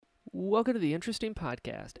Welcome to the Interesting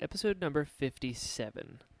Podcast, episode number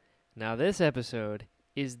 57. Now, this episode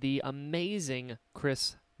is the amazing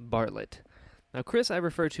Chris Bartlett. Now, Chris I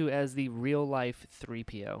refer to as the real-life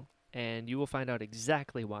 3PO, and you will find out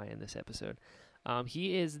exactly why in this episode.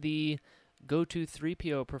 He is the go-to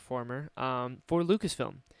 3PO performer for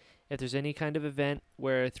Lucasfilm. If there's any kind of event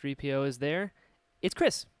where 3PO is there, it's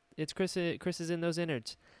Chris. Chris is in those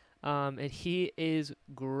innards, and he is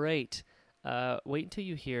great. Wait until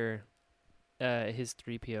you hear his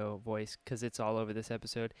 3PO voice, because it's all over this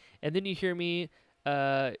episode. And then you hear me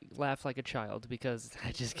laugh like a child, because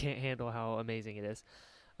I just can't handle how amazing it is.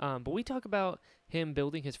 But we talk about him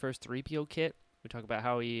building his first 3PO kit. We talk about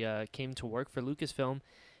how he came to work for Lucasfilm,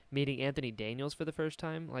 meeting Anthony Daniels for the first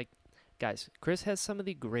time. Like, guys, Chris has some of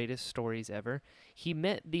the greatest stories ever. He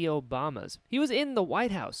met the Obamas. He was in the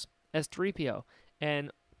White House as 3PO.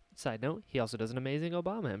 And side note, he also does an amazing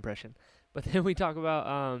Obama impression. But then we talk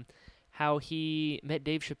about how he met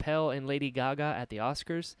Dave Chappelle and Lady Gaga at the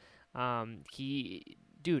Oscars. He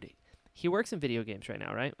works in video games right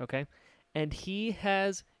now, right? Okay. And he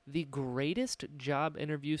has the greatest job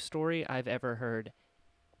interview story I've ever heard,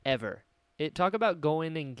 ever. Talk about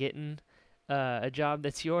going and getting a job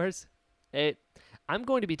that's yours. I'm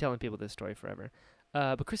going to be telling people this story forever.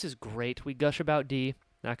 But Chris is great. We gush about D.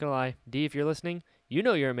 Not going to lie. D, if you're listening, you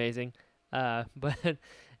know you're amazing. But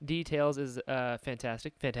Details is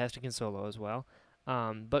fantastic in solo as well.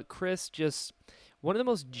 But Chris, just one of the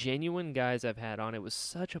most genuine guys I've had on. It was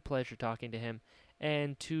such a pleasure talking to him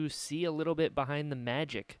and to see a little bit behind the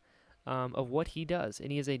magic of what he does.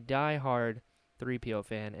 And he is a diehard 3PO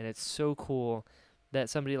fan, and it's so cool that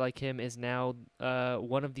somebody like him is now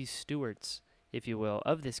one of these stewards, if you will,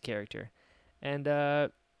 of this character. And I'm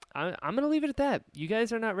going to leave it at that. You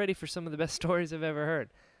guys are not ready for some of the best stories I've ever heard.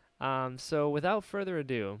 So without further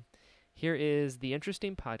ado, here is the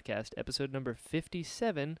Interesting Podcast, episode number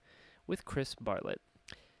 57, with Chris Bartlett.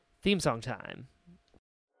 Theme song time.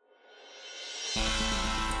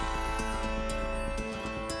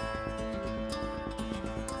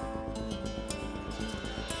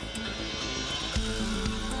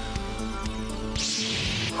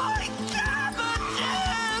 My cabbages!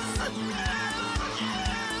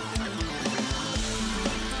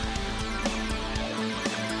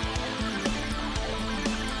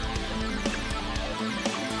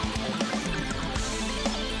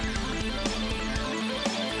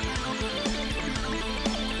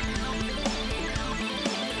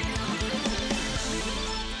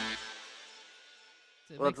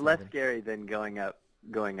 Well, it's less scary than going up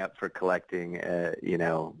for collecting,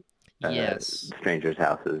 Yes. strangers'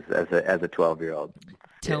 houses as a 12-year-old.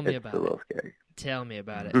 Tell me about It's a little scary. Tell me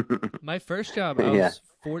about it. My first job, I was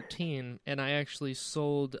 14, and I actually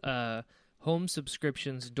sold home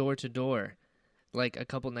subscriptions door to door, like a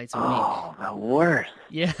couple nights a week. Oh, the worst.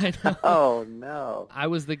 Yeah, I know. Oh no. I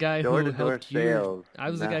was the guy who Door-to-door helped sales.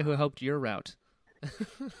 the guy who helped your route.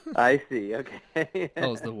 I see. Okay.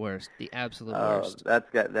 Oh, it's the worst. The absolute worst. That's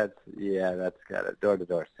got it.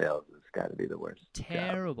 Door-to-door sales has got to be the worst.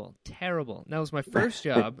 Terrible. That was my first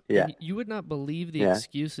job. Yeah. And you would not believe the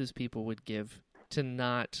excuses people would give to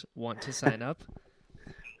not want to sign up.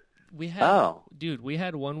 We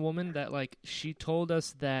had one woman that, like, she told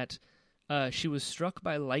us that she was struck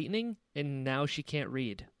by lightning and now she can't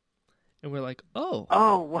read. And we're like, oh.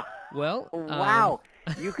 Oh, well. Wow.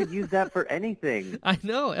 You could use that for anything. I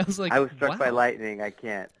know. I was like, I was struck wow. by lightning. I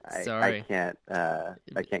can't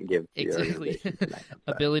give exactly.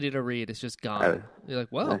 Ability to read is just gone. You're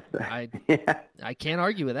like, well, I can't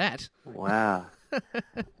argue with that. Wow.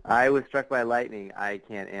 I was struck by lightning. I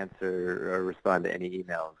can't answer or respond to any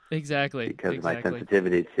emails. Exactly. Because of my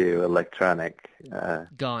sensitivity to electronic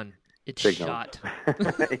gone. It's signals. shot.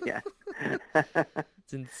 Yeah.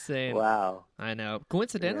 It's insane. Wow. I know.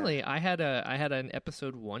 Coincidentally, I had an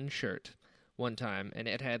episode 1 shirt one time, and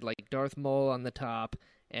it had like Darth Maul on the top,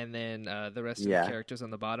 and then the rest of the characters on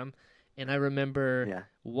the bottom. And I remember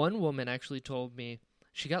one woman actually told me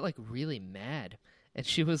she got like really mad, and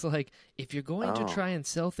she was like, "If you're going to try and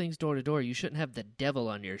sell things door to door, you shouldn't have the devil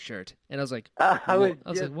on your shirt." And I was like, I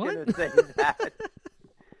was like, what? Gonna say that.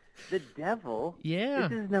 The devil? Yeah.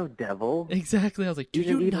 This is no devil. Exactly. I was like, do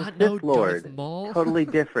you not Sith know Lord. Darth Maul? Totally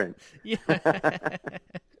different. Yeah.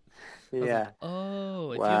 Yeah. Like,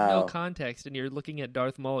 oh, if you have no context and you're looking at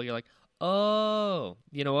Darth Maul, you're like, oh,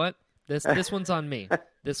 you know what? This one's on me.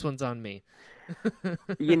 This one's on me.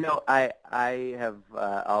 I have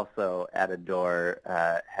also at a door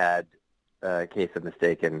had a case of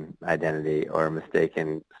mistaken identity or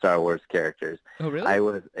mistaken Star Wars characters. Oh, really? I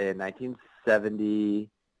was in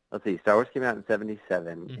 1970. Let's see, Star Wars came out in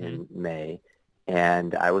 77 in May,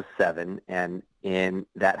 and I was 7. And in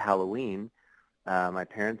that Halloween, my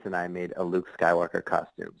parents and I made a Luke Skywalker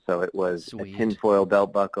costume. So it was Sweet. a tinfoil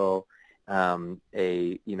belt buckle, like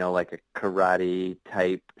a karate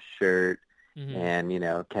type shirt, Mhm.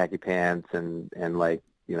 and khaki pants, and like,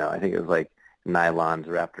 I think it was like nylons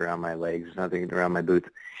wrapped around my legs or something, around my boots.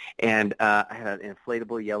 And I had an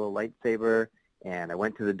inflatable yellow lightsaber, and I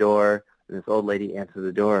went to the door, and this old lady answered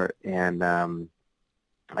the door, and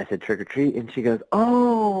I said, "Trick or treat," and she goes,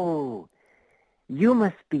 "Oh, you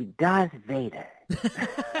must be Darth Vader."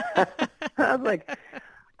 I was like,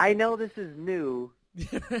 I know this is new,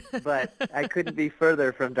 but I couldn't be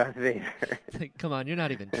further from Darth Vader. Come on, you're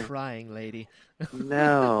not even trying, lady.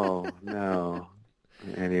 No.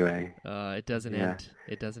 Anyway. It doesn't Yeah. end.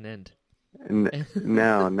 It doesn't end.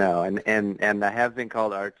 No. And I have been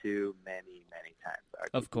called R2 many, many times. R2,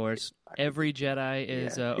 Of course, R2. every Jedi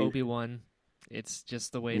is Yeah. Obi-Wan. It's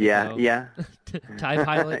just the way to Yeah, go. yeah. TIE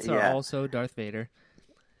pilots are Yeah. also Darth Vader.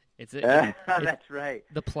 It's That's right.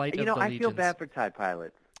 the plight of the I feel legions. bad for TIE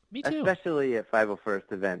pilots. Me too. Especially at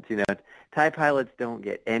 501st events. TIE pilots don't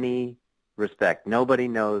get any respect. Nobody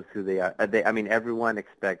knows who they are. Everyone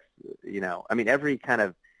expects, every kind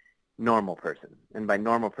of normal person. And by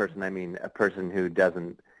normal person, I mean a person who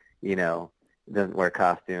doesn't wear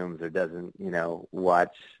costumes or doesn't,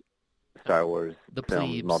 watch Star Wars The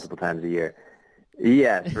films plebes. multiple times a year.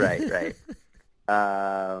 Yes, right.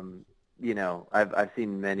 I've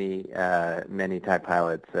seen many TIE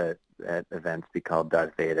pilots at events be called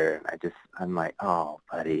Darth Vader, and I'm like, oh,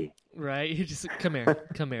 buddy. Right? You just come here.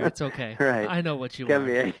 It's okay. Right. I know what you Come are.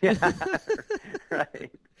 here. Yeah.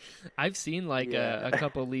 Right. I've seen Yeah. a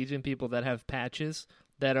couple Legion people that have patches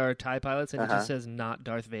that are TIE pilots, and it just says "not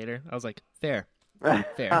Darth Vader." I was like, fair.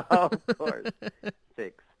 Fair. Oh, of course.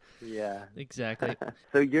 6. Yeah. Exactly.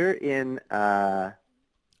 So you're in I'm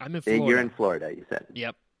in Florida. you're in Florida, you said.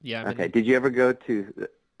 Yep. Yeah. Okay. Did you ever go to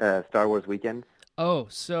Star Wars weekends? Oh,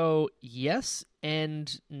 so yes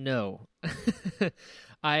and no.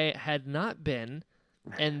 I had not been,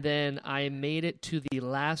 and then I made it to the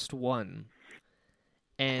last one.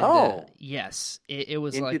 And yes, it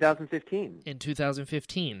was in like 2015. in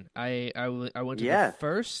 2015. I went to Yes. the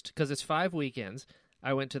first, because it's 5 weekends.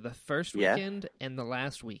 I went to the first Yes. weekend and the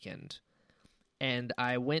last weekend. And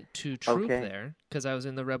I went to Troop Okay. there, because I was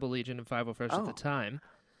in the Rebel Legion in 501st at the time.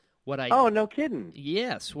 Oh, no kidding.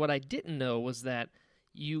 Yes, what I didn't know was that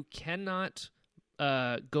you cannot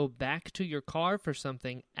go back to your car for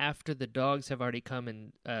something after the dogs have already come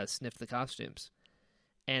and sniffed the costumes.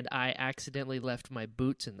 And I accidentally left my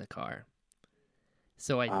boots in the car.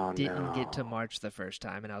 So I didn't get to march the first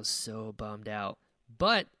time, and I was so bummed out.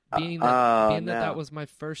 But being that was my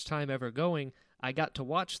first time ever going, I got to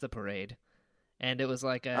watch the parade. And it was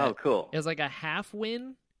like cool. It was like a half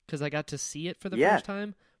win, because I got to see it for the Yes. first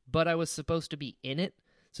time, but I was supposed to be in it.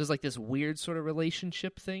 So it was like this weird sort of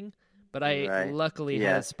relationship thing. But I luckily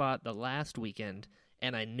had a spot the last weekend,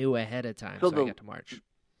 and I knew ahead of time, so I got to march.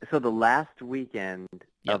 So the last weekend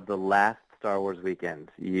of the last Star Wars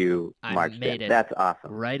weekend, you marched made in. it. That's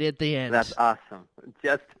awesome. Right at the end. That's awesome.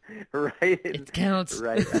 Just right in, It counts.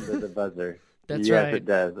 right under the buzzer. That's yes, right. it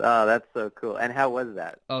does. Oh, that's so cool. And how was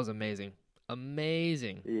that? Oh, it was amazing.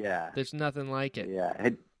 Amazing. Yeah. There's nothing like it. Yeah.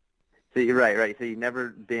 So you're right. So you've never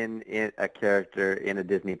been a character in a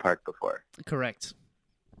Disney park before. Correct.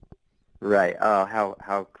 Right. Oh,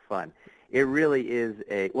 how fun. It really is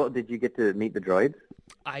well, did you get to meet the droids?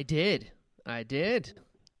 I did.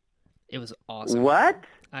 It was awesome. What?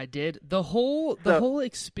 I did. The whole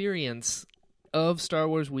experience of Star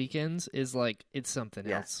Wars weekends is like, it's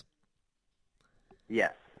something else.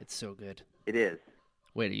 Yes. It's so good. It is.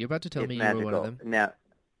 Wait, are you about to tell It's me magical. you were one of them? Now,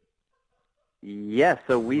 yes,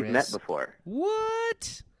 so we've Chris. met before.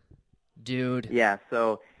 What? Dude. Yeah,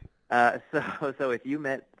 so if you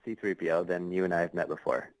met C-3PO, then you and I have met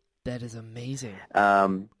before. That is amazing.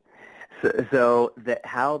 How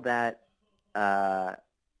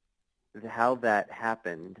that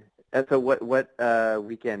happened. So what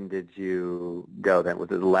weekend did you go then?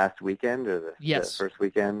 Was it the last weekend or the first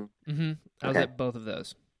weekend? Mm-hmm. I was Okay. at both of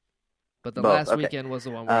those. But the Both, last okay. weekend was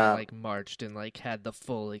the one where I marched and had the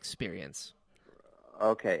full experience.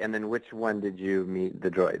 Okay, and then which one did you meet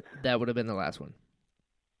the droids? That would have been the last one.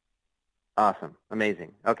 Awesome.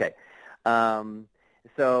 Amazing. Okay.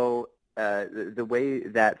 So the way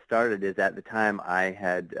that started is at the time I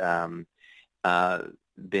had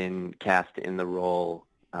been cast in the role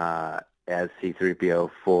as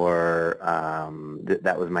C-3PO for,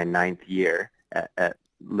 that was my 9th year at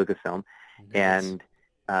Lucasfilm. Nice. And,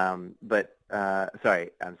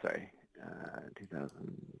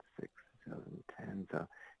 2006, 2010, so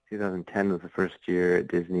 2010 was the first year at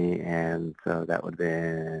Disney, and so that would have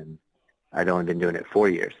been, I'd only been doing it 4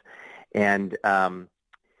 years. And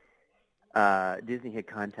Disney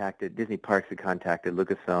Parks had contacted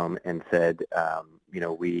Lucasfilm and said,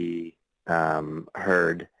 we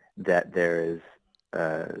heard that there is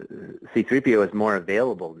C-3PO is more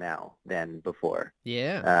available now than before.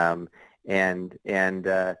 Yeah. And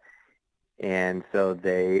so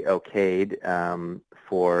they okayed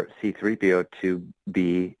for C-3PO to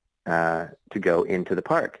be to go into the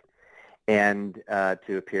park and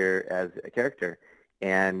to appear as a character.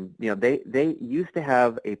 And they used to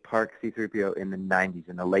have a park C-3PO in the 90s,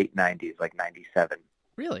 in the late 90s, like 97.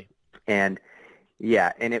 Really? And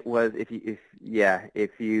yeah, and it was if you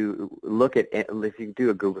do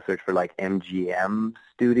a Google search for like MGM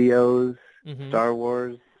Studios, Star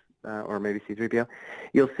Wars, or maybe C-3PO,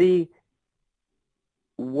 you'll see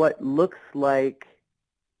what looks like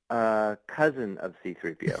a cousin of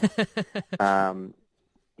C-3PO.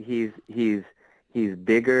 He's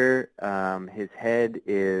bigger. His head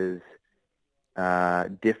is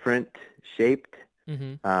different shaped.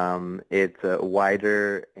 It's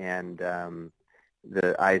wider, and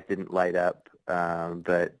the eyes didn't light up.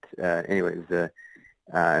 But anyways,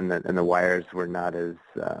 and the wires were not as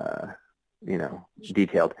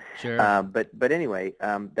detailed. Sure. But anyway,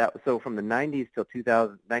 so from the 90s till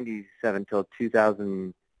 1997 till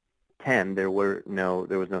 2010, there was no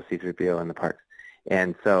C-3PO in the parks,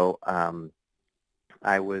 and so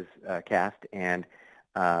I was cast, and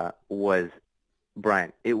was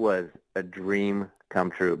Brian. It was a dream come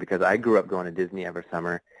true because I grew up going to Disney every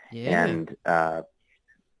summer, and to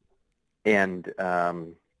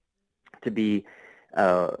be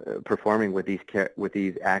performing with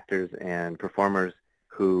these actors and performers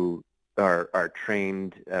who are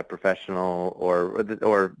trained professional, or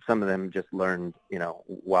some of them just learned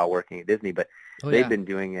while working at Disney, but they've been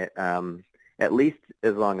doing it at least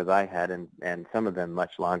as long as I had, and some of them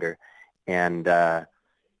much longer. And but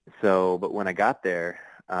when I got there,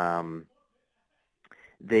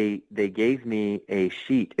 they gave me a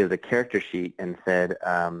sheet. It was a character sheet, and said,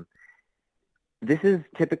 this is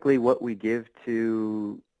typically what we give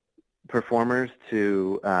to performers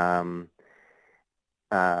to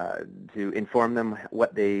inform them how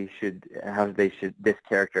this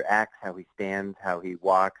character acts, how he stands, how he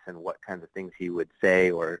walks, and what kinds of things he would say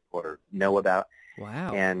or know about.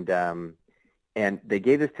 Wow. And they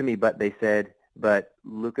gave this to me, but they said, but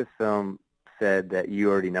Lucasfilm said that you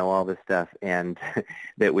already know all this stuff, and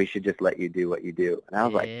that we should just let you do what you do. And I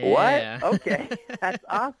was like, what? Okay, that's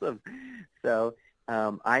awesome. So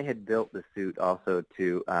I had built the suit also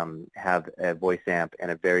to have a voice amp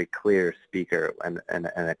and a very clear speaker and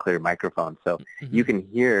a clear microphone, so you can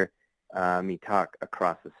hear me talk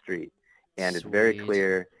across the street, and it's very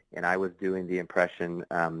clear. And I was doing the impression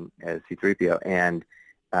as C-3PO, and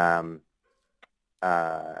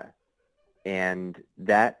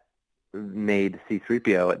that made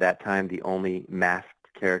C-3PO at that time the only masked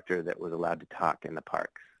character that was allowed to talk in the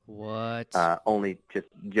parks. What? Only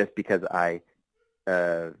just because I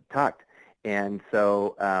talked. And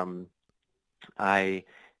so I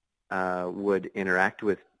would interact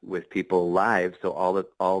with people live, so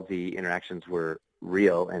all the interactions were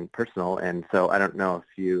real and personal. And so I don't know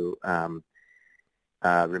if you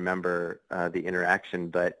remember the interaction,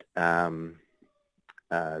 but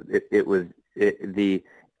the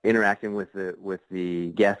interacting with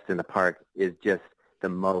the guests in the park is just the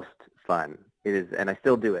most fun. It is, and I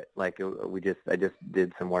still do it. Like I just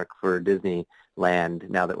did some work for Disneyland.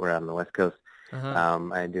 Now that we're out on the West Coast,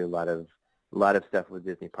 I do a lot of stuff with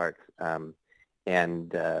Disney parks,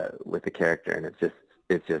 and with the character, and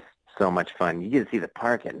it's just so much fun. You get to see the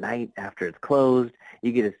park at night after it's closed.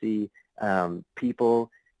 You get to see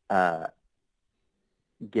people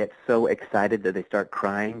get so excited that they start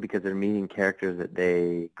crying because they're meeting characters that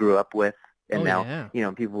they grew up with, and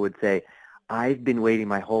people would say, I've been waiting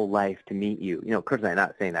my whole life to meet you. Of course, they're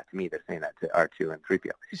not saying that to me. They're saying that to R2 and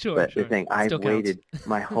 3PO. Sure. They're saying, I've waited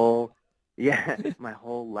my whole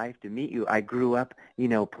life to meet you. I grew up,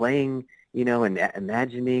 playing, and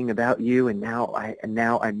imagining about you, and now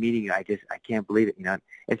I'm meeting you. I can't believe it.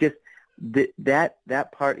 It's just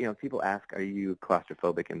that part. People ask, are you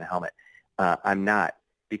claustrophobic in the helmet? I'm not,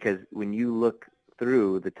 because when you look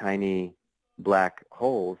through the tiny black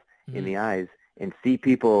holes in the eyes and see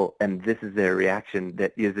people, and this is their reaction,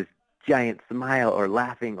 that is this giant smile or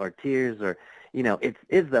laughing or tears, or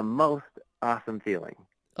it's the most awesome feeling.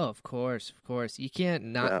 Oh, of course. You can't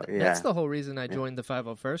not. That's the whole reason I joined the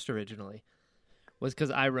 501st originally, was because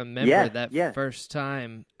I remember that first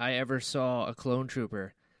time I ever saw a clone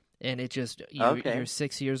trooper, and it just Okay. you're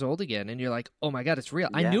 6 years old again, and you're like, oh my God, it's real.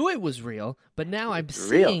 I Yeah. knew it was real, but now I'm It's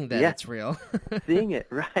real. seeing that Yeah. it's real. Seeing it,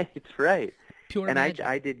 right. Pure And magic.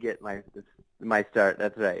 I did get my start.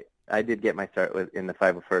 That's right. I did get my start in the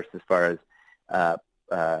 501st as far as I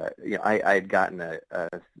had gotten a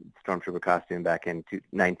stormtrooper costume back in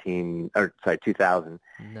 2000,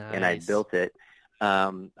 Nice. and I built it.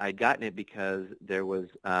 I'd gotten it because there was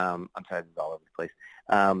I'm sorry, this is all over the place.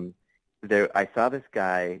 I saw this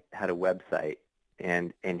guy had a website,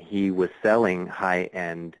 and he was selling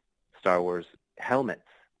high-end Star Wars helmets.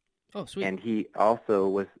 Oh, sweet. And he also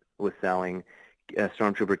was selling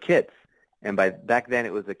stormtrooper kits. And back then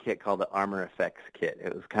it was a kit called the Armor Effects kit.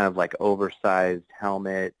 It was kind of like oversized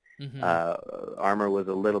helmet. Mm-hmm. Armor was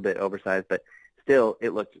a little bit oversized, but still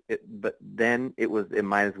but then it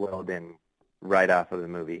might as well have been right out of the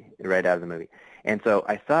movie. And so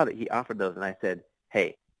I saw that he offered those, and I said,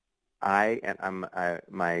 hey, at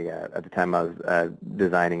the time I was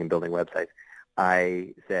designing and building websites.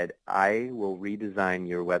 I said, I will redesign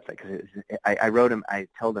your website, because I wrote him. I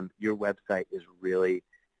told him, your website is really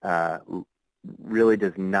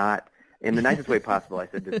does not, in the nicest way possible, I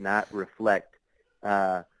said, does not reflect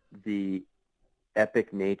the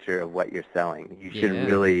epic nature of what you're selling. You should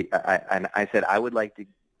really, and I said, I would like to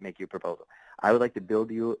make you a proposal. I would like to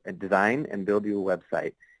build you a design and build you a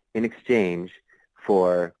website in exchange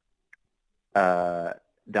for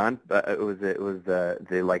it was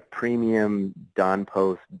the like premium Don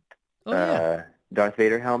Post Darth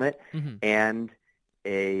Vader helmet, Mm-hmm. and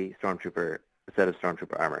a set of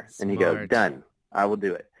stormtrooper armor. Smart. And he goes, done. I will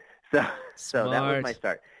do it. So that was Smart. my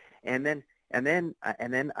start. And then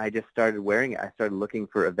I just started wearing it. I started looking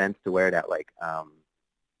for events to wear it at,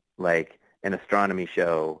 like an astronomy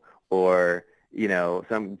show, or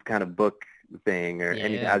some kind of book thing, or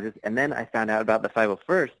anything. And then I found out about the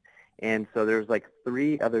 501st. And so there was like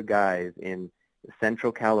 3 other guys in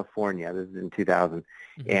Central California. This is in 2000.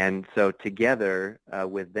 Mm-hmm. And so together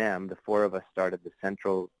with them, the 4 of us started the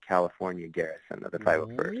Central California garrison of the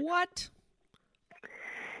 501st. What?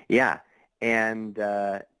 Yeah. And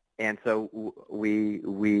so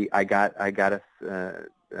I got us a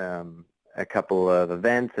couple of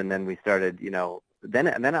events, and then we started, then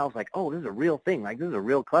I was like, oh, this is a real thing. Like, this is a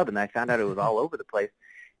real club. And I found out it was all over the place.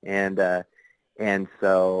 And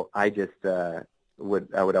so I just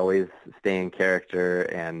would always stay in character,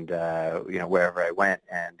 and wherever I went,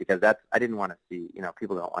 and because I didn't want to see,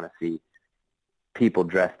 people don't want to see people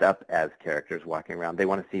dressed up as characters walking around. They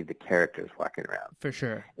want to see the characters walking around. For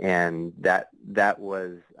sure. And that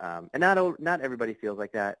was and not everybody feels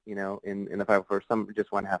like that, in the 501st. Some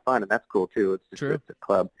just want to have fun, and that's cool too. It's just True. It's a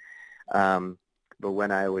club. But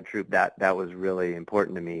when I would troop, that was really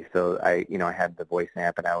important to me. So I had the voice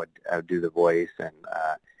amp, and I would do the voice of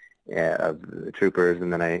the troopers,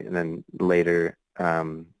 and then later, a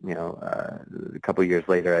couple of years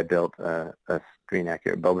later, I built a screen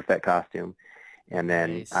accurate Boba Fett costume, and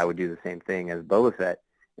then Nice. I would do the same thing as Boba Fett,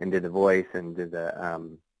 and did the voice, and did the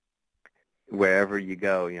wherever you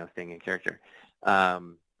go, staying in character,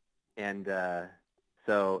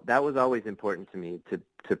 so that was always important to me,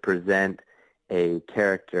 to present a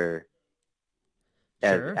character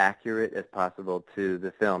as accurate as possible to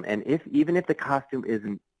the film. And even if the costume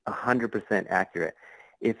isn't 100% accurate,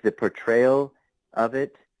 if the portrayal of the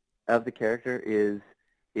character is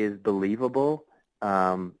believable,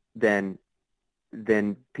 then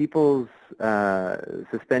people's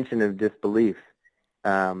suspension of disbelief,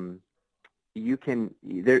 you can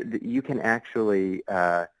actually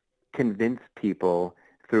convince people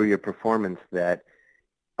through your performance that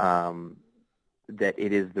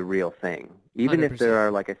it is the real thing, even 100%. if there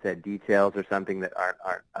are, like I said, details or something that aren't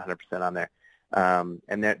 100% on there.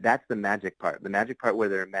 And that's the magic part. The magic part where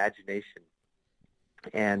their imagination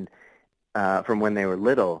and from when they were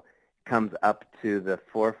little comes up to the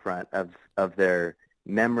forefront of their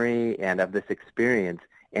memory and of this experience,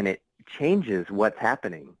 and it changes what's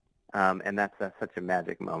happening. And that's such a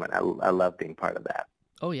magic moment. I love being part of that.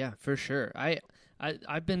 Oh yeah, for sure.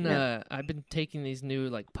 I've been taking these new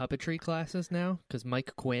like puppetry classes now, because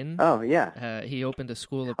Mike Quinn. Oh yeah. He opened a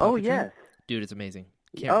school of puppetry. Oh yes. Dude, it's amazing.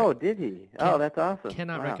 Did he? Oh, that's awesome.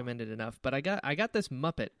 Cannot recommend it enough. But I got this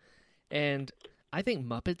Muppet, and I think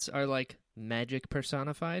Muppets are like magic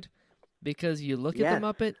personified, because you look at the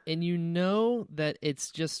Muppet and you know that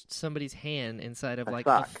it's just somebody's hand inside of like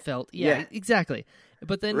a felt. Yeah, exactly.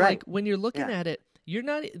 But then like when you're looking at it,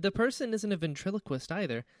 the person isn't a ventriloquist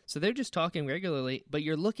either, so they're just talking regularly, but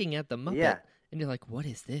you're looking at the Muppet and you're like, what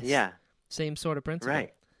is this? Yeah. Same sort of principle.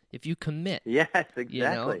 Right. If you commit. Yes,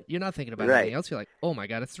 exactly. You're not thinking about anything else. You're like, oh my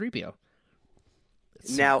God, it's 3PO.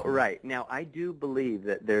 That's so Now, cool. right. Now, I do believe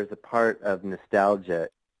that there's a part of nostalgia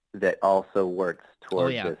that also works Oh,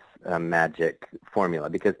 toward yeah. this magic formula.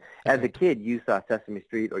 Because as a Agreed. kid, you saw Sesame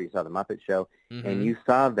Street or you saw The Muppet Show, Mm-hmm. and you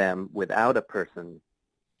saw them without a person.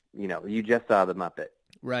 You just saw the Muppet.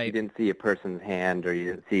 You Right. didn't see a person's hand, or you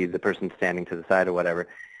didn't see the person standing to the side or whatever.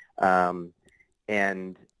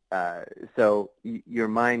 And so your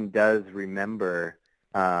mind does remember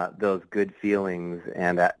those good feelings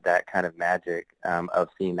and that kind of magic of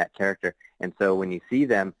seeing that character. And so when you see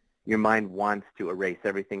them, your mind wants to erase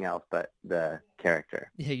everything else but the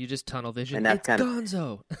character. Yeah, you just tunnel vision. And that's It's kind of,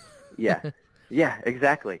 Gonzo. yeah, yeah,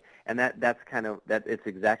 exactly. And that's kind of, that it's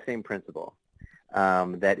the exact same principle.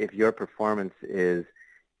 That if your performance is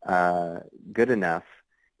good enough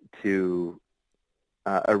to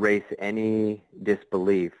erase any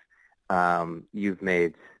disbelief, you've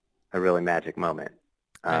made a really magic moment.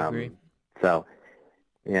 I agree. So,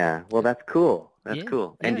 yeah, well, that's cool. That's Yeah,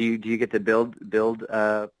 cool. And yeah. do you get to build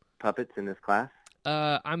puppets in this class?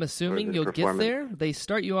 I'm assuming this you'll get performance? there. They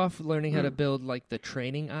start you off learning how to Mm. build like the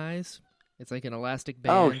training eyes. It's like an elastic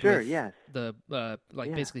band Oh, sure, with yes. the Yeah.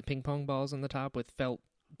 basically ping pong balls on the top with felt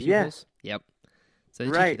Yeah. pupils. Yep. So they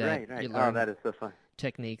teach you Right, that. right. You Oh, learn that is so fun.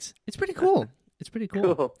 techniques. It's pretty cool. It's pretty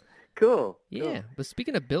cool. Cool. Yeah, but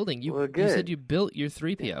speaking of building, you Well, you said good. you built your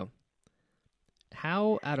 3PO.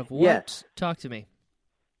 How, out of what? Yes. Talk to me.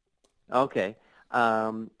 Okay.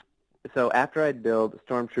 So after I built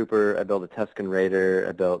Stormtrooper, I built a Tusken Raider,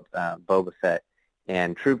 I built Boba Fett,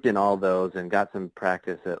 and trooped in all those and got some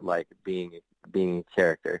practice at like being a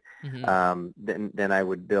character. Mm-hmm. Then I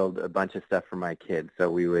would build a bunch of stuff for my kids. So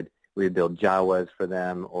we would build Jawas for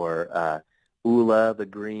them, or Ula, the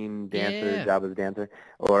green dancer, Yeah. Jabba's dancer,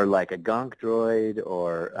 or like a Gonk droid,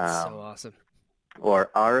 or That's so awesome. or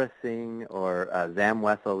Ara Singh, or Zam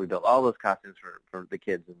Wessel. We built all those costumes for the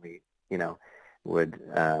kids, and we would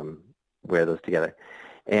wear those together.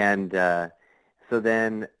 And so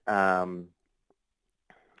then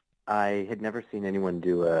I had never seen anyone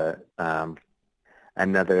do I'd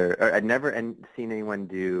never seen anyone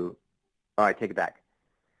do. Oh, I take it back.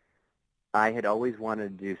 I had always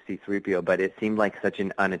wanted to do C-3PO, but it seemed like such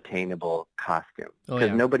an unattainable costume Oh, because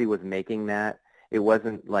yeah. nobody was making that. It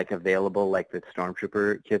wasn't like available like the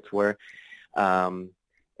Stormtrooper kits were. And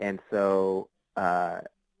so,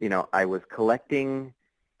 I was collecting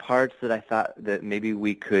parts that I thought that maybe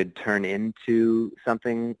we could turn into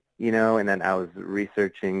something, and then I was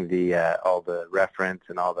researching all the reference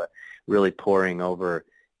and all the really poring over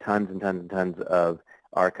tons and tons and tons of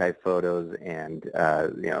archive photos and,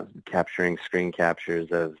 capturing screen captures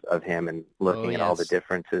of him and looking at all the yes.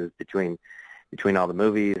 differences between all the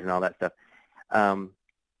movies and all that stuff.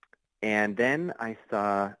 And then I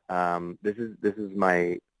saw, this is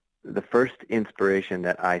the first inspiration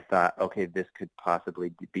that I thought, okay, this could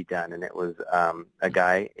possibly be done. And it was a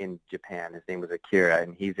guy in Japan. His name was Akira,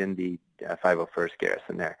 and he's in the 501st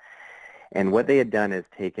Garrison there. And what they had done is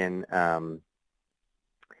taken,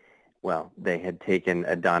 they had taken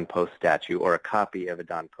a Don Post statue or a copy of a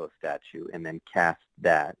Don Post statue and then cast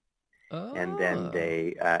that. Oh. And then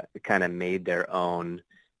they kind of made their own,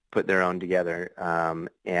 put their own together.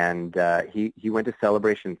 And he went to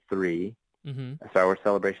Celebration 3, Mm-hmm. Star Wars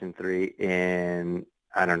Celebration 3 in,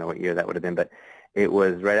 I don't know what year that would have been, but it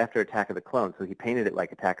was right after Attack of the Clones. So he painted it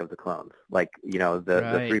like Attack of the Clones, like, the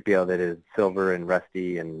Right. 3PO that is silver and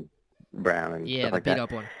rusty and brown and Yeah, stuff the like beat that.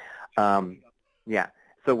 up one. Yeah.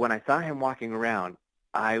 So when I saw him walking around,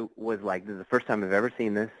 I was like, this is the first time I've ever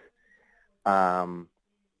seen this. And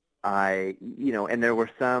there were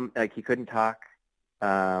some, like, he couldn't talk.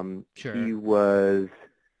 Sure. He was,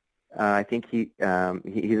 I think he's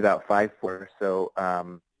about 5'4", so,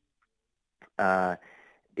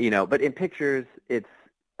 but in pictures, it's,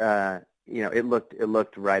 it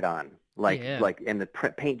looked right on. Yeah. And the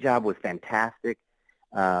paint job was fantastic.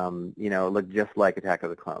 It looked just like Attack of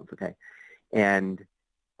the Clones. Okay. And,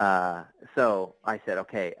 so I said,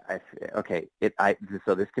 okay,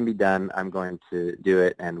 so this can be done. I'm going to do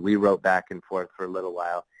it. And we wrote back and forth for a little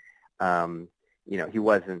while. He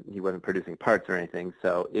wasn't producing parts or anything.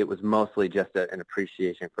 So it was mostly just an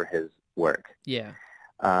appreciation for his work. Yeah.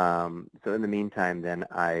 So in the meantime, then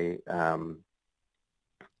I,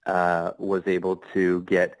 was able to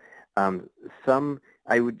get,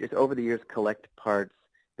 I would just over the years collect parts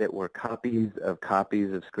that were copies of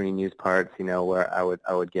screen use parts, where I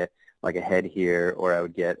would get like a head here, or I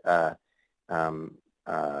would get a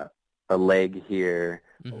leg here,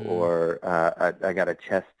 Mm-hmm. or I got a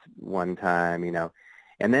chest one time,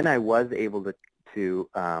 and then I was able to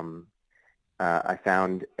I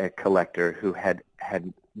found a collector who had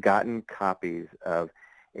gotten copies of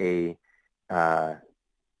a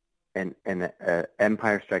an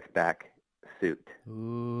Empire Strikes Back suit.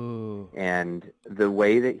 Ooh. And the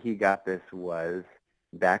way that he got this was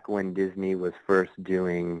back when Disney was first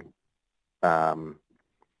doing Star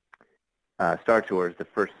Tours, the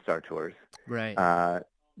first Star Tours. Right.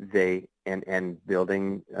 They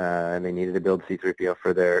building and they needed to build C-3PO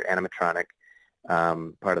for their animatronic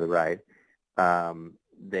part of the ride.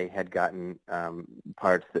 They had gotten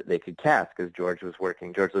parts that they could cast because George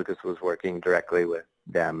Lucas was working directly with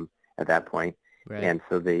them at that point. Right. And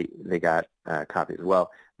so they got copies.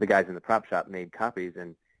 Well, the guys in the prop shop made copies,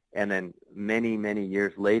 and then many, many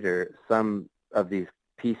years later, some of these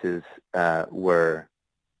pieces were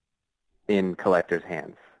in collectors'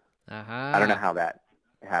 hands. Uh-huh. I don't know how that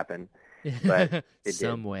happened, but it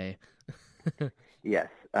Some did. way. Yes.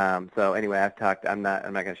 So anyway, I'm not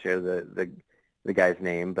going to share the guy's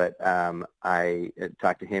name, but I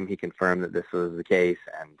talked to him. He confirmed that this was the case,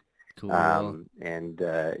 and Cool.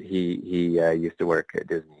 he used to work at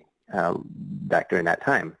Disney back during that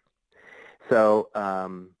time. So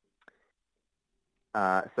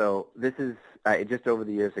so this is just over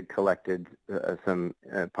the years had collected some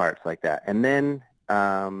parts like that, and then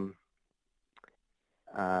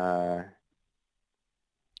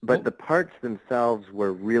but the parts themselves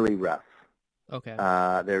were really rough. Okay.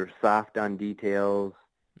 They're soft on details,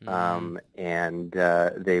 and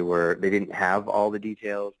they didn't have all the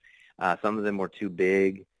details. Some of them were too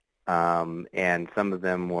big, and some of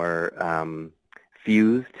them were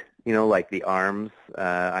fused. Like the arms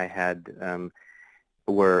I had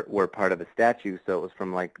were part of a statue, so it was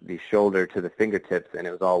from like the shoulder to the fingertips, and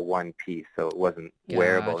it was all one piece, so it wasn't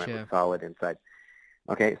wearable and it was solid inside.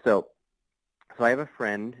 Okay, so I have a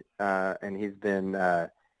friend, and he's been a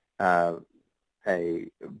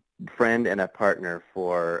friend and a partner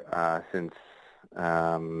for since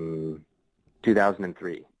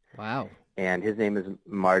 2003. Wow. And his name is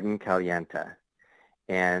Martin Calienta,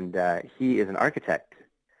 and he is an architect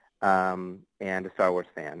and a Star Wars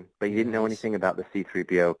fan, but he didn't know anything about the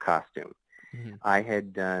C-3PO costume. Mm-hmm. I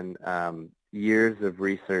had done years of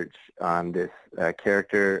research on this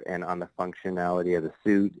character and on the functionality of the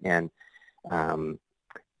suit, and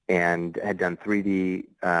had done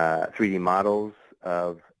 3D models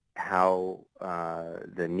of how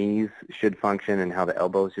the knees should function and how the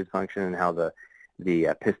elbows should function and how the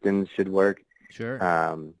pistons should work. Sure.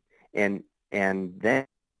 And then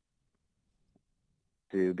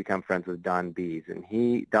to become friends with Don Bees, and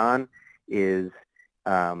Don is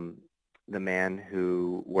the man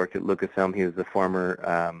who worked at Lucasfilm. He was the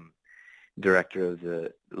former director of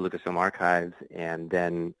the Lucasfilm Archives, and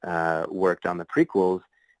then worked on the prequels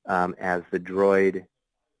as the droid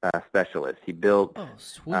specialist. He built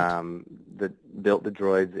built the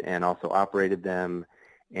droids and also operated them,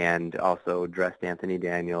 and also dressed Anthony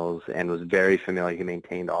Daniels, and was very familiar. He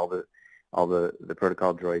maintained all the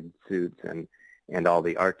protocol droid suits and all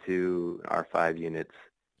the R2, R5 units,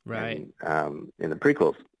 right, in the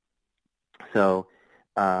prequels. So,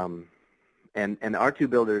 and the R2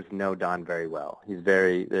 builders know Don very well.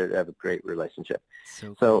 They have a great relationship.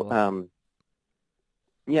 So cool.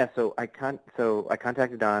 So I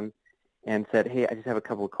contacted Don and said, hey, I just have a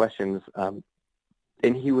couple of questions.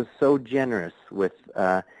 And he was so generous with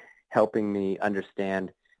helping me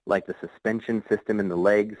understand, like, the suspension system in the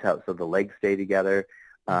legs, so the legs stay together,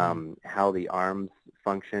 how the arms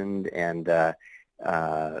functioned, and that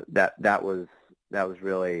was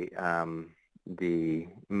really the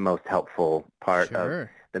most helpful part of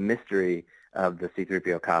the mystery of the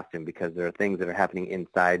C-3PO costume, because there are things that are happening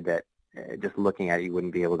inside that just looking at it, you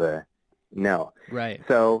wouldn't be able to know. Right.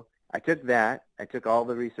 So I took all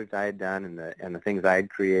the research I had done and the things I had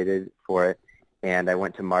created for it, and I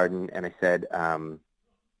went to Martin and I said,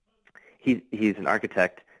 he's an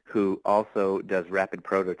architect who also does rapid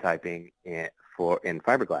prototyping in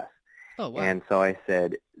fiberglass. Oh, wow. And so I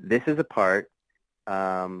said, this is a part,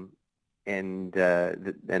 and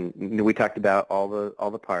we talked about all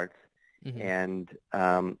the parts, and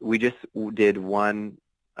we just did one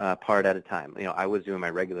part at a time. I was doing my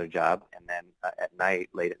regular job, and then at night,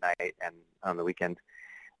 late at night, and on the weekends,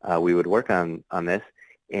 we would work on this,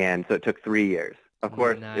 and so it took 3 years. Of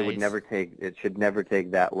course, it should never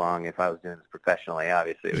take that long if I was doing this professionally.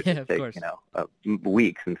 Obviously, it would just take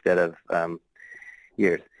weeks instead of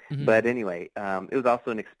years. Mm-hmm. But anyway, it was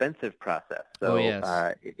also an expensive process. So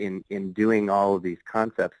in doing all of these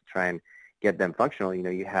concepts to try and get them functional,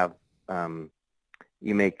 you have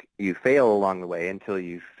you fail along the way until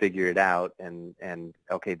you figure it out, and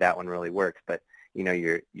okay, that one really works. But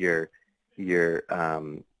you're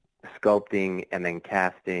sculpting and then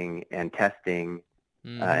casting and testing,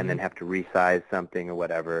 and then have to resize something or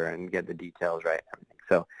whatever and get the details right and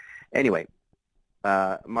everything. anyway,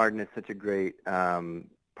 Martin is such a great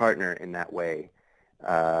partner in that way.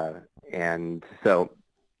 And so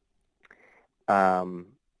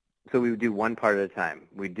we would do one part at a time.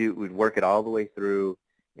 We'd work it all the way through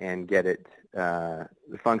and get it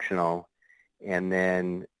functional, and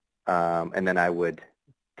then I would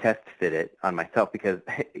test fit it on myself because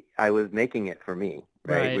I was making it for me,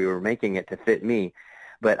 right? We were making it to fit me,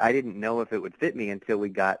 but I didn't know if it would fit me until we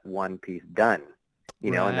got one piece done,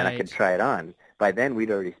 and then I could try it on. By then, we'd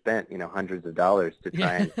already spent, hundreds of dollars to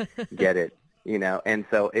try and get it, and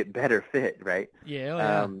so it better fit, right?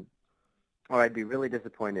 Yeah. Or I'd be really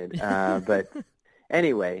disappointed. But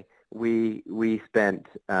anyway, we spent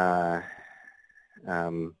 3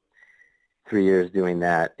 years doing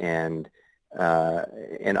that, and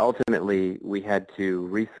ultimately we had to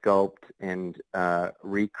resculpt and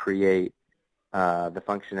recreate the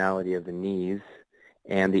functionality of the knees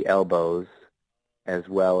and the elbows, as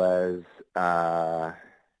well as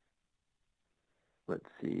let's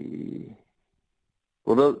see.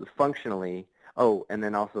 Well, those functionally. Oh, and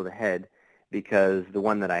then also the head, because the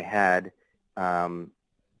one that I had,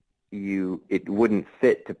 it wouldn't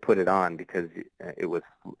fit to put it on because it was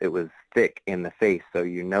thick in the face, so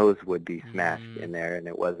your nose would be smashed in there, and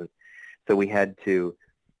it wasn't. So we had to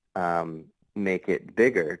make it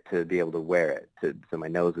bigger to be able to wear it, so my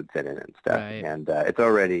nose would fit in it and stuff. Right. And it's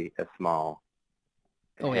already a small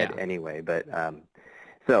head anyway, but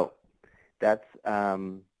so that's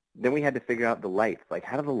then we had to figure out the lights. Like,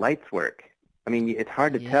 how do the lights work? I mean, it's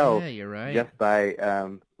hard to tell you're right. just by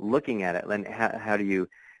looking at it. And how do you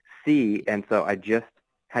see? And so I just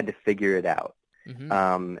had to figure it out.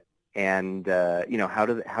 Mm-hmm. How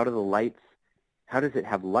do the lights? How does it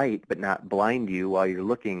have light but not blind you while you're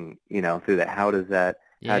looking? Through that. How does that?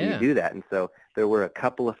 How do you do that? And so there were a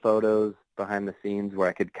couple of photos behind the scenes where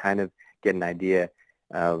I could kind of get an idea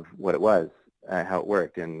of what it was, how it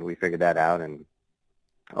worked, and we figured that out. And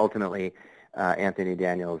ultimately, Anthony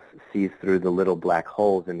Daniels sees through the little black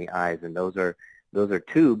holes in the eyes, and those are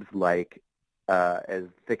tubes like as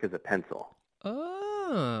thick as a pencil.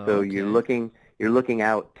 Oh. So okay. you're looking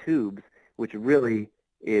out tubes, which really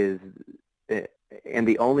is, and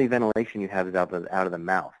the only ventilation you have is out of the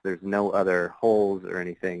mouth. There's no other holes or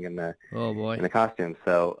anything in the in the costume.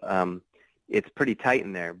 So it's pretty tight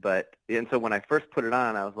in there. And so when I first put it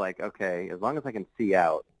on, I was like, okay, as long as I can see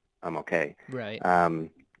out, I'm okay. Right.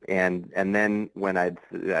 And then when I'd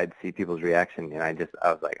see people's reaction, and I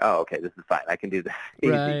was like, oh, okay, this is fine. I can do this.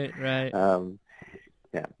 Easy. Right.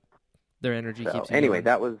 Yeah. Their energy keeps you anyway,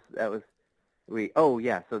 going. that was we. Oh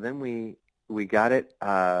yeah. So then we got it.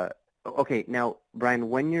 Okay. Now, Brian,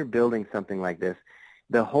 when you're building something like this,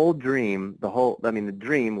 the dream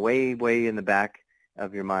way in the back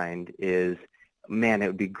of your mind is, man, it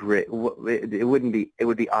would be great. It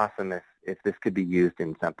would be awesome if this could be used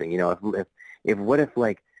in something. If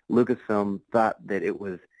like Lucasfilm thought that it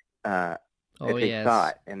was, if they saw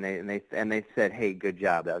it and they said, hey, good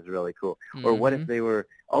job, that was really cool. Mm-hmm. Or what if they were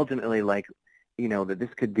ultimately like, that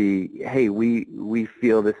this could be, hey, we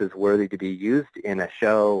feel this is worthy to be used in a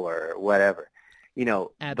show or whatever.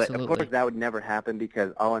 Absolutely. But of course that would never happen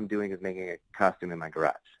because all I'm doing is making a costume in my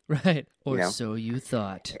garage. Right. Or so you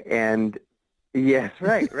thought. And yes,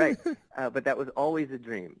 right. But that was always a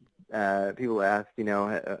dream. People ask,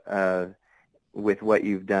 with what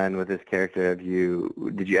you've done with this character,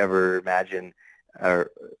 did you ever imagine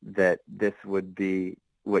that this would be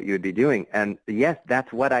what you would be doing? And yes,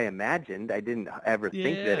 that's what I imagined. I didn't ever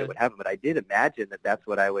think that it would happen, but I did imagine that that's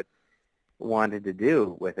what I would wanted to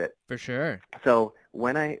do with it. For sure. So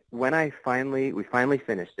when we finally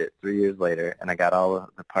finished it 3 years later, and I got all of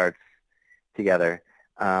the parts together,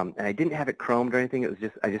 and I didn't have it chromed or anything. It was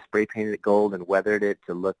I just spray painted it gold and weathered it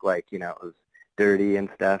to look like, it was dirty and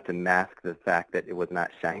stuff to mask the fact that it was not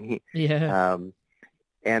shiny. Yeah.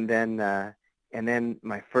 And then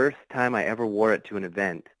my first time I ever wore it to an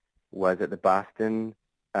event was at the Boston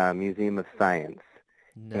Museum of Science.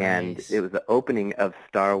 Nice. And it was the opening of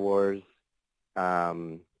Star Wars.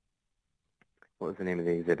 What was the name of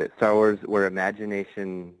the exhibit? Star Wars, where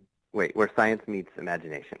science meets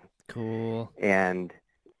imagination. Cool. And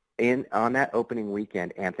on that opening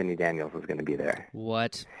weekend, Anthony Daniels was going to be there.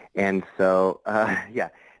 What? And so,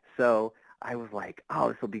 so I was like, oh,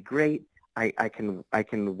 this will be great. I can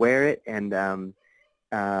wear it, and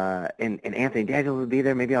Anthony Daniels will be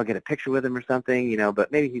there. Maybe I'll get a picture with him or something,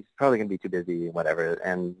 but maybe he's probably going to be too busy, whatever.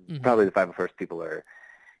 And probably the 501st people are,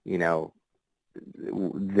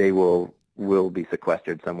 they will be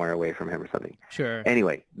sequestered somewhere away from him or something. Sure.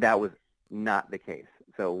 Anyway, that was not the case.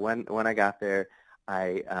 So when I got there,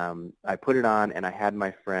 I put it on, and I had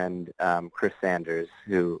my friend Chris Sanders,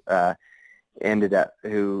 who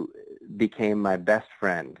who became my best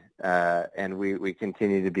friend, and we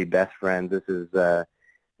continue to be best friends. This is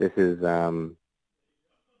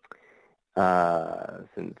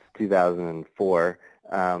since 2004,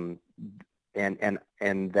 and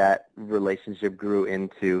that relationship grew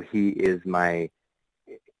into he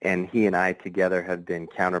and I together have been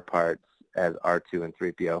counterparts as R2 and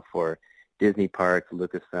 3PO for Disney parks,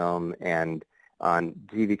 Lucasfilm, and on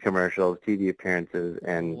TV commercials, TV appearances,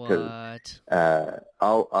 and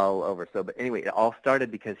all over. So, but anyway, it all started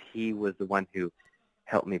because he was the one who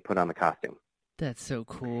helped me put on the costume. That's so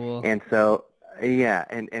cool. And so, yeah,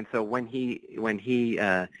 and so when he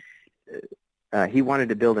wanted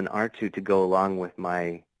to build an R2 to go along with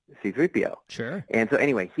my C-3PO. Sure. And so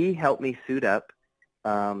anyway, he helped me suit up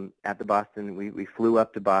at the Boston. We flew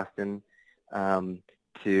up to Boston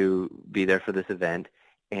to be there for this event,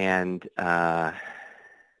 and I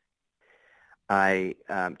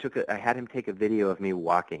had him take a video of me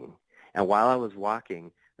walking. And while I was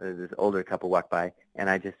walking, this older couple walked by, and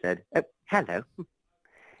I just said, "Oh, hello."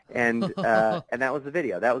 And and that was the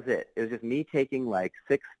video. That was it. It was just me taking like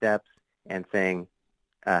 6 steps and saying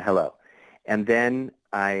hello. And then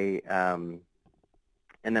I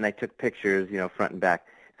took pictures, front and back.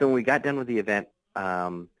 So when we got done with the event,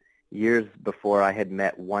 years before, I had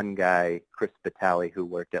met one guy, Chris Bartlett, who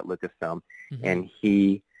worked at Lucasfilm, and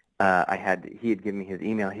he had given me his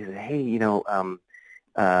email. He said, "Hey,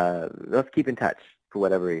 let's keep in touch for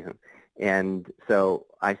whatever reason." And so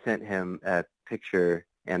I sent him a picture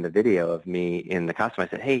and the video of me in the costume. I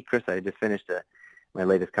said, "Hey, Chris, I just finished my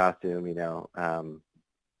latest costume.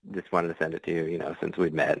 Just wanted to send it to you, since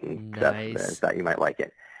we'd met and stuff. I thought you might like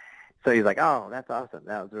it." So he's like, "Oh, that's awesome.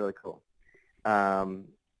 That was really cool."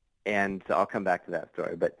 And so I'll come back to that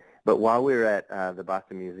story. But while we were at the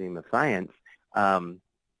Boston Museum of Science,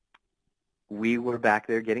 we were back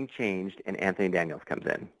there getting changed, and Anthony Daniels comes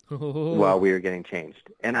in while we were getting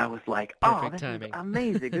changed. And I was like, Perfect this timing. is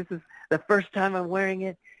amazing. This is the first time I'm wearing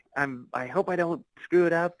it. I hope I don't screw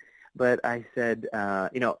it up. But I said,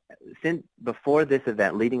 since before this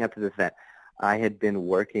event, leading up to this event, I had been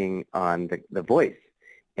working on the voice.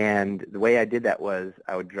 And the way I did that was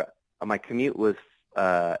my commute was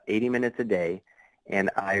 80 minutes a day, and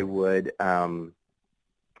I would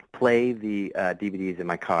play the DVDs in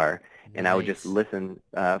my car, and I would just listen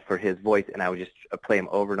for his voice, and I would just play him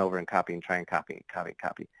over and over and copy and try and copy.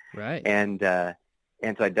 Right. And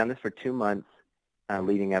so I'd done this for 2 months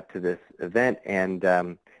leading up to this event, and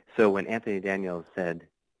so when Anthony Daniels said,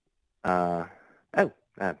 let's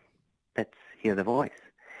hear the voice.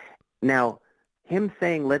 Now, him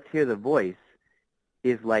saying, "Let's hear the voice,"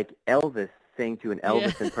 is like Elvis saying to an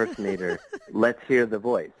Elvis impersonator, "Let's hear the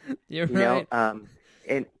voice." You're right.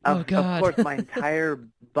 And of course, my entire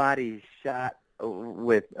body shot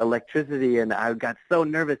with electricity, and I got so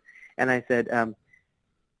nervous. And I said, "Hello,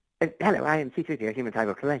 I am C-3PO, Human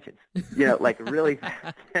Cyber Relations." Like really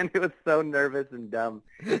fast. And it was so nervous and dumb.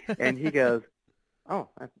 And he goes, "Oh,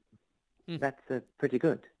 that's pretty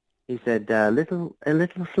good." He said, a little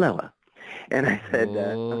slower. And I said,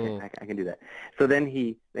 "Okay, I can do that." So then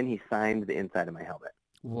he signed the inside of my helmet.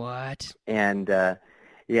 What? And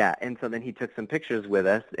and so then he took some pictures with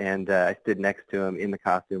us, and I stood next to him in the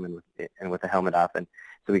costume and with the helmet off, and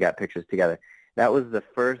so we got pictures together. That was the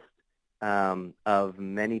first of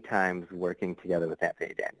many times working together with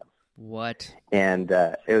Anthony Daniels. What? And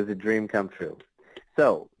it was a dream come true.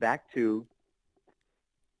 So back to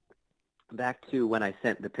when I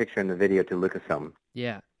sent the picture and the video to Lucasfilm.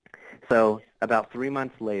 Yeah. So about 3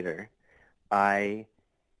 months later, I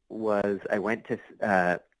went to,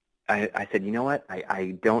 I said, "You know what?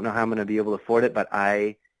 I don't know how I'm going to be able to afford it, but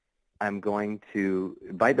I'm going to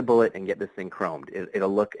bite the bullet and get this thing chromed.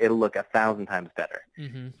 It'll look 1,000 times better."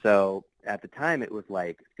 Mm-hmm. So at the time, it was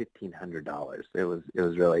like $1,500. It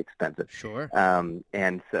was really expensive. Sure.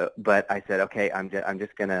 And so, but I said, "Okay, I'm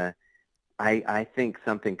just gonna. I think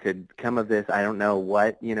something could come of this. I don't know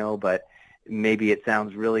what, but maybe it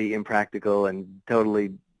sounds really impractical and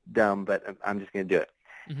totally dumb, but I'm just going to do it."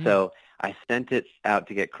 Mm-hmm. So I sent it out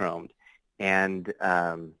to get chromed. And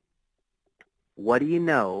what do you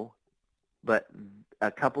know, but a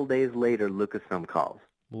couple days later, Lucasfilm calls.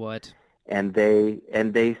 What? And they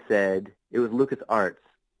said, it was LucasArts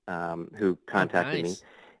who contacted me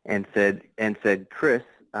and said, "Chris,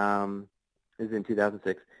 this is in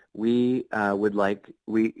 2006, we would like,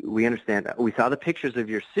 we understand, we saw the pictures of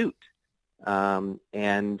your suit.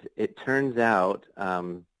 And it turns out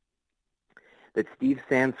that Steve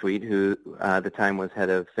Sansweet, who at the time was head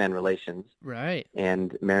of fan relations, Right.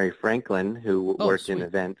 and Mary Franklin, who worked in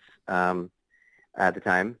events at the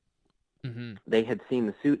time, they had seen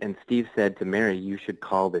the suit, and Steve said to Mary, "You should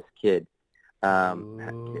call this kid." Kid,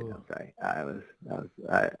 I'm sorry, I was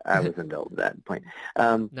an adult at that point.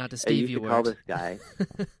 Not to Steve, you should call this guy.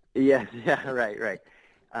 Yes, yeah, right.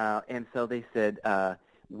 And so they said,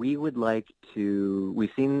 we would like to.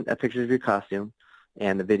 We've seen a picture of your costume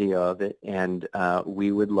and the video of it, and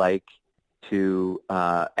we would like to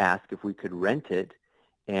ask if we could rent it.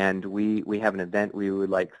 And we have an event. We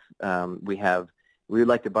would like we would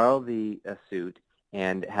like to borrow the suit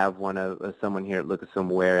and have someone here at Lucasfilm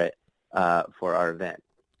wear it for our event.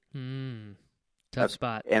 Tough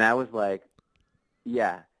spot. And I was like,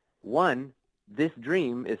 yeah, this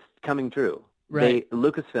dream is coming true. Right.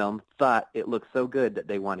 Lucasfilm thought it looked so good that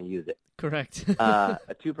they want to use it. Correct.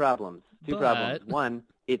 Two problems. One,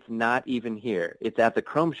 it's not even here. It's at the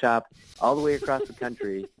chrome shop all the way across the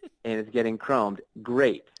country, and it's getting chromed.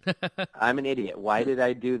 Great. I'm an idiot. Why did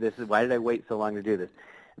I do this? Why did I wait so long to do this?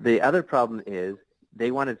 The other problem is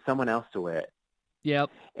they wanted someone else to wear it.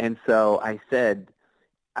 Yep. And so I said,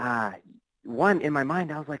 in my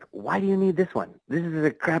mind, I was like, why do you need this one? This is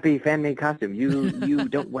a crappy fan-made costume. You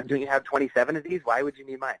don't you have 27 of these? Why would you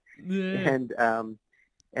need mine? Yeah.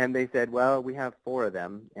 And they said, well, we have 4 of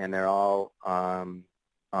them, and they're all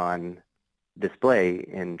on display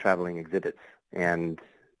in traveling exhibits. And,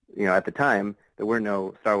 at the time, there were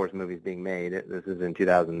no Star Wars movies being made. This is in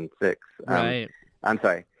 2006. Right. I'm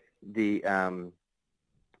sorry.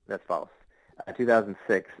 That's false.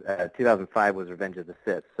 2006, 2005 was Revenge of the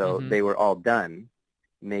Sith. So they were all done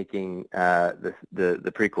making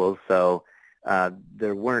the prequels. So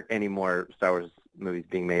there weren't any more Star Wars movies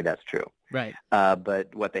being made. That's true. Right.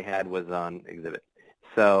 But what they had was on exhibit.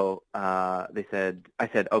 So I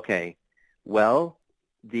said, okay, well,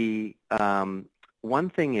 the one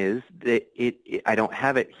thing is that I don't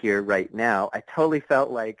have it here right now. I totally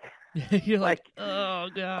felt like you're like oh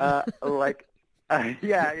god,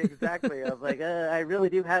 yeah, exactly. I was like, I really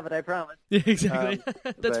do have it, I promise. Exactly.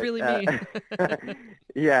 That's really me.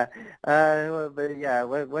 Yeah. But yeah,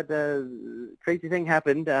 what crazy thing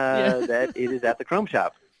happened that it is at the chrome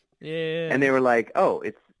shop. Yeah. And they were like, oh,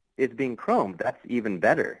 it's being chromed. That's even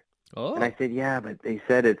better. Oh. And I said, yeah, but they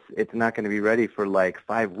said it's not going to be ready for like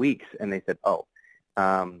 5 weeks. And they said,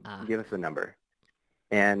 give us the number.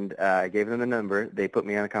 And I gave them the number. They put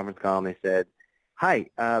me on a conference call, and they said, hi,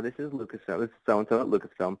 this is Lucasfilm. This is so-and-so at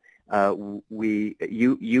Lucasfilm.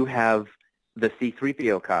 You have the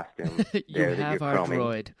C-3PO costume there that you're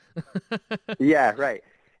chroming. Yeah, right.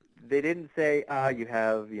 They didn't say, you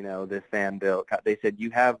have, this fan built. They said,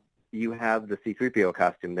 you have the C-3PO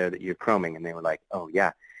costume there that you're chroming. And they were like, oh,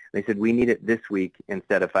 yeah. They said, we need it this week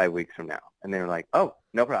instead of 5 weeks from now. And they were like, oh,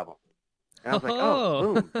 no problem. And I was like,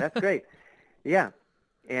 oh, boom, that's great. Yeah.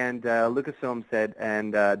 And Lucasfilm said,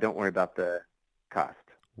 and don't worry about the cost.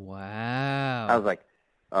 Wow. I was like,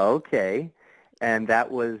 okay. And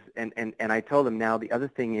that was, and I told him, now the other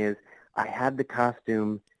thing is I had the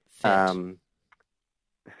costume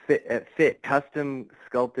fit, custom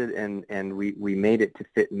sculpted, and we made it to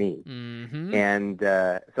fit me. Mm-hmm. And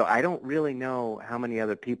so I don't really know how many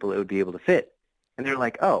other people it would be able to fit. And they're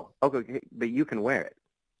like, oh, okay, but you can wear it.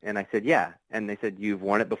 And I said, yeah. And they said, you've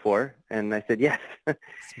worn it before? And I said, yes.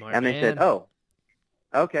 Smart and they man. said, oh,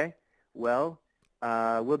 okay. Well,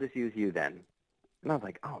 we'll just use you then. And I was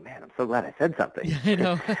like, oh, man, I'm so glad I said something. Yeah, I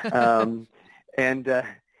know.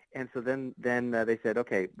 And so then they said,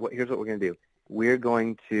 okay, here's what we're going to do. We're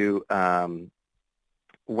going to,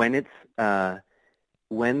 when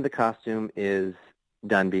the costume is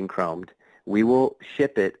done being chromed, we will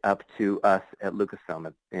ship it up to us at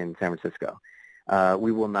Lucasfilm in San Francisco.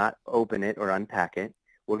 We will not open it or unpack it.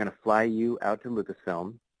 We're going to fly you out to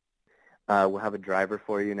Lucasfilm. We'll have a driver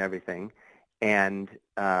for you and everything. And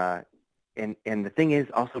the thing is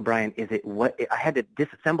also, Brian, I had to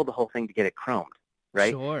disassemble the whole thing to get it chromed,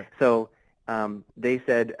 right? Sure. So they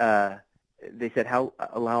said how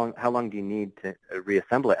long do you need to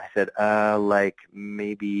reassemble it? I said like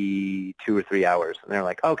maybe 2 or 3 hours. And they're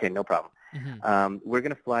like, okay, no problem. Mm-hmm. We're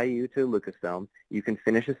going to fly you to Lucasfilm. You can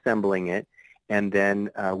finish assembling it, and then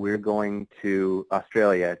we're going to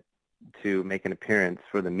Australia to make an appearance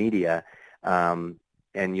for the media.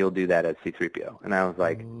 And you'll do that as C-3PO. And I was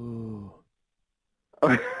like, ooh.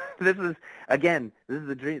 This is the dream.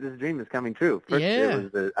 This dream is coming true. First,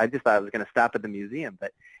 I just thought I was going to stop at the museum.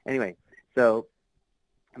 But anyway, so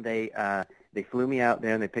they flew me out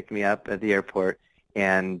there, and they picked me up at the airport.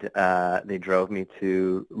 and they drove me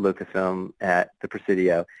to Lucasfilm at the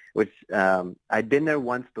Presidio, which I'd been there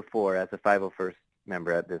once before as a 501st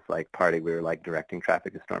member at this like party. We were like directing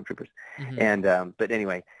traffic to stormtroopers, and but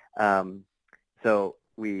anyway, so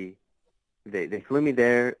they flew me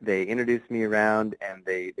there. They introduced me around, and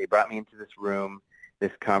they brought me into this room,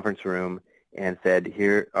 this conference room, and said,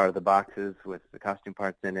 "Here are the boxes with the costume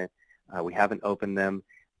parts in it. We haven't opened them.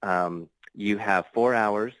 You have 4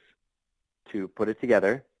 hours to put it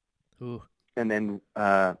together, Ooh. and then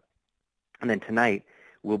tonight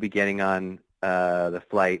we'll be getting on the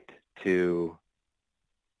flight to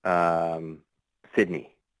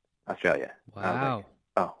Sydney, Australia." I was Wow. like,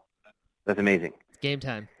 "Oh, that's amazing." Game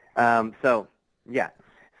time. So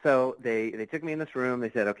they took me in this room. They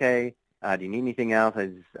said, "Okay, do you need anything else?"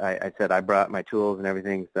 I said I brought my tools and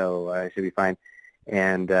everything, so I should be fine.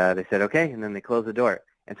 And they said, "Okay," and then they closed the door.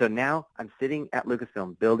 And so now I'm sitting at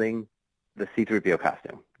Lucasfilm building the C-3PO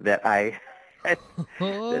costume that I had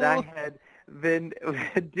been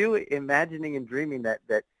imagining and dreaming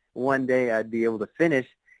that one day I'd be able to finish,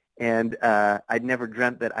 and I'd never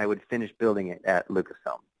dreamt that I would finish building it at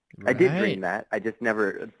Lucasfilm. Right. I did dream that. I just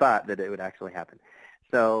never thought that it would actually happen.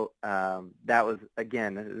 So that was,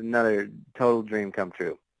 again, another total dream come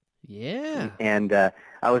true. Yeah. And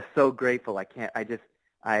I was so grateful. I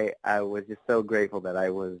was just so grateful that I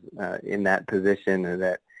was in that position, and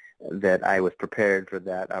that I was prepared for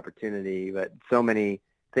that opportunity. But so many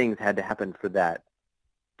things had to happen for that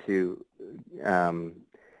to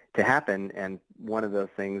happen. And one of those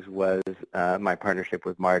things was my partnership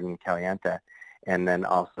with Martin Calienta, and then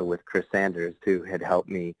also with Chris Sanders, who had helped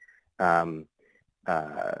me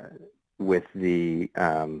with the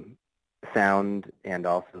sound and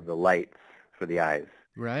also the lights for the eyes.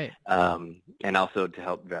 Right. And also to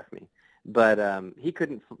help dress me. But he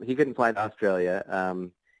couldn't fly to Australia,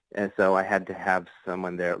 and so I had to have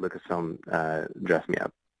someone there at Lucasfilm dress me.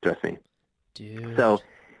 Dude. So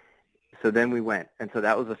then we went, and so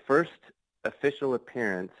that was the first official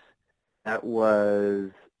appearance. That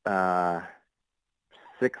was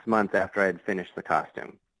 6 months after I had finished the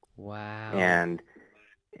costume. Wow.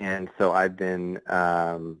 And so I've been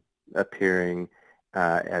appearing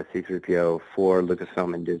as C-3PO for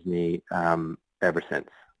Lucasfilm and Disney ever since.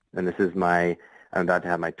 And this is I'm about to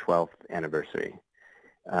have my 12th anniversary.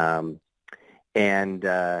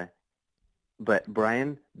 But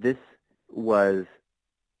Brian, this was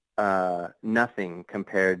nothing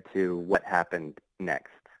compared to what happened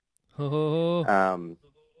next. Oh.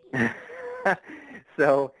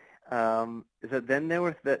 So then there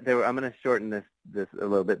were I'm going to shorten this a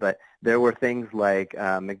little bit, but there were things like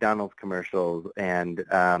McDonald's commercials and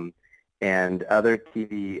other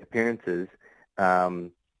TV appearances.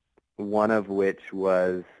 One of which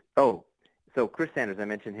was so Chris Sanders, I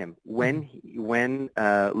mentioned him when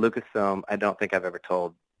Lucasfilm. I don't think I've ever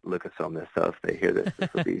told Lucasfilm this, so if they hear this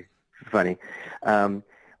will be funny.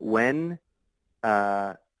 When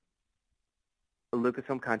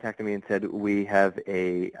Lucasfilm contacted me and said, "We have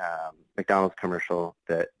a McDonald's commercial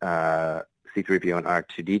that C-3PO and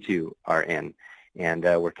R2-D2 are in, and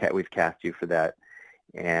we've cast you for that."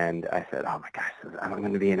 And I said, "Oh my gosh, I'm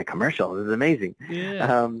going to be in a commercial. This is amazing."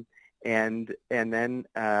 Yeah. And then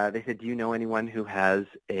they said, "Do you know anyone who has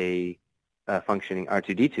a functioning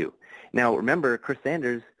R2-D2?" Now remember, Chris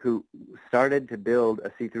Sanders, who started to build a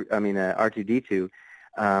R2-D2.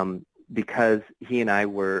 Because he and I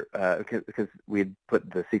were, because we had put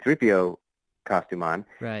the C-3PO costume on,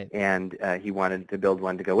 Right. And he wanted to build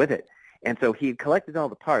one to go with it. And so he collected all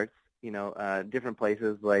the parts, different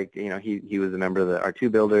places, like, he was a member of the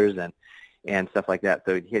R2 builders and stuff like that.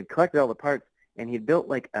 So he had collected all the parts, and he had built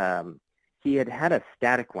he had a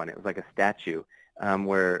static one. It was like a statue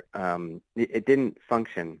where it didn't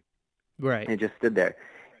function. Right. It just stood there.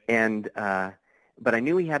 And but I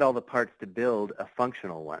knew he had all the parts to build a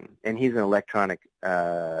functional one, and he's an electronic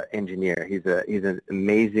engineer. He's an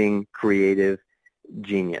amazing, creative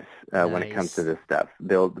genius when it comes to this stuff,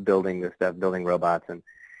 building this stuff, building robots,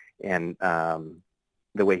 and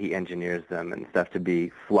the way he engineers them and stuff to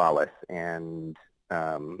be flawless and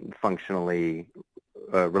functionally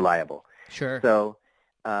reliable. Sure. So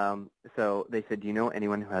they said, "Do you know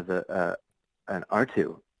anyone who has an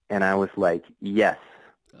R2?" And I was like, "Yes."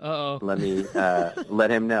 Uh-oh. Let me let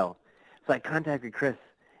him know. So I contacted Chris,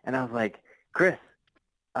 and I was like, "Chris,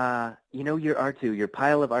 your R2, your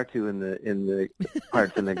pile of R2 in the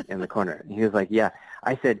parts in the corner." And he was like, "Yeah."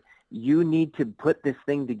 I said, "You need to put this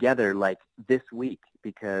thing together like this week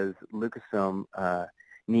because Lucasfilm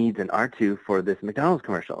needs an R2 for this McDonald's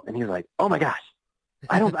commercial." And he was like, "Oh my gosh,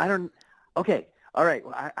 I don't. Okay, all right,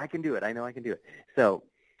 well, I can do it. I know I can do it." So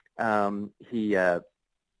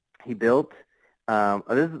he built.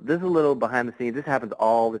 This is a little behind the scenes. This happens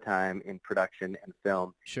all the time in production and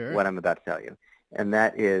film. Sure. What I'm about to tell you, and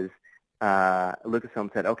that is,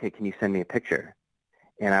 Lucasfilm said, "Okay, can you send me a picture?"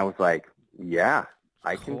 And I was like, "Yeah,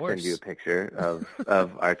 I can send you a picture of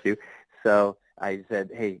R2." So I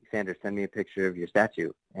said, "Hey, Sandra, send me a picture of your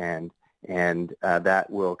statue," and that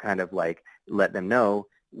will kind of like let them know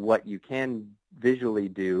what you can visually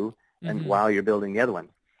do, and while you're building the other one.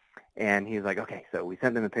 And he was like, "Okay." So we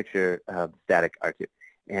sent them a picture of static R2,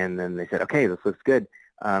 and then they said, "Okay, this looks good.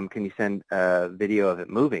 Can you send a video of it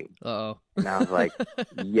moving?" Uh-oh. And I was like,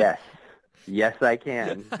 "Yes, I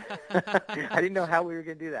can." I didn't know how we were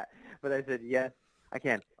going to do that, but I said, "Yes, I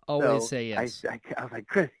can." Always say yes. I was like,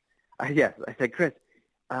 "Chris," yes, I said, "Chris,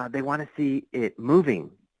 they want to see it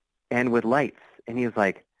moving and with lights." And he was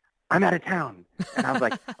like, "I'm out of town." And I was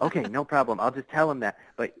like, "Okay, no problem. I'll just tell him that.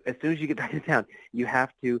 But as soon as you get back to town, you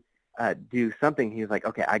have to do something." He was like,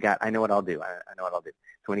 "Okay, I know what I'll do. I know what I'll do."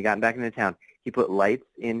 So when he got back into town, he put lights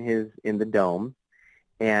in the dome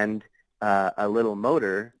and a little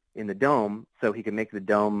motor in the dome so he could make the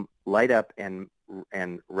dome light up and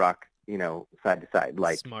rock, side to side.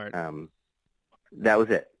 Like, smart. That was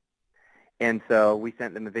it. And so we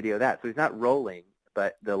sent them a video of that. So he's not rolling,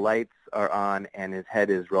 but the lights are on and his head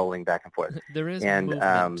is rolling back and forth. There is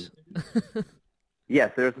movement.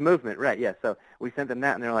 Yes, there's movement, right? Yes. So we sent them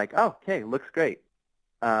that, and they're like, "Oh, okay, looks great."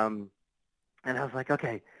 And I was like,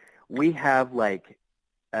 "Okay, we have like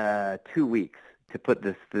 2 weeks to put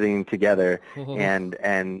this thing together." And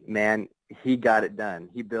man, he got it done.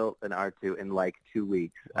 He built an R2 in like 2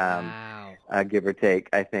 weeks, wow. Give or take,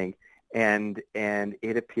 I think. And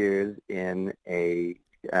it appears in a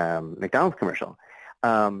McDonald's commercial.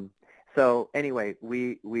 So anyway,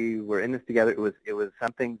 we were in this together. It was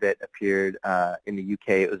something that appeared in the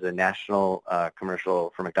UK. It was a national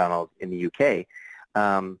commercial for McDonald's in the UK.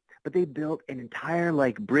 But they built an entire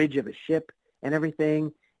like bridge of a ship and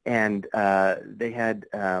everything, and they had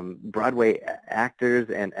Broadway actors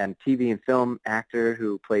and TV and film actor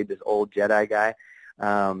who played this old Jedi guy.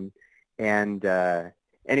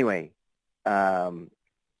 Anyway,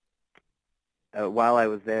 while I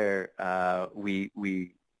was there, we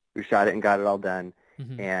shot it and got it all done.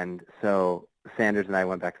 And so Sanders and I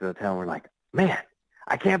went back to the hotel and we're like, "Man,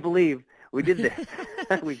 I can't believe we did this."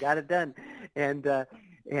 We got it done. And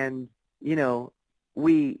I'm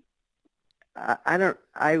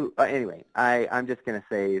just going to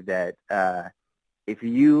say that if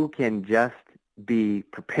you can just be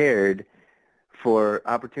prepared for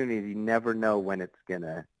opportunities, you never know when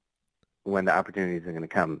the opportunities are going to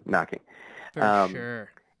come knocking. For sure.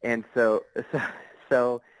 And so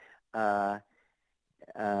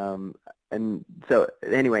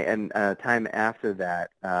anyway, time after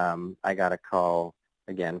that, I got a call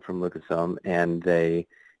again from Lucasfilm, and they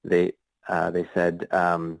said,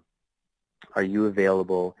 "Are you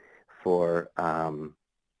available for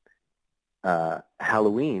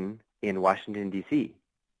Halloween in Washington, D.C.?"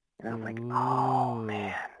 And I was like, "Oh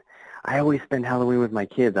man, I always spend Halloween with my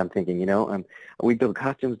kids." I'm thinking, we build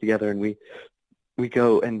costumes together, and we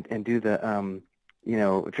go and do the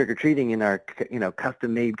trick or treating in our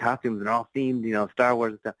custom made costumes, and all themed, Star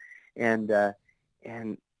Wars and stuff.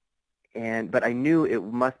 But I knew it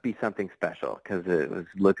must be something special because it was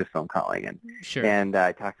Lucasfilm calling, and sure. And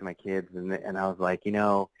I talked to my kids, and I was like,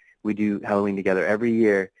 we do Halloween together every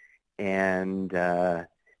year, and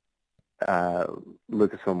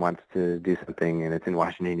Lucasfilm wants to do something, and it's in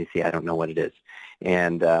Washington, D.C. I don't know what it is,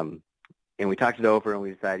 and we talked it over, and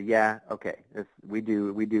we decided, yeah, okay, we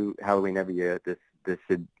do Halloween every year. This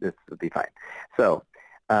would be fine. So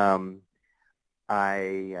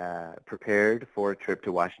I prepared for a trip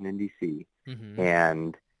to Washington, D.C.,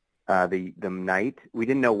 and the night, we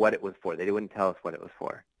didn't know what it was for. They wouldn't tell us what it was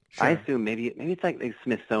for. Sure. I assume maybe it's like the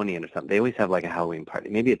Smithsonian or something. They always have like a Halloween party.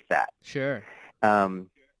 Maybe it's that. Sure.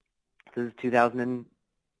 This is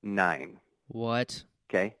 2009. What?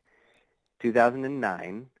 Okay.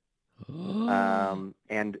 2009.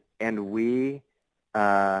 And we,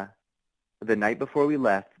 the night before we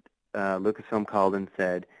left, Lucasfilm called and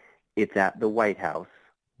said, "It's at the White House,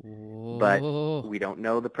 but we don't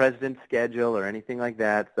know the president's schedule or anything like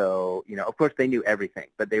that." So, of course they knew everything,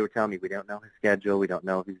 but they were telling me, "We don't know his schedule. We don't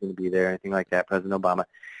know if he's going to be there," anything like that. President Obama,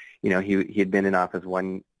 he had been in office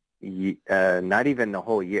not even a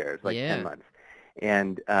whole year. It's like 10 months.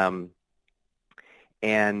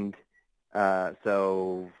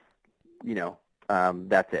 So,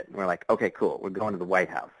 that's it. And we're like, "Okay, cool. We're going to the White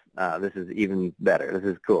House. This is even better. This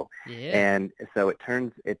is cool." Yeah. And so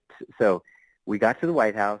so we got to the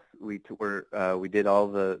White House. We did all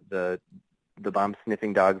the the bomb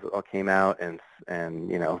sniffing dogs all came out and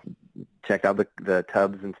checked out the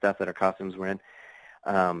tubs and stuff that our costumes were in.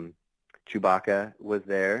 Chewbacca was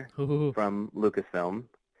there from Lucasfilm.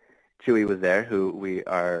 Chewie was there, who we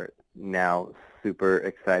are now super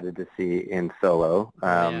excited to see in Solo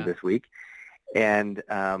this week. And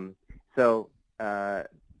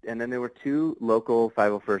and then there were 2 local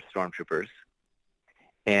 501st Stormtroopers.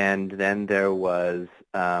 And then there was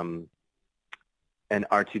an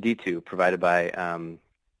R2-D2 provided by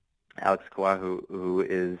Alex Kawa, who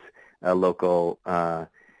is a local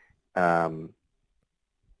R2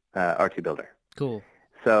 builder. Cool.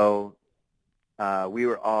 So we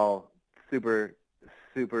were all super,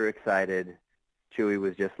 super excited. Chewie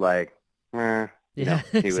was just like,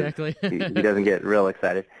 exactly. he doesn't get real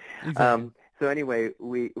excited. Exactly. So anyway,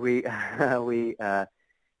 Chewie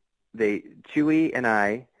and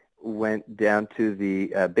I went down to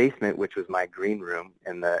the basement, which was my green room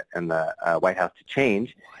in the White House, to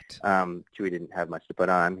change. What? Chewie didn't have much to put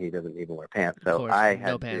on. He doesn't even wear pants, so course, I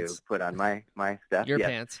had no to pants. put on my stuff. Your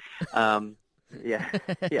yes. pants. Yeah,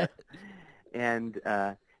 yes. And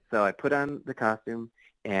so I put on the costume,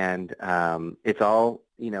 and it's all,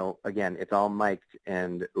 again, it's all mic'd,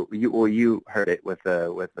 and you heard it with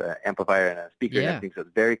a amplifier and a speaker and everything, so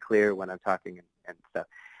it's very clear when I'm talking and stuff.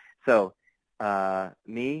 So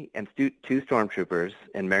me and 2 Stormtroopers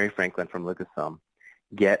and Mary Franklin from Lucasfilm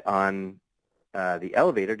get on the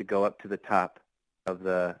elevator to go up to the top of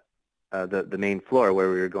the main floor,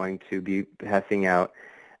 where we were going to be passing out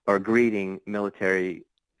or greeting military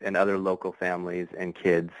and other local families and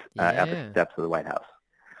kids at the steps of the White House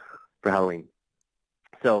for Halloween.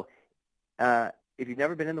 So if you've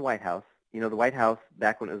never been in the White House, the White House,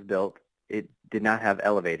 back when it was built, it did not have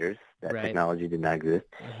elevators. That technology did not exist.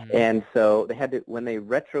 Mm-hmm. And so they had to, when they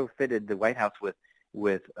retrofitted the White House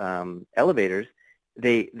with elevators,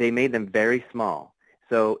 they made them very small.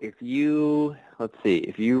 So if you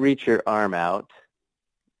reach your arm out,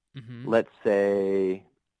 mm-hmm. let's say,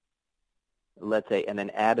 and then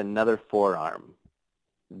add another forearm,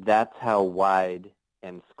 that's how wide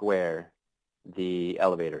and square the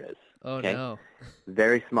elevator is. Oh, okay? No.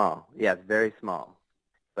 Very small. Yeah, it's very small.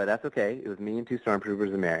 But that's okay. It was me and 2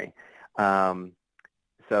 Stormtroopers and Mary.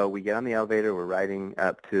 So we get on the elevator. We're riding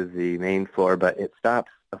up to the main floor, but it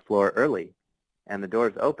stops a floor early, and the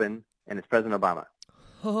doors open, and it's President Obama.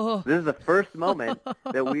 Oh. This is the first moment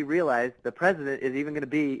that we realize the president is even going to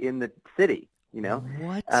be in the city,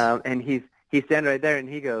 What? And he's standing right there, and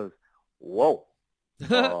he goes, "Whoa,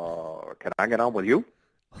 can I get on with you?"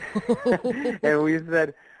 And we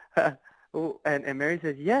said, and Mary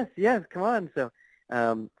says, yes, come on. So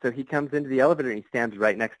he comes into the elevator, and he stands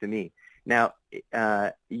right next to me. Now,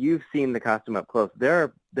 you've seen the costume up close.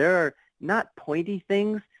 There are not pointy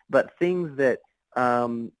things, but things that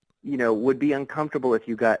would be uncomfortable if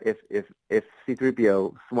if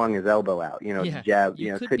C-3PO swung his elbow out. Jab,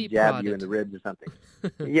 could jab prodded. You in the ribs or something.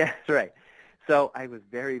 Yes, right. So I was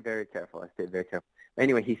very, very careful. I stayed very careful.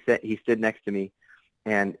 Anyway, he stood next to me,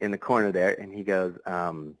 and in the corner there, and he goes,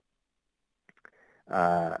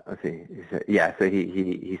 let's see. He said, yeah. So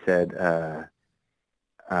he said,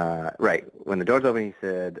 right when the doors open, he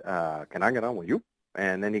said, "Can I get on with you?"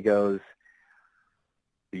 And then he goes,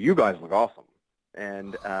 "You guys look awesome."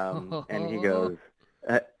 And he goes,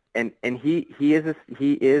 and he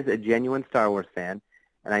is a genuine Star Wars fan,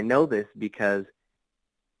 and I know this because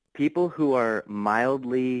people who are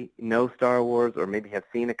mildly know Star Wars or maybe have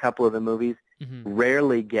seen a couple of the movies mm-hmm.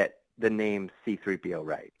 rarely get the name C-3PO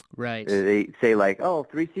right. Right. They say like, "Oh,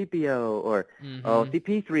 3CPO" or mm-hmm. "Oh,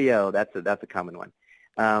 CP3O." That's a common one.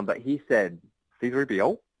 But he said,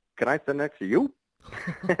 "C-3PO, can I sit next to you?"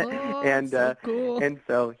 Oh, and so cool. And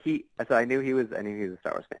so I knew he was a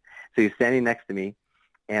Star Wars fan. So he's standing next to me,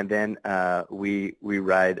 and then we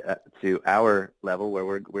ride to our level where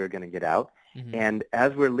we're going to get out. Mm-hmm. And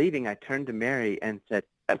as we're leaving, I turned to Mary and said,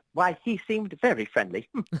 "Why, he seemed very friendly."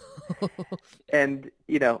 And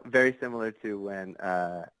very similar to when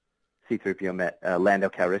C-3PO met Lando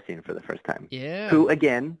Calrissian for the first time. Yeah. Who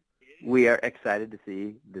again we are excited to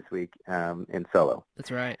see this week in Solo.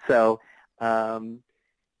 That's right. So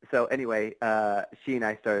anyway, she and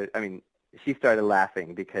I she started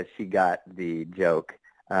laughing because she got the joke,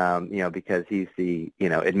 because he's the,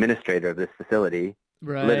 administrator of this facility,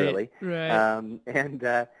 right, literally.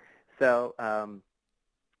 Right. So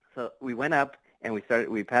we went up and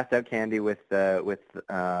we passed out candy with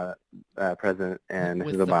President and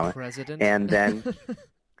Mrs. Obama. The president? And then,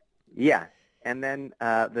 yeah. And then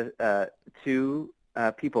the two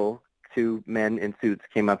men in suits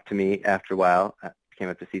came up to me after a while, came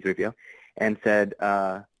up to C-3PO, and said,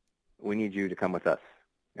 "We need you to come with us."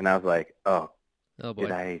 And I was like, oh, Oh boy,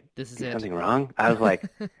 did I this is do it. something wrong? I was like,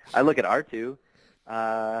 I look at R2,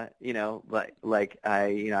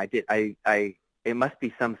 it must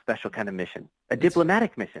be some special kind of mission, a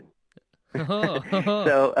diplomatic mission. So,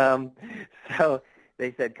 so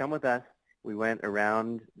they said, come with us. We went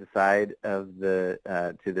around the side of the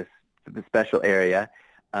special area,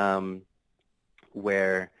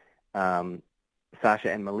 where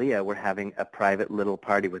Sasha and Malia were having a private little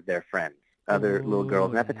party with their friends, other little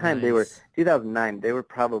girls. And at the time, they were 2009. They were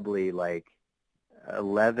probably like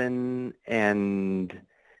 11 and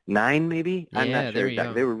 9, maybe. Yeah, I'm not they sure were exactly.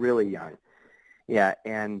 young. They were really young. Yeah,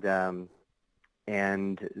 and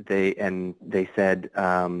they said,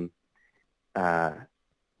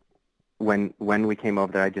 when we came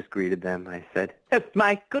over there, I just greeted them. I said, "Oh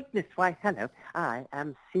my goodness, why hello! I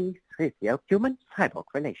am C-3PO, Human Cyborg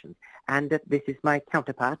Relations, and this is my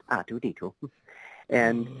counterpart R2-D2."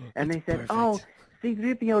 And they said, perfect. "Oh,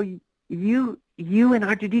 C-3PO, you and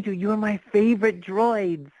R2-D2, you are my favorite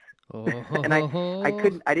droids." And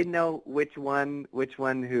I didn't know which one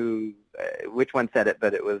said it,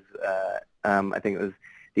 but it was I think it was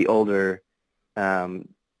the older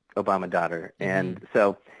Obama daughter. And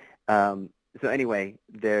so anyway,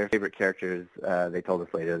 their favorite characters, they told us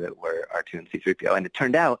later, that were R2 and C-3PO. And it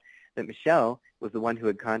turned out that Michelle was the one who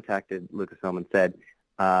had contacted Lucasfilm and said,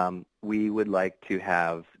 we would like to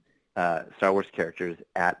have Star Wars characters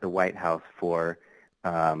at the White House for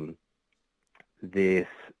this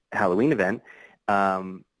Halloween event.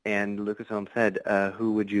 And Lucasfilm said,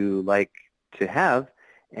 who would you like to have?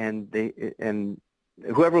 And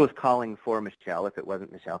whoever was calling for Michelle, if it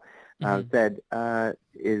wasn't Michelle, said, do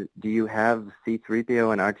you have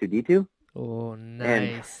C-3PO and R2-D2? Oh, nice.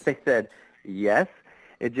 And they said, yes.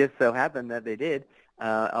 It just so happened that they did.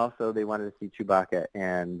 Also, they wanted to see Chewbacca.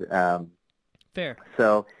 And fair.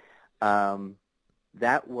 So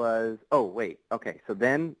that was, okay. So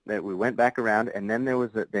then we went back around, and then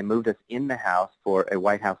they moved us in the house for a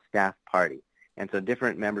White House staff party. And so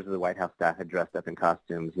different members of the White House staff had dressed up in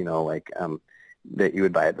costumes, like that you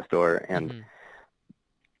would buy at the store.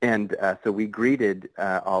 And so we greeted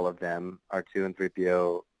all of them, R2 and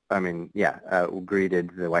 3PO. We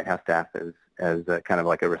greeted the White House staff as kind of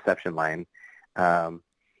like a reception line.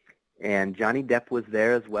 And Johnny Depp was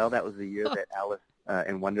there as well. That was the year that Alice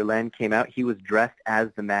in Wonderland came out. He was dressed as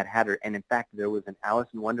the Mad Hatter. And in fact, there was an Alice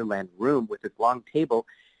in Wonderland room with this long table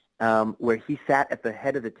where he sat at the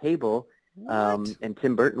head of the table. And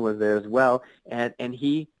Tim Burton was there as well. And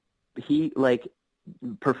he like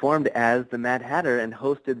performed as the Mad Hatter and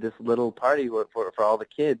hosted this little party for all the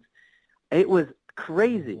kids. It was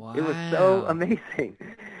crazy. Wow. It was so amazing.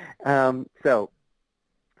 So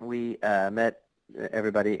we met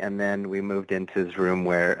everybody, and then we moved into this room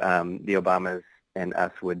where the Obamas and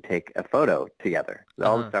us would take a photo together,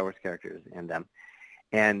 all the Star Wars characters and them.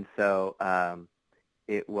 And so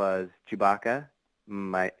it was Chewbacca,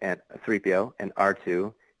 and 3PO, and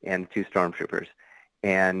R2, and 2 stormtroopers.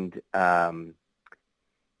 And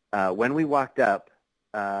when we walked up,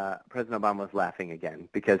 President Obama was laughing again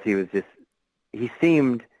because he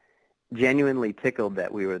seemed genuinely tickled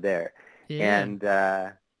that we were there. Yeah. And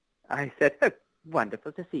I said, oh,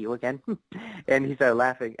 wonderful to see you again. And he started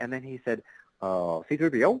laughing, and then he said,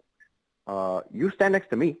 C-3PO, you stand next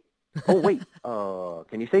to me. Oh, wait,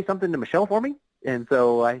 can you say something to Michelle for me? And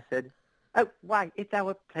so I said, oh, why, it's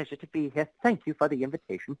our pleasure to be here. Thank you for the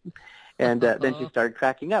invitation. And then she started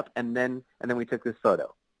cracking up, and then we took this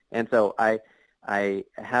photo. And so I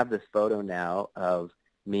have this photo now of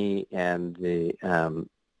me and the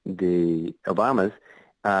Obamas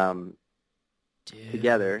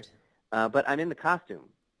together, but I'm in the costume,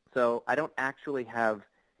 so I don't actually have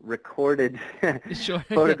recorded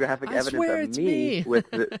photographic evidence of me with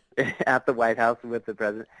at the White House with the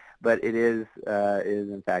president, but it is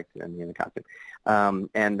in fact me in the costume.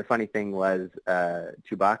 And the funny thing was,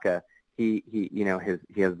 Chewbacca, he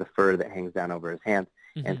has the fur that hangs down over his hands,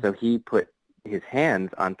 and so he put his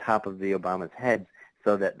hands on top of the Obama's heads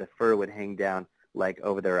so that the fur would hang down like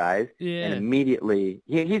over their eyes. Yeah. And immediately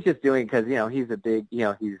he's just doing it because he's a big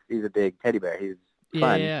he's a big teddy bear. He's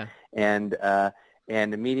fun. Yeah. And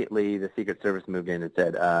immediately the Secret Service moved in and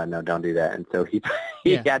said, no, don't do that. And so he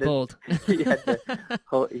had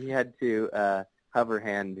to hover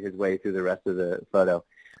hand his way through the rest of the photo.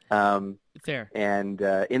 Fair. And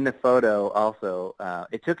in the photo also,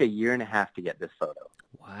 it took 1.5 years to get this photo.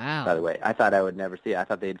 Wow. By the way, I thought I would never see it. I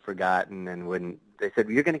thought they'd forgotten and wouldn't. They said,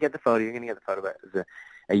 you're going to get the photo, you're going to get the photo. But it was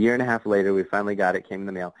 1.5 years later, we finally got it, came in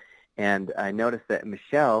the mail. And I noticed that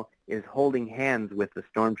Michelle is holding hands with the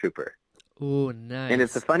stormtrooper. Oh, nice. And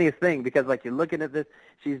it's the funniest thing because, like, you're looking at this,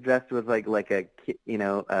 she's dressed with like a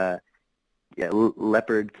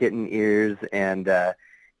leopard kitten ears, and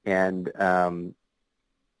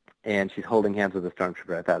she's holding hands with a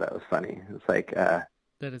stormtrooper. I thought that was funny. It's like, that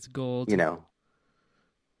is gold.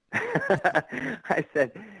 I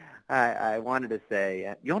said, I wanted to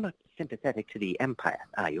say, you're not sympathetic to the Empire,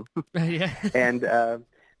 are you? Yeah. And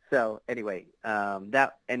so anyway,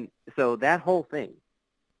 that whole thing,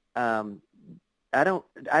 I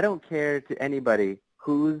don't care to anybody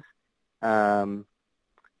who's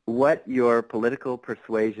what your political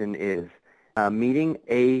persuasion is. Meeting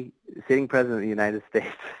a sitting president of the United States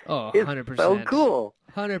is 100%. so cool.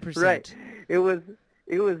 100%. Right. It was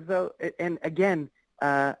so. And again,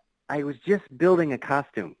 I was just building a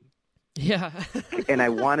costume. Yeah. And I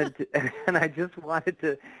wanted to, and I just wanted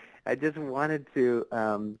to,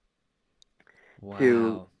 Wow.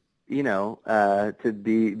 to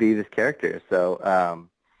be this character. So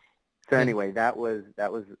anyway, that was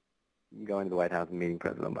going to the White House and meeting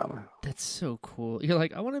President Obama. That's so cool. You're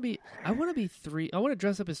like, I want to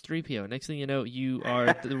dress up as 3PO. Next thing you know, you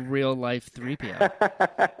are the real life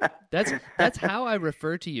 3PO. That's how I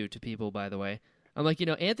refer to you to people, by the way. I'm like,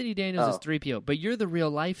 Anthony Daniels is 3PO, but you're the real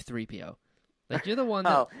life 3PO. Like, you're the one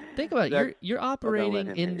that, think about it, you're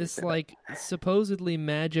operating in this, like, supposedly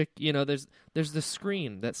magic, there's the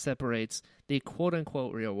screen that separates the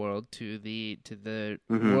quote-unquote real world to the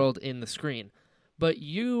world in the screen. But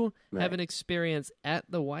you have an experience at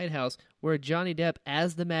the White House where Johnny Depp,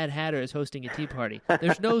 as the Mad Hatter, is hosting a tea party.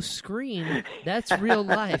 There's no screen. That's real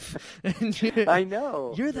life. I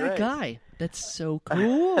know. You're that guy. That's so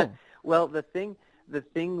cool. Well, the thing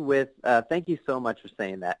with thank you so much for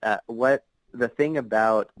saying that. The thing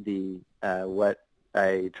about what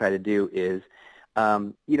I try to do is,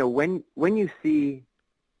 when you see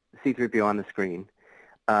C-3PO on the screen,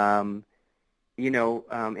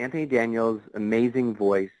 Anthony Daniels' amazing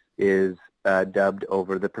voice is dubbed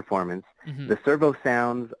over the performance. Mm-hmm. The servo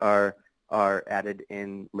sounds are added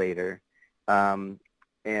in later, but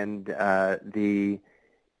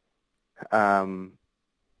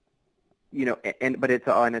it's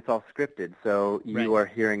all scripted. So you are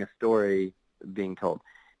hearing a story being told.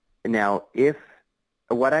 Now,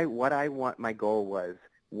 what I want, my goal was,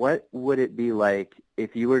 what would it be like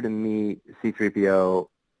if you were to meet C-3PO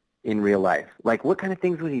in real life? Like, what kind of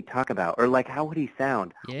things would he talk about, or like, how would he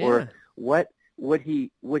sound, or what would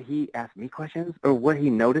he ask me questions, or would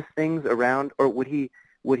he notice things around, or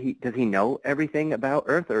does he know everything about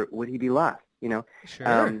Earth, or would he be lost?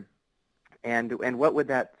 Sure. And what would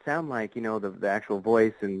that sound like? The actual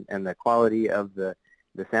voice and the quality of the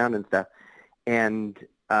sound and stuff. And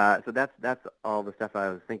so that's all the stuff I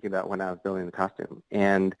was thinking about when I was building the costume.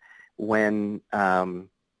 And when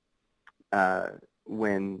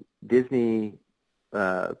Disney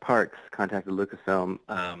Parks contacted Lucasfilm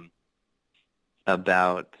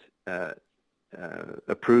about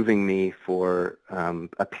approving me for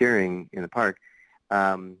appearing in the park,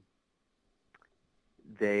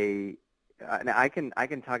 they now I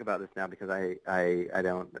can talk about this now because I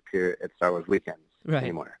don't appear at Star Wars weekends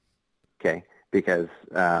anymore. Okay, because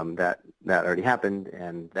that already happened,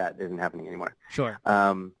 and that isn't happening anymore. Sure.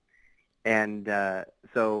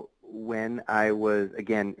 So when I was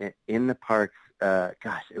again in the parks,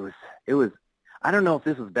 it was. I don't know if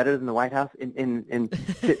this was better than the White House.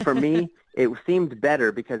 For me, it seemed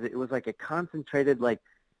better because it was like a concentrated, like,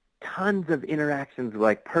 tons of interactions,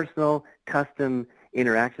 like personal, custom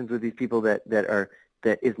interactions with these people that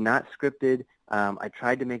is not scripted. I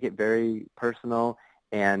tried to make it very personal,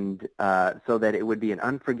 and so that it would be an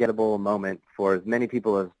unforgettable moment for as many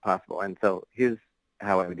people as possible. And so here's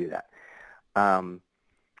how I would do that.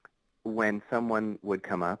 When someone would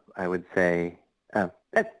come up, I would say,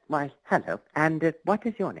 why, hello, and what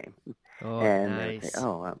is your name? Oh, and nice. Say,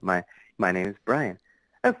 my name is Brian.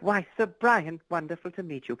 Oh, why, Sir Brian, wonderful to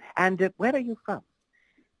meet you. And where are you from?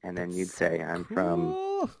 And then you'd say, I'm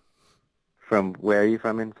cool. from where are you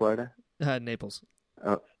from in Florida? Naples.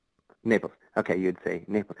 Oh, Naples. Okay, you'd say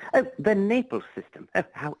Naples. Oh, the Naples system. Oh,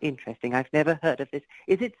 how interesting. I've never heard of this.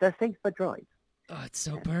 Is it safe for droids? Oh, it's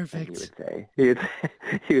so perfect. And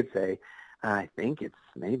he would say, I think it's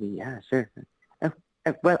maybe, yeah, sure.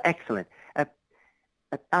 Well, excellent.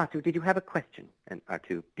 R2, did you have a question? And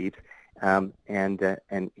R2 beeps.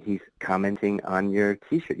 And he's commenting on your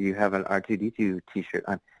T-shirt. You have an R2-D2 T-shirt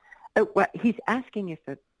on. Oh, well, he's asking if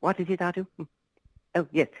what is it, R2? Oh,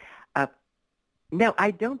 yes. No,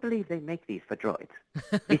 I don't believe they make these for droids.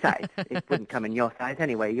 Besides, it wouldn't come in your size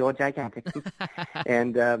anyway. You're gigantic.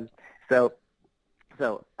 And so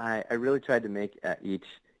I really tried to make each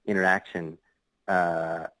interaction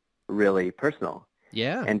really personal.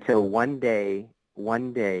 Yeah. Until one day,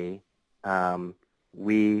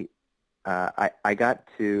 I got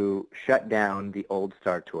to shut down the old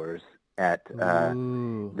Star Tours at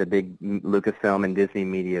Ooh. the big Lucasfilm and Disney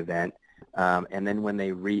media event. And then when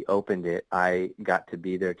they reopened it, I got to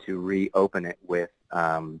be there to reopen it with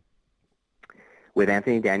Anthony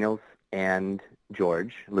Daniels and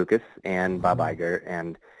George Lucas and Bob Iger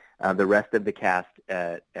and the rest of the cast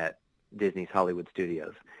at Disney's Hollywood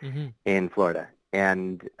Studios in Florida.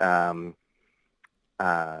 And as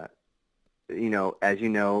you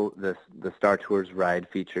know, the Star Tours ride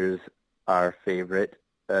features our favorite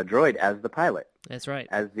droid as the pilot. That's right.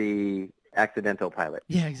 As the accidental pilot.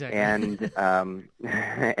 Yeah, exactly. And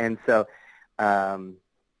and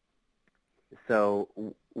so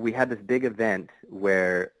we had this big event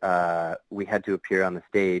where we had to appear on the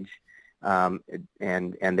stage, and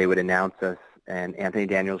they would announce us. And Anthony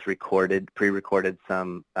Daniels pre-recorded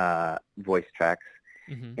some voice tracks.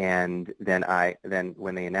 And then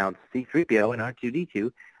when they announced C-3PO and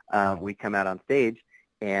R2-D2, we come out on stage,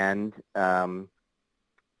 and so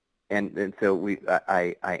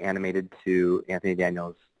I animated to Anthony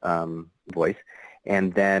Daniels' voice,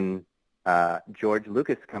 and then George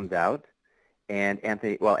Lucas comes out, and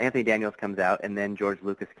Anthony Daniels comes out, and then George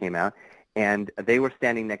Lucas came out, and they were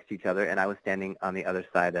standing next to each other, and I was standing on the other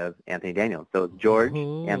side of Anthony Daniels. So it's George,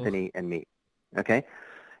 Anthony, and me. Okay.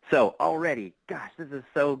 So already, gosh, this is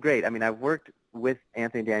so great. I mean, I've worked with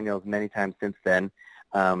Anthony Daniels many times since then.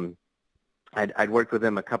 I'd worked with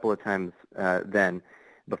him a couple of times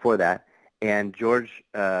before that. And George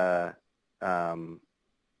says,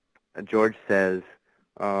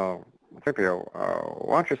 "Tripio,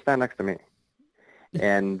 why don't you stand next to me?"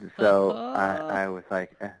 And so I was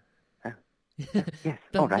like, yes,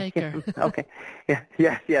 The all right. maker. Okay.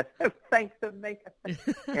 Yes. Thanks, the maker.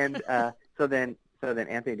 And so then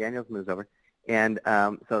Anthony Daniels moves over, and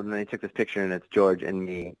so then they took this picture, and it's George and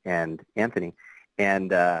me and Anthony,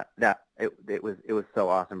 and it was so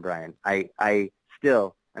awesome, Brian. I'm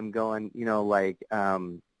going,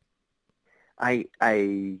 I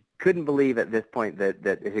couldn't believe at this point that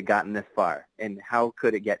it had gotten this far, and how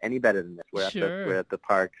could it get any better than this? We're at the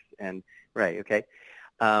parks, and right, okay.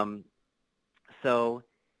 So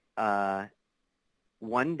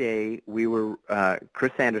one day we were,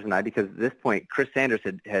 Chris Sanders and I, because at this point Chris Sanders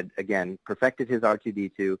had again perfected his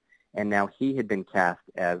R2-D2, and now he had been cast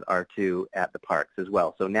as R2 at the parks as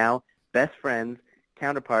well. So now best friends,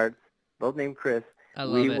 counterparts, both named Chris.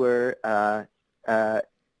 We were at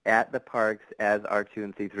the parks as R2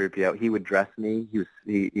 and C-3PO. He would dress me. He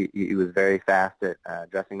was very fast at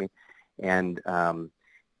dressing me, and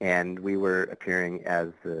we were appearing as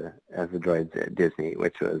the droids at Disney,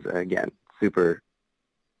 which was again super.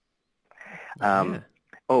 And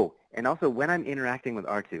also when I'm interacting with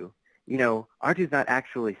R2, R2's not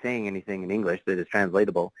actually saying anything in English that is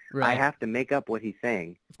translatable. Right. I have to make up what he's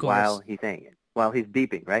saying while he's saying it, while he's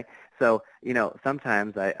beeping, right? So,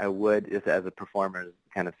 sometimes I would, just as a performer's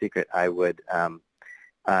kind of secret, I would ask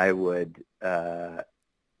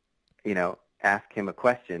him a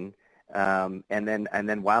question, and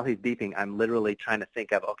then while he's beeping, I'm literally trying to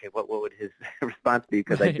think of, okay, what would his response be?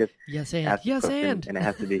 Because I just asked the question, and it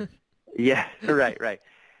has to be, yes, right.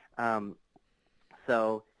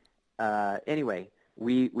 Anyway,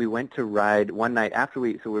 we went to ride one night after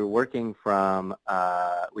we were working from,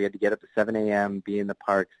 we had to get up at 7 a.m., be in the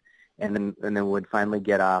parks, and then would finally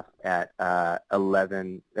get off at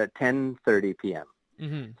 10:30 p.m.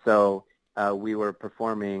 Mm-hmm. So we were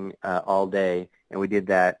performing all day, and we did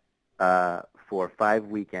that for 5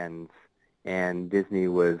 weekends, and Disney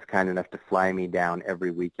was kind enough to fly me down every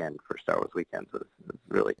weekend for Star Wars weekends. It was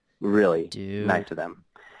really, really nice of them,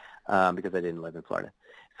 because I didn't live in Florida.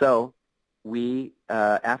 So we,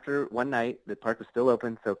 after one night, the park was still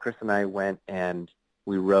open, so Chris and I went and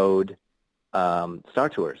we rode Star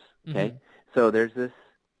Tours. Okay, Mm-hmm. So there's this.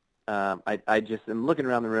 I just am looking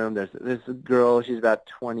around the room. There's a girl. She's about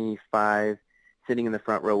 25, sitting in the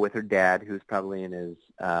front row with her dad, who's probably in his,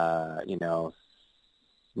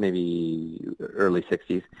 maybe early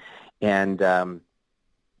 60s, and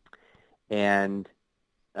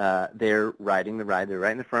they're riding the ride. They're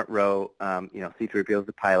right in the front row. C-3PO is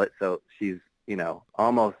the pilot, so she's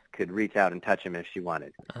almost could reach out and touch him if she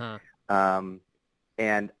wanted. Uh-huh.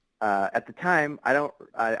 And at the time, I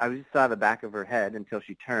just saw the back of her head until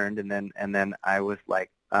she turned, and then I was like,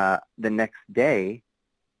 the next day,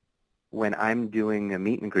 when I'm doing a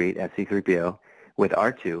meet and greet at C-3PO with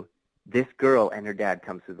R2, this girl and her dad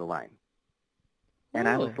comes through the line, and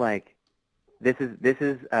I was like, this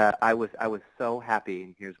is I was so happy,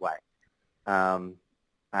 and here's why.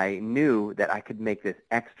 I knew that I could make this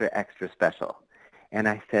extra, extra special. And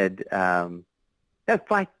I said,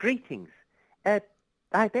 "Fine, greetings.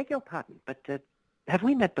 I beg your pardon, but have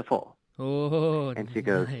we met before?" Oh, And she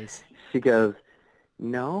nice. goes,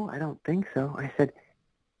 "No, I don't think so." I said,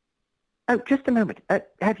 "Oh, just a moment.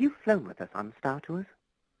 Have you flown with us on Star Tours?"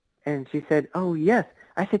 And she said, "Oh, yes."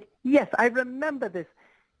 I said, "Yes, I remember this.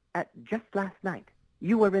 Just last night,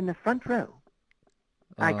 you were in the front row.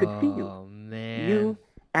 I could see you. Oh, man. You,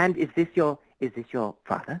 and is this your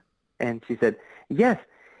father?" And she said, "Yes."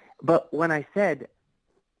 But when I said,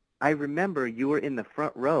 "I remember you were in the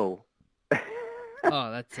front row,"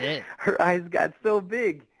 Oh, that's it. her eyes got so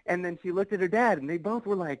big. And then she looked at her dad, and they both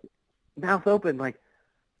were like, mouth open, like,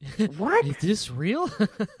 "What? Is this real?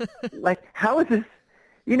 Like, how is this?"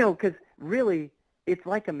 Because really, it's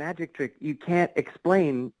like a magic trick. You can't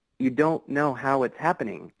explain. You don't know how it's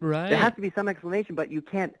happening. Right. There has to be some explanation, but you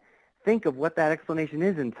can't think of what that explanation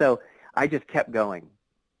is. And so I just kept going.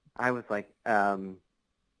 I was like, "Oh,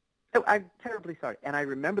 I'm terribly sorry." And I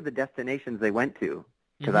remember the destinations they went to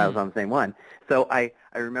because I was on the same one. So I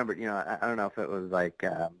remembered, I don't know if it was like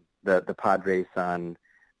the pod race on,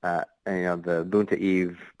 the Bunta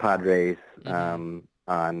Eve pod race on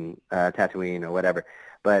Tatooine or whatever.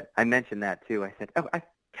 But I mentioned that too. I said, "Oh, I'm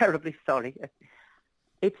terribly sorry.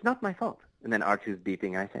 It's not my fault." And then R2's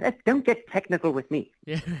beeping. I said, "Don't get technical with me."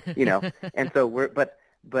 Yeah. And so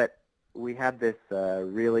but we had this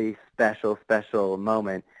really special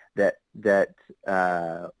moment that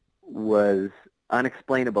was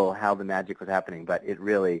unexplainable how the magic was happening, but it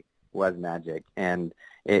really was magic. And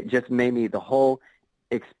it just made me, the whole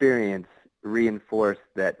experience reinforce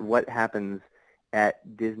that what happens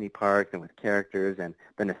at Disney parks and with characters and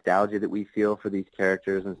the nostalgia that we feel for these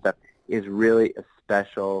characters and stuff is really a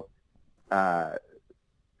special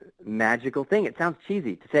magical thing. It sounds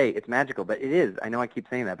cheesy to say it's magical, but it is. I know I keep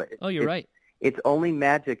saying that, but You're right. It's only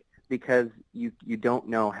magic because you don't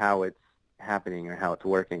know how it's happening or how it's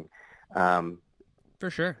working. For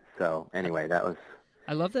sure. So anyway, that was.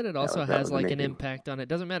 I love that it also has like an amazing. impact on it.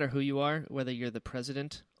 Doesn't matter who you are, whether you're the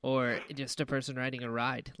president or just a person riding a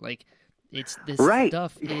ride. Like, it's this Right.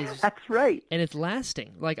 stuff is. That's right. And it's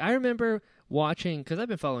lasting. Like, I remember watching, because I've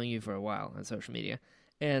been following you for a while on social media,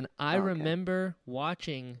 and I remember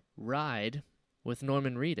watching Ride with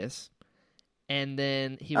Norman Reedus, and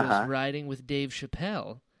then he was riding with Dave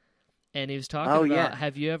Chappelle, and he was talking about,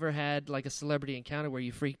 have you ever had like a celebrity encounter where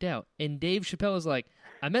you freaked out? And Dave Chappelle was like,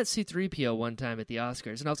 "I met C-3PO one time at the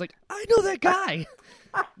Oscars," and I was like, "I know that guy."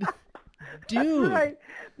 Dude.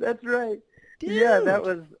 That's right. Dude. Yeah, that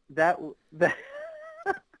was that.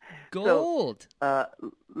 Gold. So,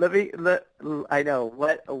 I know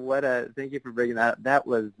what thank you for bringing that up. That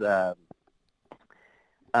was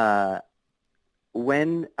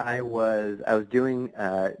when I was doing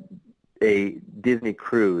a Disney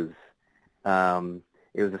cruise.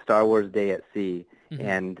 It was a Star Wars Day at Sea,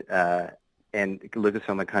 and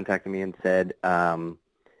Lucasfilm had contacted me and said,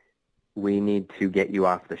 "We need to get you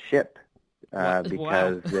off the ship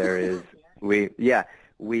because there is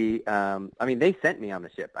I mean, they sent me on the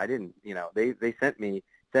ship. I didn't, they sent me,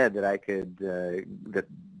 said that I could, that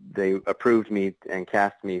they approved me and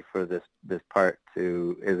cast me for this part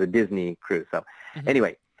as a Disney cruise. So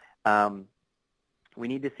anyway, we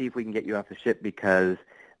need to see if we can get you off the ship because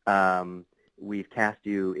we've cast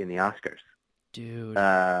you in the Oscars." Dude.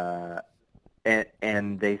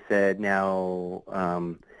 And they said, "Now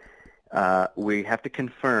we have to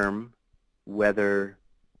confirm whether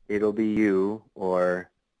it'll be you or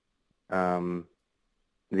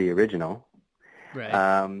the original." Right.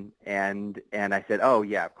 And I said, "Oh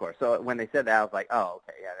yeah, of course." So when they said that, I was like, "Oh,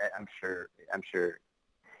 okay, yeah, I'm sure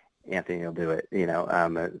Anthony will do it."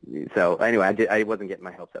 So anyway, I wasn't getting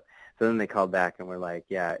my hopes up. So then they called back and were like,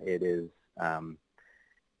 "Yeah, it is.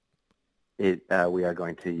 We are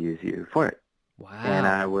going to use you for it." Wow.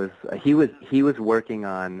 And he was working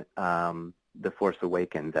on The Force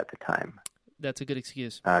Awakens at the time. That's a good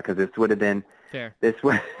excuse. Because this would have been fair. This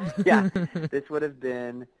would have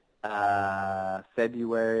been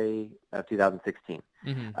February of 2016.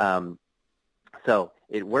 So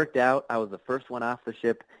it worked out. I was the first one off the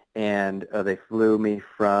ship, and they flew me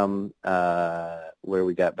from where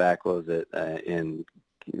we got back. What was it?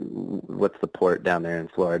 What's the port down there in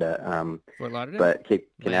Florida? Fort Lauderdale? But Cape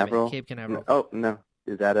Miami. Canaveral? Cape Canaveral. Oh, no.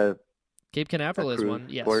 Is that a Cape Canaveral is one,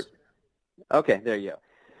 yes. Port? Okay, there you go.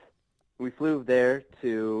 We flew there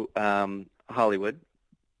to Hollywood,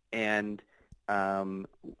 and I'm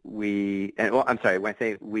sorry, when I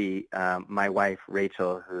say we, my wife,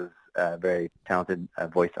 Rachel, who's a very talented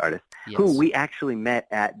voice artist, who we actually met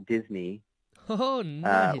at Disney. Oh,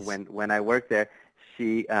 nice. When I worked there.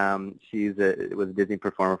 was a Disney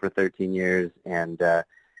performer for 13 years, and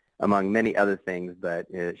among many other things, but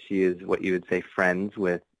she is what you would say friends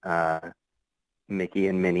with Mickey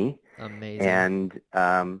and Minnie. Amazing. And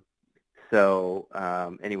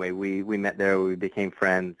anyway, we met there. We became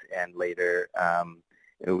friends, and later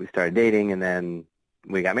we started dating, and then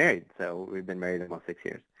we got married. So we've been married almost 6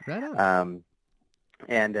 years. Right on.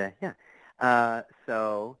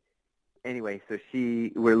 So anyway, so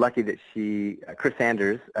we're lucky that Chris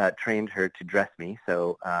Sanders trained her to dress me.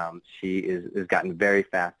 So she has gotten very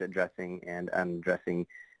fast at dressing and undressing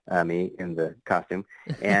me in the costume.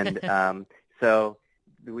 And so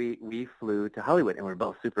we flew to Hollywood, and we're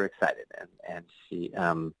both super excited. And she,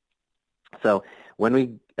 so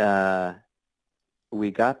when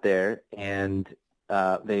we got there, and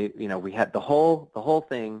we had the whole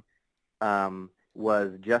thing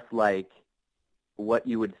was just like what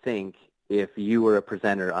you would think if you were a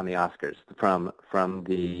presenter on the Oscars, from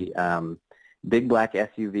the big black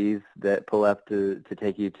SUVs that pull up to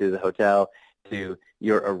take you to the hotel, to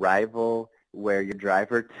your arrival where your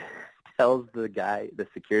driver tells the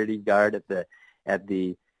security guard at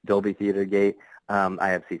the Dolby Theater gate, I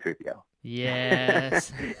have C-3PO.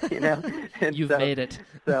 Yes. You've made it.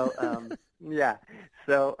 So yeah.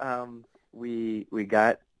 So we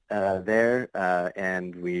got there,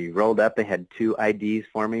 and we rolled up. They had 2 IDs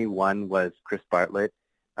for me. One was Chris Bartlett,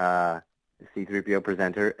 C-3PO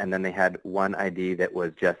presenter, and then they had one ID that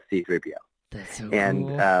was just C-3PO. That's so cool.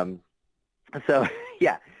 And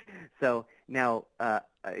yeah. So now,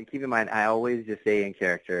 keep in mind, I always just stay in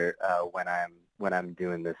character when I'm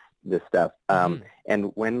doing this stuff. And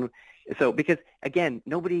because again,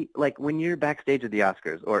 nobody, like when you're backstage at the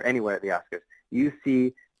Oscars or anywhere at the Oscars, you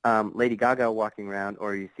see Lady Gaga walking around,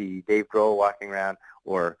 or you see Dave Grohl walking around,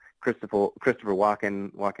 or Christopher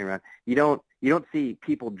Walken walking around. You don't see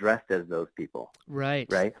people dressed as those people.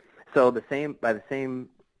 Right. So by the same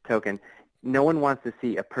token, no one wants to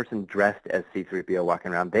see a person dressed as C-3PO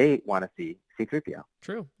walking around. They want to see C-3PO.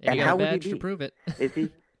 True. And you got a badge to prove it. Is he?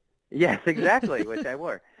 Yes, exactly, which I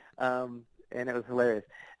wore. And it was hilarious.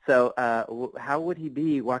 So how would he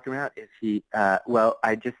be walking around? Is he, well,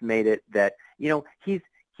 I just made it that,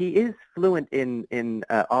 he is fluent in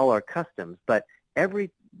all our customs, but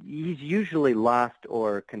he's usually lost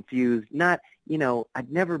or confused. Not, I've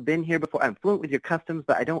never been here before. I'm fluent with your customs,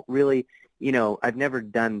 but I don't really, I've never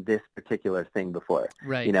done this particular thing before.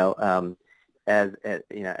 Right.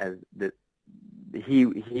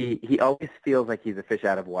 He always feels like he's a fish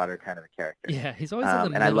out of water kind of a character. Yeah, he's always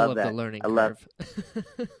in the middle of the learning curve.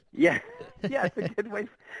 Yeah, that's a good way.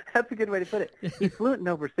 That's a good way to put it. He's fluent in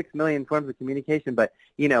over 6 million forms of communication, but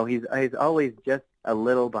he's always just a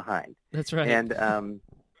little behind. That's right. And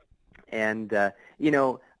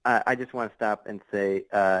I just want to stop and say,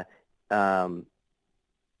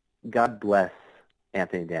 God bless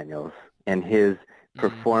Anthony Daniels and his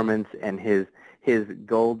performance and his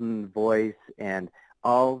golden voice and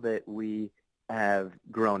all that we have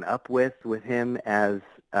grown up with him as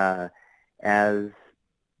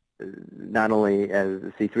not only as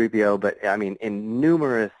C-3PO, but I mean in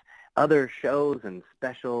numerous other shows and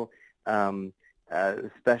special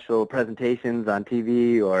presentations on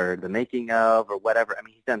TV or the making of or whatever. I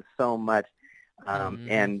mean, he's done so much,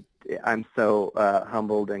 and I'm so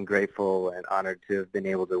humbled and grateful and honored to have been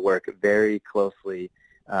able to work very closely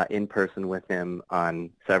in person with him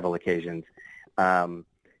on several occasions, and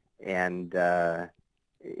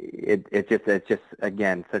it's just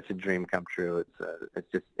again such a dream come true.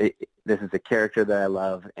 This is a character that I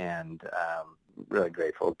love, and really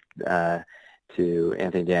grateful to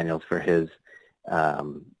Anthony Daniels for his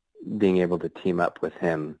being able to team up with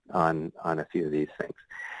him on a few of these things.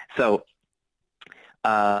 So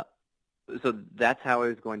that's how I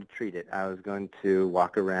was going to treat it. I was going to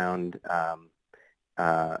walk around.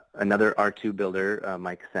 Another R2 builder,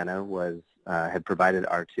 Mike Senna, had provided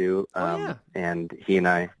R2, and he and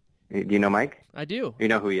I. Do you know Mike? I do. You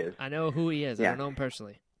know who he is? I know who he is. Yeah. I don't know him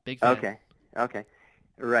personally. Big fan. Okay.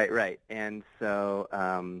 Right. And so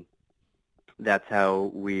that's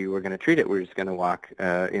how we were going to treat it. We were just going to walk,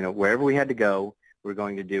 wherever we had to go, we're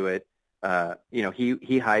going to do it.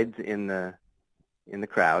 He hides in the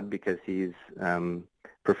crowd because he's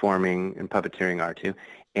performing and puppeteering R2.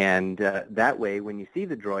 And that way, when you see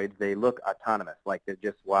the droids, they look autonomous, like they're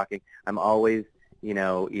just walking. I'm always,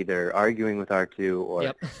 either arguing with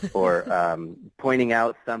R2 or pointing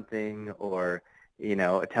out something or,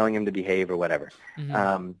 telling him to behave or whatever.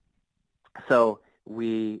 Mm-hmm. So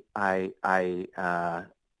I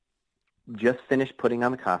just finished putting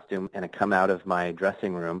on the costume, and I come out of my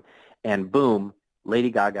dressing room, and boom,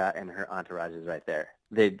 Lady Gaga and her entourage is right there.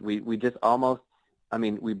 We just almost I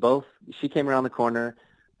mean, she came around the corner.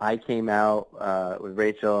 I came out with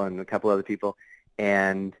Rachel and a couple other people,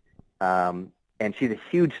 and she's a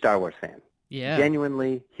huge Star Wars fan. Yeah.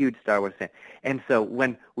 Genuinely huge Star Wars fan. And so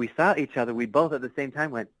when we saw each other, we both at the same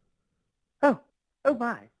time went, oh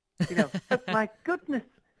my, oh, my goodness.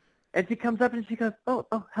 And she comes up and she goes, oh,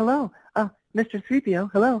 hello, Mr.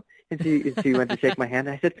 3PO, hello. And she went to shake my hand.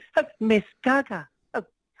 And I said, Miss Gaga,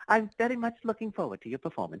 I'm very much looking forward to your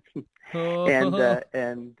performance.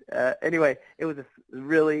 And anyway, it was a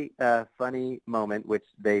really funny moment, which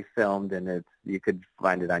they filmed, and you could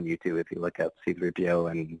find it on YouTube if you look up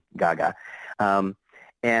C-3PO and Gaga.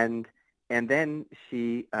 And then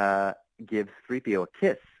she gives 3PO a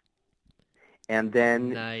kiss. And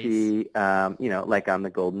then she, like on the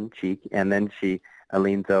golden cheek, and then she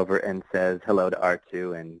leans over and says hello to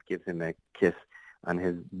R2 and gives him a kiss on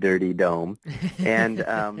his dirty dome. And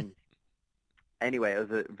anyway, it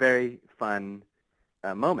was a very fun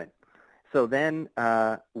moment. So then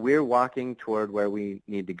we're walking toward where we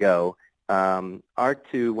need to go.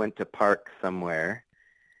 R2 went to park somewhere.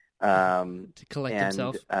 To collect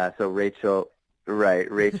himself. So Rachel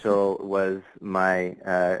was my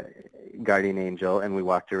guardian angel, and we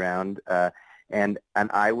walked around, and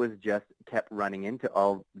I was just kept running into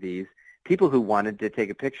all these people who wanted to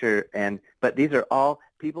take a picture, but these are all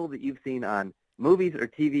people that you've seen on movies or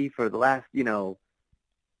TV for the last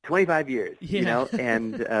 25 years,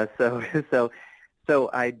 and so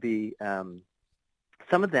I'd be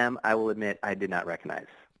some of them, I will admit, I did not recognize.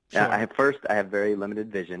 Sure. I have very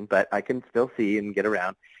limited vision, but I can still see and get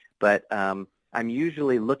around. But I'm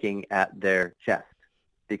usually looking at their chest,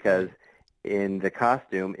 because in the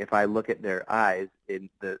costume, if I look at their eyes,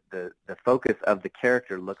 the focus of the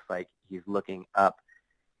character looks like he's looking up,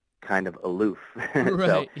 kind of aloof. Right.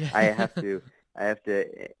 So I have to,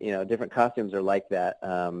 different costumes are like that,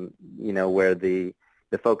 where the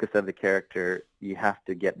focus of the character, you have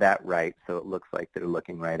to get that right so it looks like they're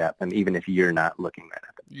looking right up, and even if you're not looking right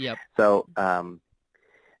up. Yep. So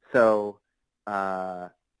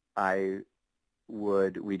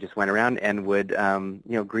we just went around and would,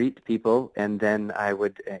 greet people, and then I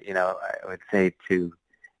would say to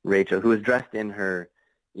Rachel, who was dressed in her,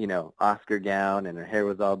 Oscar gown, and her hair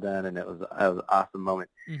was all done, and it was an awesome moment.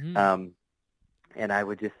 Mm-hmm. And I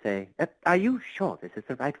would just say, "Are you sure this is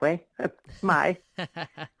the right way?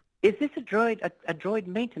 Is this a droid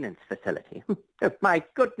maintenance facility? My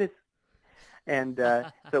goodness!" And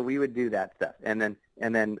so we would do that stuff, and then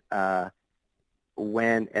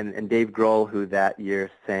when Dave Grohl, who that year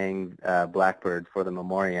sang Blackbird for the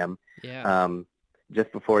Memoriam,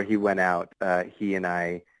 just before he went out, he and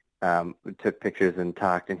I took pictures and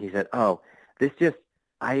talked, and he said, "Oh, this just."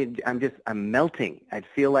 I'm melting. I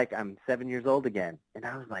feel like I'm 7 years old again. And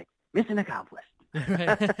I was like, mission accomplished.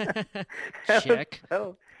 Check.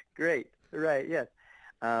 So great. Right, yes.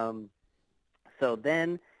 So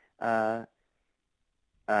then a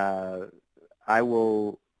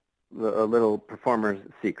little performer's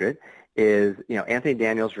secret is, Anthony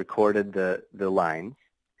Daniels recorded the lines,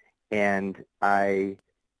 and I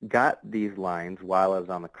got these lines while I was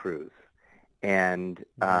on the cruise. And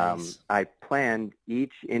Nice. I planned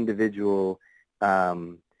each individual,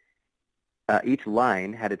 each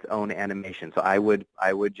line had its own animation. So I would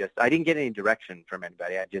just, I didn't get any direction from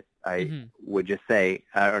anybody. I would just say,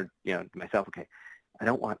 to myself, okay, I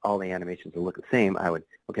don't want all the animations to look the same. I would,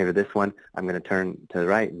 okay, for this one, I'm going to turn to the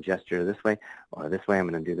right and gesture this way, or this way, I'm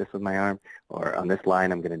going to do this with my arm, or on this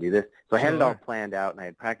line, I'm going to do this. So I had it all planned out, and I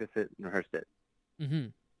had practiced it and rehearsed it. Mm-hmm.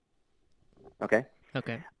 Okay?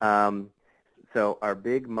 Okay. So our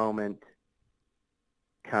big moment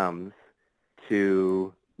comes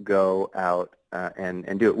to go out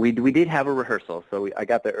and do it. We did have a rehearsal, so I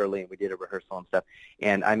got there early and we did a rehearsal and stuff.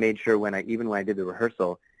 And I made sure when I did the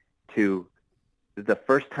rehearsal, to the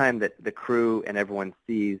first time that the crew and everyone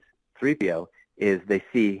sees 3PO is they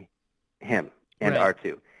see him and Right.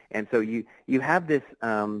 R2. And so you have this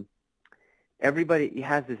everybody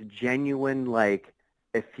has this genuine, like,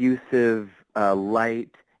 effusive,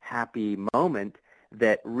 light, happy moment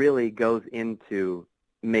that really goes into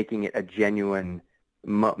making it a genuine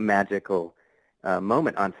magical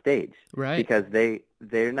moment on stage. Right. Because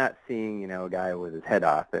they're not seeing a guy with his head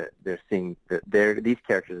off. They're seeing these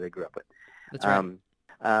characters they grew up with. That's right.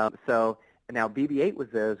 So now BB-8 was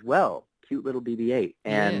there as well, cute little BB-8,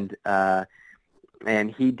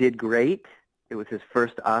 and he did great. It was his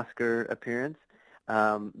first Oscar appearance.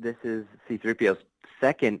 This is C-3PO's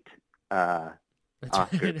second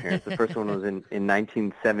Oscar appearance. The first one was in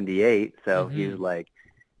 1978, so he was like,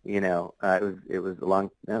 it was a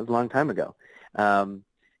long time ago.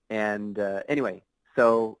 Anyway,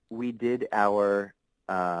 so we did our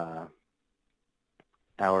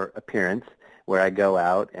our appearance, where I go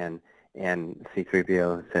out and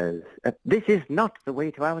C-3PO says, "This is not the way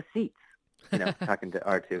to our seats." Talking to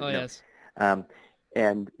R2. Oh, yes.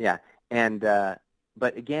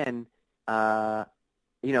 But again,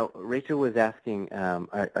 Rachel was asking,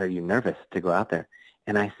 "Are you nervous to go out there?"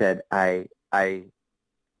 And I said, I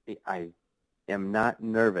am not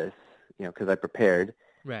nervous, because I prepared.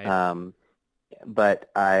 Right. But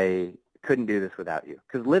I couldn't do this without you,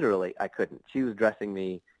 because literally I couldn't. She was dressing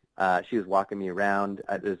me. She was walking me around.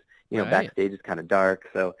 Right. Backstage is kind of dark,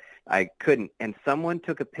 so I couldn't. And someone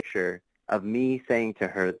took a picture of me saying to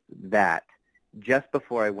her that just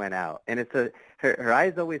before I went out. And her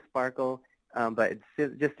eyes always sparkle, but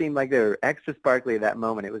it just seemed like they were extra sparkly at that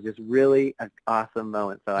moment. It was just really an awesome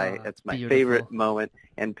moment. So it's my beautiful. favorite moment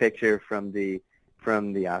and picture from the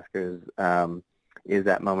Oscars. Is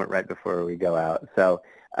that moment right before we go out. So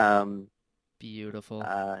beautiful.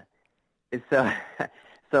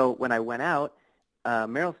 So when I went out,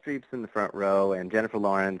 Meryl Streep's in the front row and Jennifer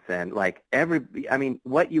Lawrence and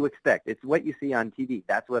what you expect. It's what you see on TV.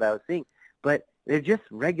 That's what I was seeing. But they're just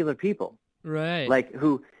regular people. Right. Like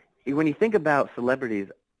who, when you think about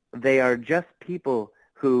celebrities, they are just people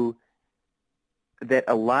that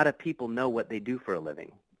a lot of people know what they do for a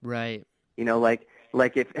living. Right. Like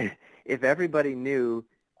if everybody knew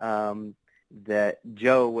that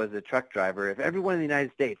Joe was a truck driver, if everyone in the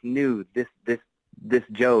United States knew this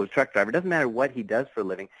Joe truck driver, it doesn't matter what he does for a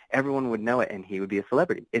living, everyone would know it, and he would be a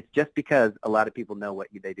celebrity. It's just because a lot of people know what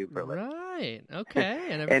they do for a living. Right.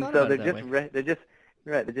 Okay. I never And thought so about it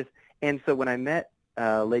that way. And so when I met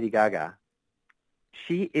Lady Gaga,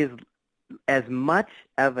 she is as much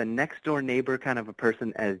of a next door neighbor kind of a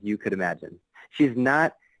person as you could imagine. She's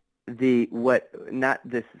not this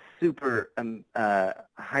super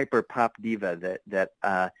hyper pop diva that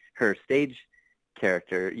her stage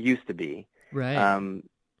character used to be. Right.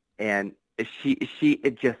 And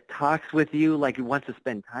it just talks with you like it wants to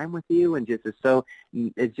spend time with you, and it's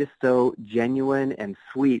just so genuine and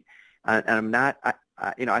sweet. And I'm not,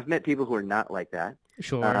 I've met people who are not like that.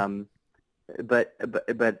 Sure. But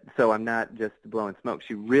so I'm not just blowing smoke.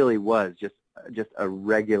 She really was just a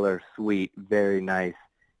regular, sweet, very nice,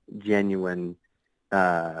 genuine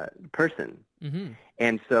person. Mm-hmm.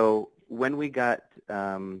 And so when we got,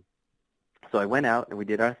 so I went out and we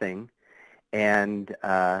did our thing, and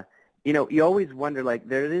you always wonder, like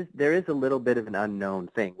there is a little bit of an unknown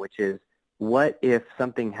thing, which is what if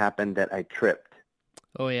something happened that I tripped?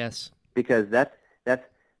 Oh yes. Because that's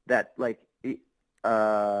like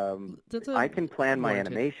That's I can plan my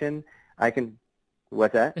warranted. animation. I can.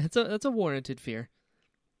 What's that? That's a warranted fear.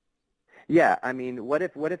 Yeah, I mean, what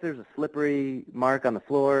if there's a slippery mark on the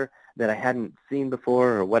floor that I hadn't seen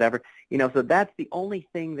before or whatever? So that's the only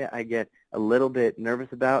thing that I get a little bit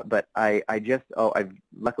nervous about. But I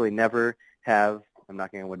luckily never have. I'm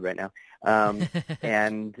knocking on wood right now.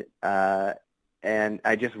 And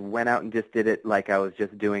I just went out and just did it like I was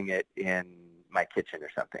just doing it in my kitchen or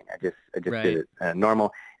something. I just Right. did it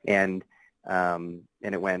normal, and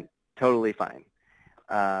it went totally fine.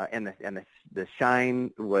 And the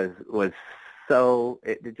shine was so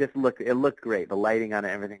it looked great. The lighting on it,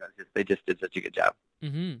 everything was they just did such a good job.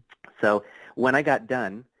 Mm-hmm. So when I got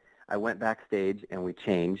done, I went backstage and we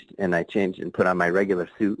changed, and I changed and put on my regular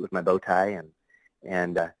suit with my bow tie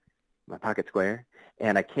and my pocket square,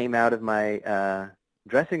 and I came out of my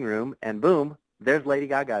dressing room, and boom, there's Lady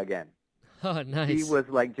Gaga again. Oh, nice. She was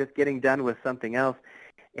like just getting done with something else,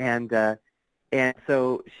 and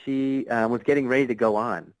so she was getting ready to go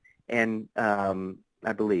on, and I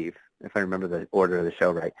believe, if I remember the order of the show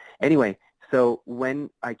right. Anyway, so when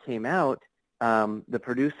I came out, the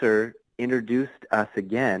producer introduced us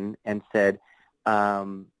again and said,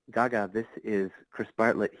 Gaga, this is Chris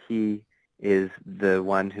Bartlett. He is the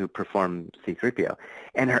one who performed C-3PO.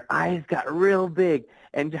 And her eyes got real big,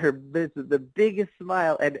 and this is the biggest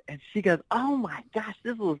smile, and she goes, oh my gosh,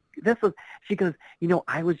 this was, she goes,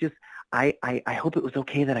 I was just, I hope it was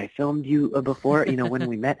okay that I filmed you before, when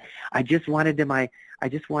we met. I just wanted, if I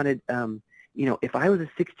was a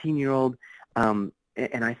 16-year-old, and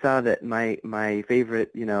I saw that my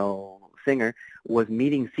favorite, singer was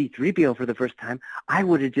meeting C-3PO for the first time, I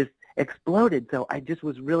would have just exploded. So I just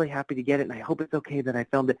was really happy to get it, and I hope it's okay that I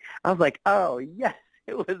filmed it. I was like, oh yes,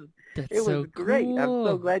 it was great. Cool. I'm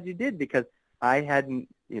so glad you did, because I hadn't,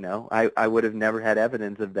 I would have never had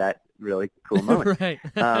evidence of that really cool moment. Right.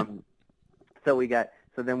 So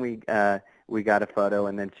then we got a photo,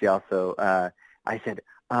 and then she also, I said,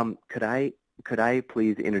 could I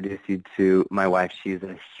please introduce you to my wife? She's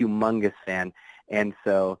a humongous fan. And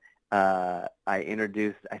so I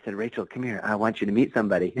said, Rachel, come here. I want you to meet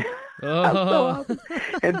somebody. Oh. That was so awesome.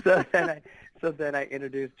 And so then I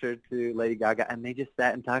introduced her to Lady Gaga, and they just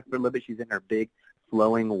sat and talked for a little bit. She's in her big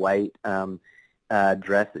flowing white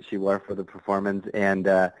dress that she wore for the performance, and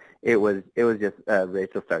it was just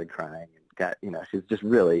Rachel started crying and got, she was just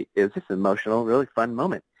really, it was just an emotional, really fun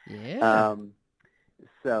moment. Yeah.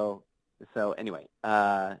 So anyway,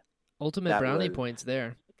 Ultimate brownie points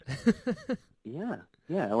there. Yeah,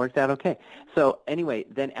 it worked out okay. So anyway,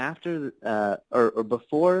 then after or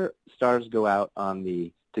before stars go out on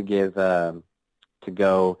to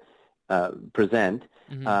go present,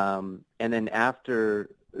 Mm-hmm. and then after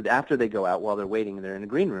they go out, while they're waiting, they're in a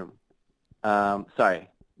green room.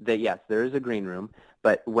 Yes, there is a green room.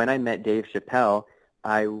 But when I met Dave Chappelle,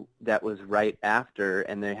 that was right after,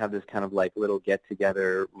 and they have this kind of like little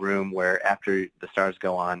get-together room where after the stars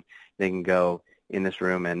go on, they can go in this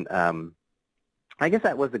room, and I guess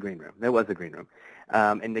that was the green room. There was a green room,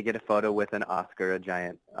 and they get a photo with an Oscar, a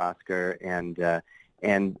giant Oscar,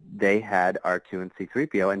 and they had R2 and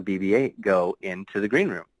C-3PO and BB-8 go into the green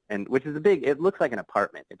room, and which is it looks like an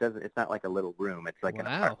apartment. It's not like a little room. It's like an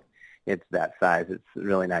apartment. It's that size. It's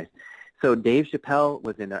really nice. So Dave Chappelle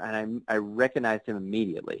was in there, and I recognized him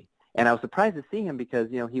immediately. And I was surprised to see him because,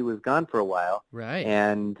 he was gone for a while. Right.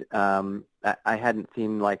 And I hadn't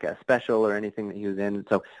seen like a special or anything that he was in.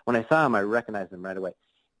 So when I saw him, I recognized him right away.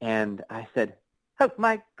 And I said, "Oh,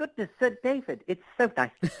 my goodness, Sir David, it's so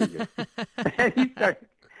nice to see you." And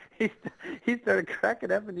he started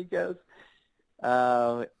cracking up, and he goes,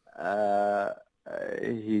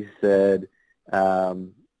 he said,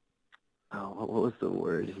 what was the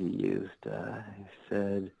word he used? He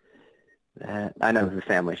said that, I know it's a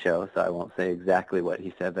family show, so I won't say exactly what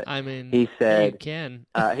he said, but I mean, he said, you can.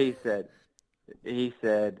 he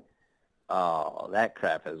said, "Oh, that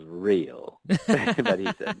crap is real." But he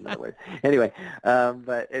said in other words. Anyway,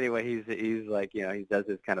 he's like, he does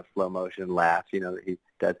this kind of slow motion laugh, that he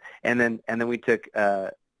does, and then we took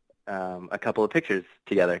a couple of pictures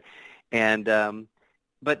together, and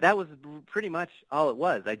but that was pretty much all it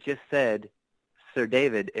was. I just said, "Sir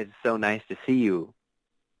David, it's so nice to see you."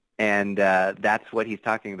 And that's what he's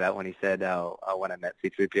talking about when he said, when I met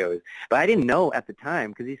C-3PO. But I didn't know at the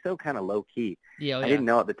time, because he's so kind of low-key. Yeah, I didn't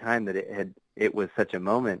know at the time that it was such a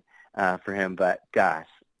moment for him. But gosh,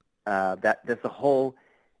 that's the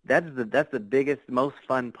biggest, most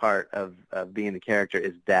fun part of being the character,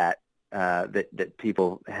 is that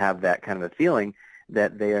people have that kind of a feeling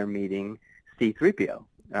that they are meeting C-3PO.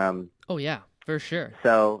 Oh yeah, for sure.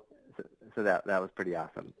 So that was pretty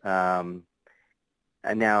awesome.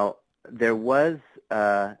 And now there was.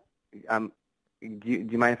 Do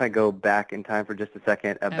you mind if I go back in time for just a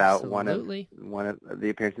second about Absolutely. one of the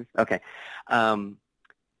appearances? Okay.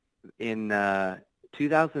 In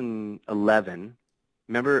 2011,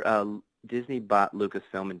 remember Disney bought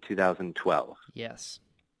Lucasfilm in 2012. Yes.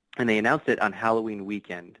 And they announced it on Halloween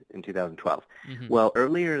weekend in 2012. Mm-hmm. Well,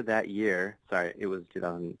 earlier that year, it was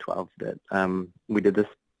 2012 that we did this.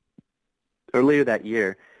 Earlier that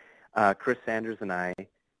year, Chris Sanders and I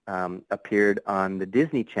appeared on the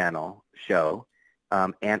Disney Channel show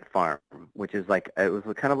Ant Farm, which is it was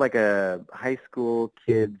kind of like a high school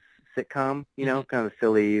kids sitcom, kind of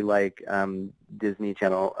silly, like Disney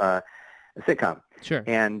Channel sitcom. Sure.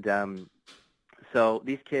 And so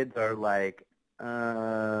these kids are like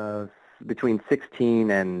between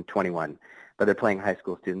 16 and 21, but they're playing high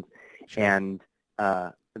school students. Sure. And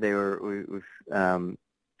they were,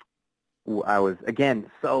 I was,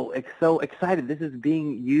 again, so excited. This is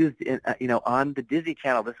being used on the Disney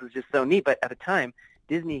Channel. This was just so neat. But at the time,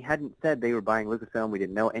 Disney hadn't said they were buying Lucasfilm. We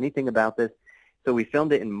didn't know anything about this. So we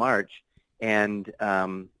filmed it in March, and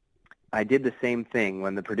I did the same thing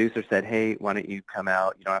when the producer said, "Hey, why don't you come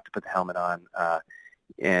out? You don't have to put the helmet on,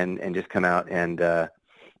 and just come out and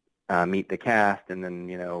meet the cast, and then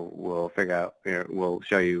we'll figure out, we'll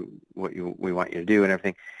show you what we want you to do and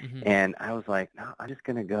everything." Mm-hmm. And I was like, "No, I'm just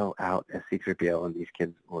gonna go out as C-3PO, and these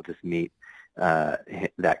kids will just meet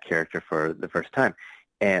that character for the first time,"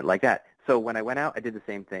 and like that. So when I went out, I did the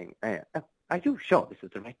same thing. Are you sure this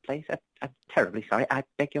is the right place? I'm terribly sorry. I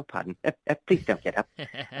beg your pardon. Please don't get up.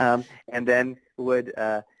 And then would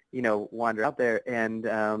wander out there, and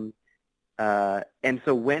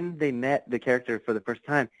so when they met the character for the first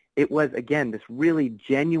time, it was, again, this really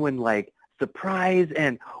genuine, like, surprise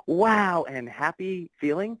and wow and happy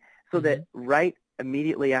feeling. So that right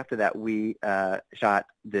immediately after that, we shot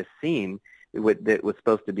this scene that was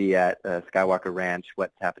supposed to be at Skywalker Ranch.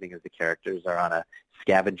 What's happening is the characters are on a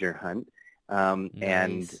scavenger hunt,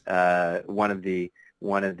 Nice. and one of the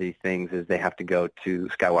one of the things is they have to go to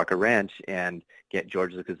Skywalker Ranch and get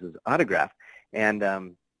George Lucas's autograph. And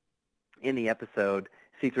in the episode,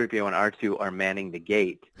 C-3PO and R2 are manning the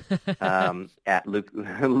gate at Luke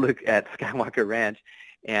at Skywalker Ranch,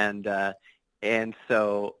 and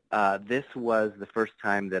so this was the first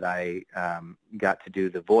time that I got to do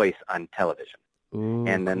the voice on television. Ooh,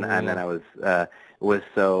 and then cool. I was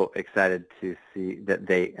so excited to see that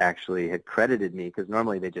they actually had credited me, because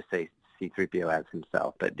normally they just say C-3PO as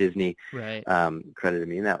himself, but Disney Right. credited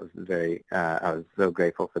me, and that was I was so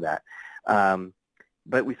grateful for that.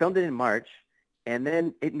 But we filmed it in March, and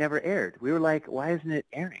then it never aired. We were like, why isn't it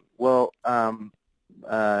airing? Well,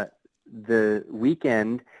 the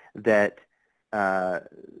weekend that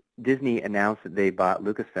Disney announced that they bought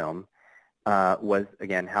Lucasfilm was,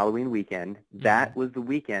 again, Halloween weekend. That was the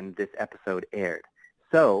weekend this episode aired.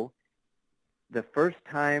 So the first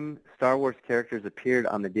time Star Wars characters appeared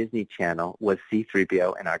on the Disney Channel was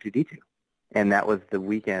C-3PO and R2-D2. And that was the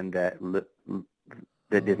weekend that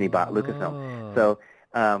Disney bought Lucasfilm. So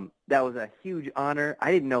that was a huge honor.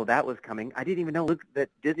 I didn't know that was coming. I didn't even know that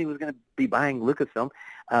Disney was going to be buying Lucasfilm.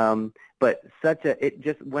 But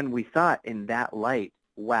when we saw it in that light,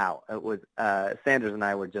 wow, it was, Sanders and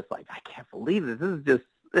I were just like, I can't believe this.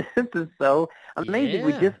 This is so amazing. Yeah.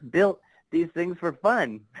 We just built these things for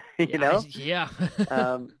fun, you know? Yeah.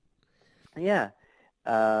 Yeah.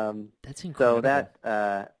 That's incredible. So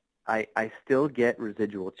that, I still get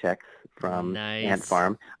residual checks from Nice. Ant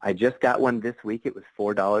Farm. I just got one this week. It was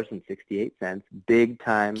 $4.68. Big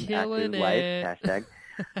time Killing active life it. hashtag.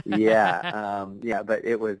 Yeah. But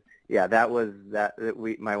it was,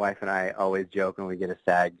 my wife and I always joke when we get a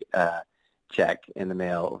SAG check in the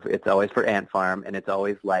mail. It's always for Ant Farm, and it's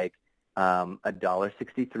always like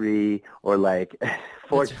 $1.63 or like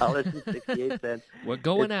 $4.68. We're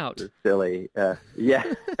going out. It's silly. Yeah,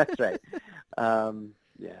 that's right. So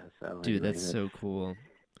Dude, anyway, that's so cool.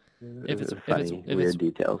 weird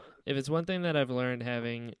details. If it's one thing that I've learned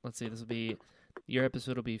having, let's see, your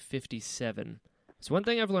episode will be 57. So one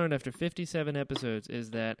thing I've learned after 57 episodes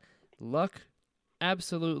is that luck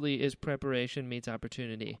absolutely is preparation meets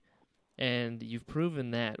opportunity. And you've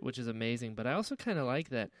proven that, which is amazing. But I also kind of like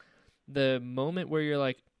that. The moment where you're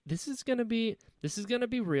like, this is gonna be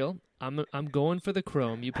real. I'm going for the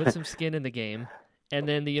chrome. You put some skin in the game, and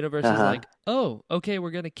then the universe is like, oh, okay,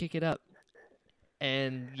 we're gonna kick it up,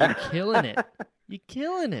 and you're killing it. You're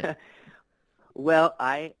killing it. Well,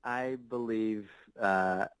 I believe,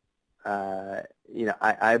 I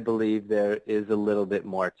believe there is a little bit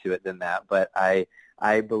more to it than that. But I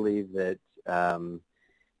believe that,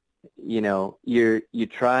 you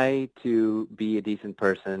try to be a decent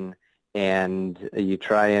person, and you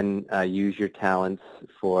try and use your talents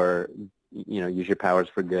for, use your powers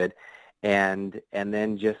for good, and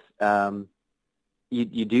then just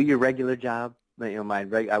you do your regular job. We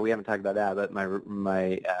haven't talked about that, but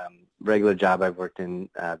my regular job, I've worked in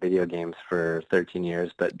video games for 13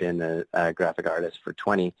 years, but been a graphic artist for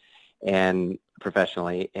 20, and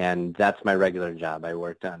professionally, and that's my regular job. I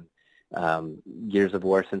worked on Gears of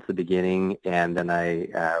War since the beginning, and then I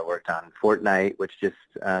worked on Fortnite, which just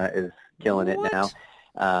is killing it now.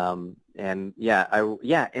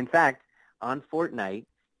 In fact, on Fortnite,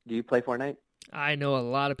 do you play Fortnite? I know a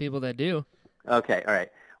lot of people that do. Okay, all right.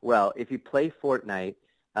 Well, if you play Fortnite,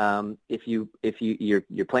 if you're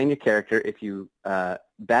playing your character, if you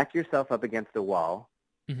back yourself up against a wall,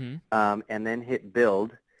 and then hit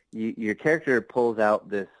build, your character pulls out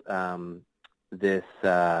this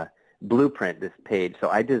blueprint, this page. So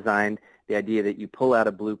I designed the idea that you pull out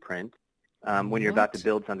a blueprint when you're about to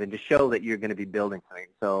build something to show that you're going to be building something.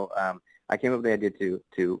 So I came up with the idea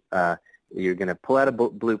to you're going to pull out a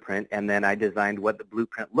blueprint, and then I designed what the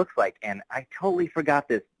blueprint looks like. And I totally forgot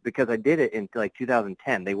this because I did it in like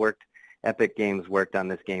 2010. Epic Games worked on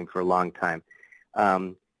this game for a long time.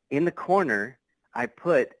 In the corner, I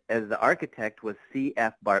put, as the architect, was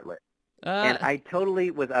C.F. Bartlett. And I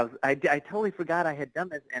totally forgot I had done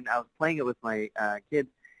this, and I was playing it with my kids,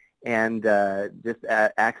 and just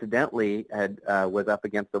accidentally was up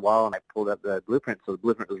against the wall, and I pulled up the blueprint, so the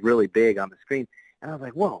blueprint was really big on the screen, and I was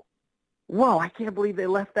like, whoa, I can't believe they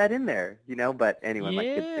left that in there, But anyway, my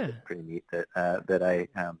kids think it's pretty neat that I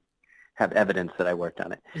have evidence that I worked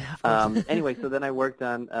on it. Anyway, so then I worked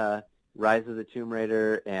on Rise of the Tomb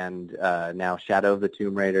Raider and now Shadow of the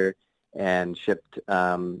Tomb Raider, and shipped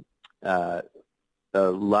a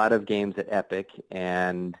lot of games at Epic,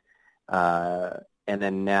 and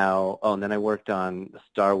then I worked on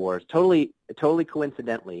Star Wars. Totally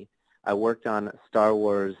coincidentally, I worked on a Star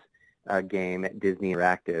Wars game at Disney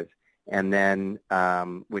Interactive, and then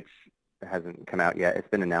which hasn't come out yet. It's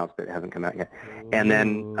been announced, but it hasn't come out yet. And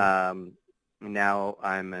then now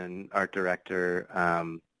I'm an art director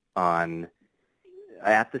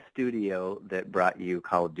at the studio that brought you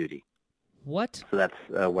Call of Duty. What? So that's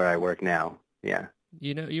where I work now. Yeah.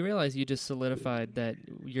 You know, you realize you just solidified that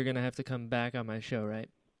you're going to have to come back on my show, right?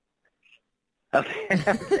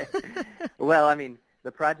 Okay. Well, I mean,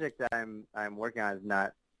 the project that I'm working on is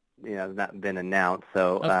not, has not been announced.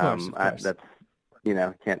 So of course. that's,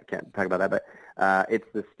 can't talk about that. But it's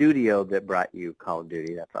the studio that brought you Call of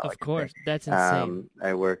Duty. That's all. Of course, that's insane.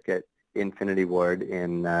 I work at Infinity Ward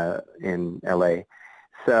in LA.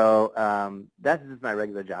 So that's just my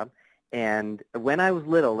regular job. And when I was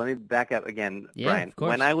little, let me back up again, Brian. Of course.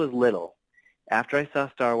 When I was little, after I saw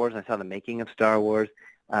Star Wars, I saw the making of Star Wars.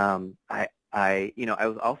 I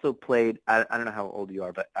was also played. I don't know how old you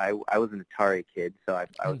are, but I was an Atari kid, so I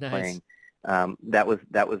was nice. playing. That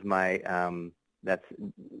was my. That's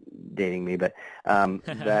dating me, but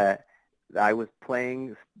that I was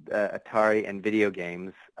playing Atari and video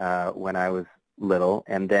games when I was little,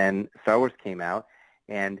 and then Star Wars came out,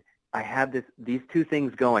 and I had these two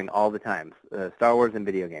things going all the time, Star Wars and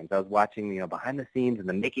video games. I was watching, behind the scenes and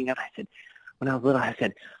the making of it. I said, when I was little, I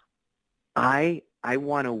said, I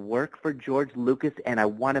want to work for George Lucas and I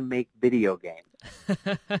want to make video games.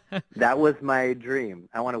 That was my dream.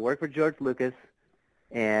 I want to work for George Lucas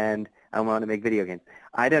and I want to make video games.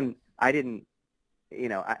 I didn't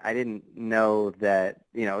know that,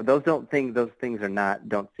 those things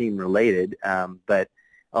don't seem related. But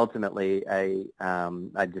ultimately,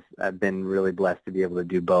 I've been really blessed to be able to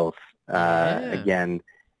do both. Again,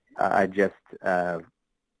 I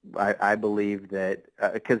believe that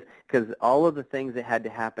because all of the things that had to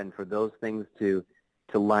happen for those things to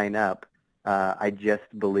line up, I just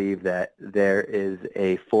believe that there is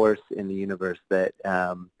a force in the universe that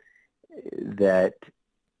I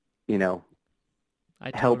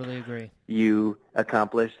helps totally agree. you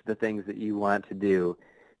accomplish the things that you want to do.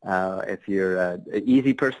 If you're an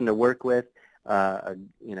easy person to work with,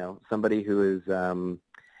 somebody who is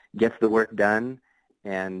gets the work done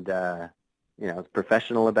and is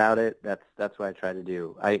professional about it, that's what I try to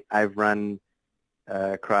do. I've run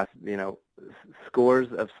across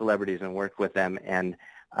scores of celebrities and worked with them, and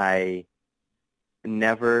I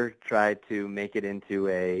never try to make it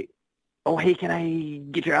into oh, hey, can I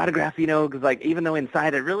get your autograph? Because even though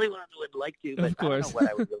inside I really would like to, but I don't know what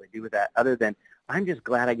I would really do with that other than I'm just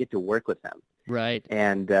glad I get to work with them. Right.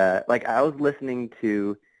 And I was listening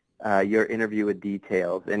to your interview with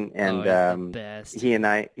Details, and the best. He and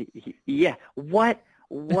I, what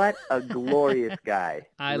a glorious guy.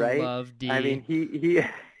 I right? love D. I mean, he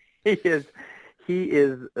is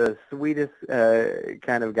the sweetest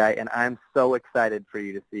kind of guy, and I'm so excited for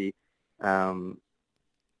you to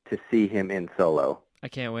see him in Solo. I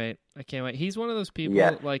can't wait. He's one of those people,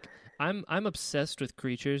 I'm obsessed with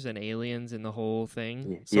creatures and aliens and the whole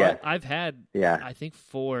thing. So I've had, I think,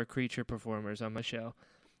 4 creature performers on my show.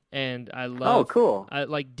 And I love... Oh, cool.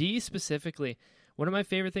 Like D specifically, one of my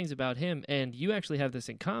favorite things about him, and you actually have this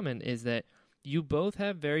in common, is that you both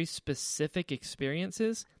have very specific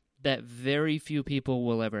experiences that very few people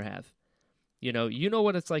will ever have. You know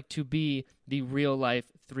what it's like to be the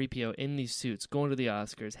real-life 3PO in these suits, going to the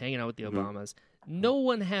Oscars, hanging out with the Obamas. No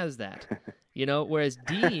one has that, whereas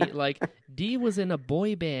D was in a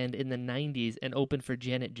boy band in the 90s and opened for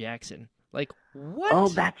Janet Jackson. Like, what? Oh,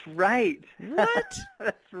 that's right. What?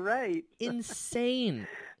 That's right. Insane.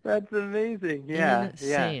 That's amazing. Yeah.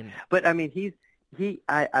 Insane. Yeah. But I mean,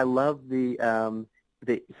 I love the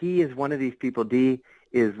he is one of these people, D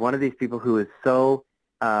is one of these people who is so,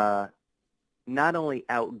 not only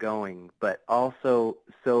outgoing, but also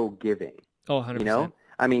so giving. Oh, 100%.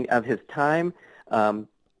 I mean, of his time,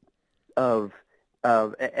 of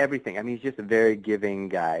everything. I mean, he's just a very giving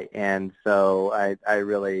guy, and so I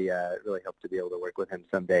really hope to be able to work with him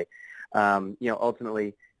someday.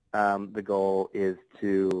 Ultimately, the goal is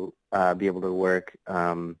to be able to work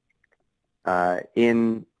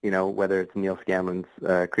in whether it's Neil Scanlon's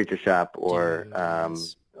Creature Shop or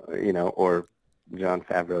or Jon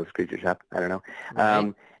Favreau's Creature Shop. I don't know.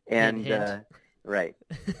 Right. And right.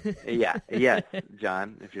 Yeah. Yes,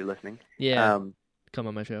 John, if you're listening. Yeah. Come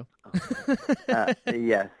on my show.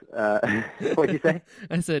 Yes. What'd you say?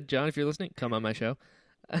 I said, John, if you're listening, come on my show.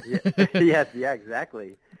 Yes. Yeah.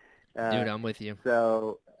 Exactly. Dude, I'm with you.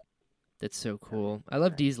 So. That's so cool. I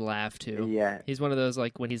love D's laugh too. Yeah. He's one of those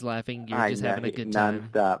when he's laughing, you're just having a good time.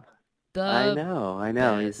 Nonstop. I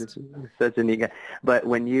know. He's such a neat guy. But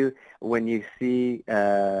when you see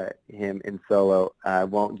him in Solo, I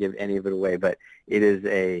won't give any of it away. But it is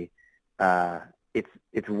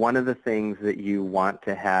it's one of the things that you want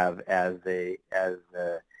to have as a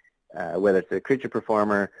whether it's a creature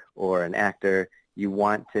performer or an actor. You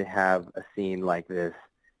want to have a scene like this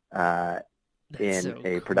in so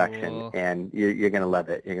a production, cool. and you're gonna love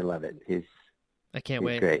it. You're gonna love it. I can't He's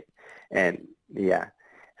wait. great, and yeah.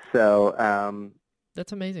 So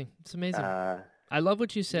That's amazing. It's amazing. I love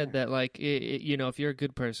what you said that, like, you know, if you're a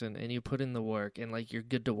good person and you put in the work and, like, you're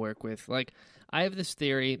good to work with. Like, I have this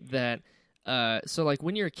theory that, so, like,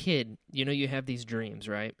 when you're a kid, you know, you have these dreams,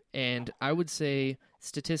 right? And I would say,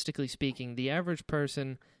 statistically speaking, the average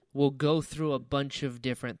person will go through a bunch of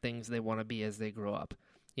different things they want to be as they grow up.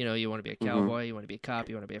 You know, you want to be a cowboy, you want to be a cop,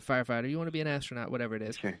 you want to be a firefighter, you want to be an astronaut, whatever it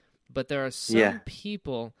is. sure. But there are some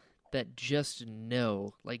people that just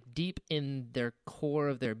know, like, deep in their core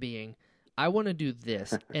of their being, I want to do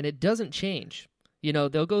this, and it doesn't change. You know,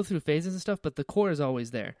 they'll go through phases and stuff, but the core is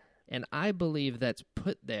always there. And I believe that's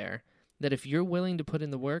put there, that if you're willing to put in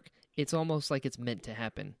the work, it's almost like it's meant to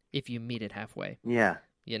happen if you meet it halfway. Yeah.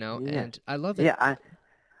 You know, Yeah. and I love it. Yeah, I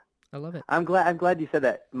love it. I'm glad you said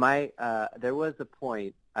that. There was a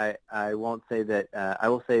point. I won't say that. I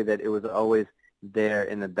will say that it was always there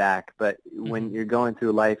in the back. But when you're going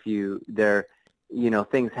through life, things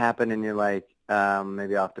happen, and you're like,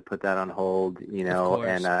 maybe I'll have to put that on hold,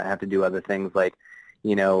 and have to do other things, like,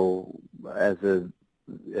 as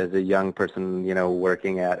a young person,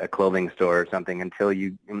 working at a clothing store or something, until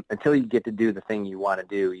you get to do the thing you want to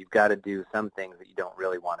do. You've got to do some things that you don't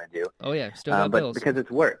really want to do. Oh yeah, still got but bills. because it's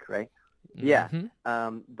work, right? Mm-hmm. Yeah.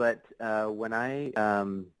 But when I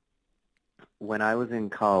was in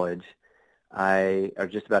college, or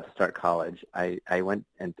just about to start college, I went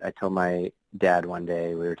and I told my dad one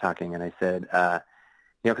day, we were talking, and I said,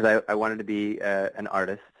 because I wanted to be an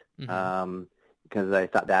artist, because I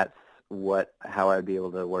thought that's how I'd be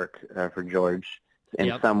able to work for George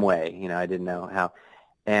in some way. I didn't know how,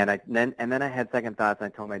 and then I had second thoughts.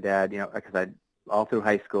 And I told my dad, because all through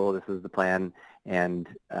high school, this was the plan, and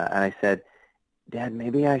I said, Dad,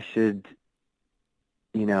 maybe I should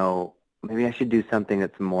do something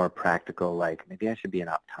that's more practical, like maybe I should be an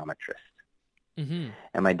optometrist. Mm-hmm.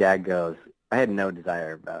 And my dad goes, I had no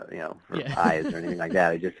desire about, for eyes or anything like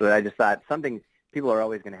that. I just thought something, people are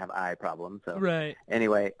always going to have eye problems. So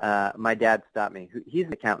anyway, my dad stopped me. He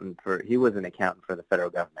was an accountant for the federal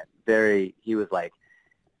government. He was like,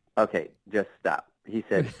 okay, just stop. He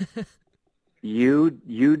said, you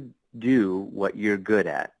do what you're good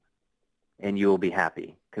at, and you will be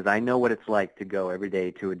happy. Because I know what it's like to go every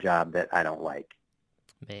day to a job that I don't like.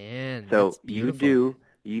 Man, so that's beautiful.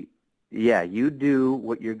 You do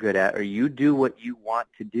what you're good at, or you do what you want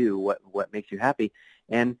to do, what makes you happy,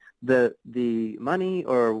 and the money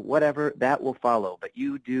or whatever, that will follow. But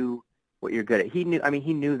you do what you're good at. He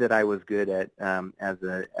knew that I was good at as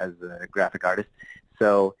a graphic artist.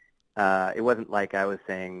 So it wasn't like I was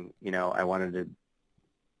saying, I wanted to,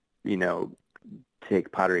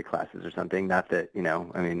 take pottery classes or something. Not that,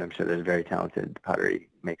 I'm sure there's very talented pottery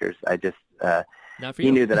makers. I just, not for he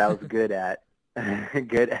you. knew that I was good at,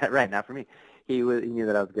 right, not for me. He knew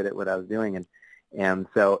that I was good at what I was doing. And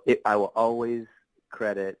so I will always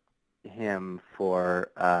credit him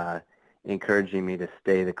for encouraging me to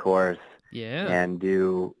stay the course and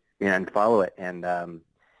do, and follow it. And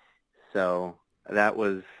so that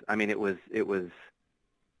was, it was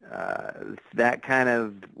that kind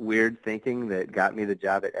of weird thinking that got me the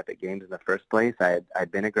job at Epic Games in the first place.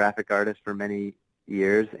 I'd been a graphic artist for many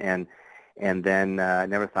years, and then I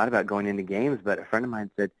never thought about going into games, but a friend of mine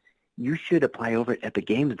said, you should apply over at Epic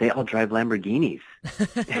Games. They all drive Lamborghinis.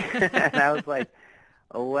 And I was like,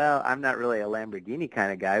 oh, well, I'm not really a Lamborghini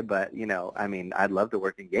kind of guy, but, I'd love to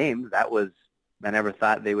work in games. I never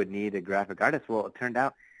thought they would need a graphic artist. Well, it turned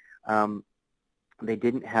out they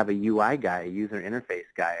didn't have a UI guy, a user interface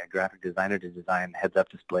guy, a graphic designer to design heads-up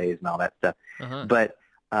displays and all that stuff. But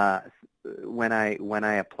when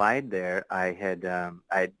I applied there,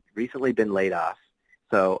 I'd recently been laid off,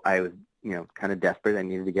 so I was kind of desperate. I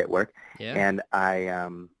needed to get work, and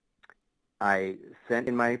I sent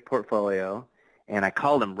in my portfolio, and I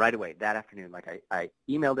called him right away that afternoon. Like I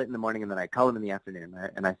emailed it in the morning, and then I called him in the afternoon,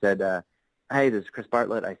 and I said, "Hey, this is Chris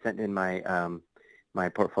Bartlett. I sent in my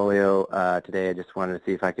portfolio today. I just wanted to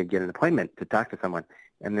see if I could get an appointment to talk to someone."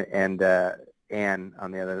 And Anne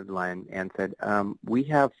on the other line, Anne said, we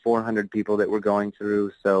have 400 people that we're going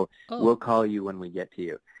through, so we'll call you when we get to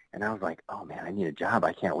you. And I was like, oh, man, I need a job.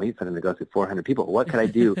 I can't wait for them to go through 400 people. What could I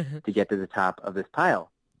do to get to the top of this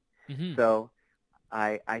pile? Mm-hmm. So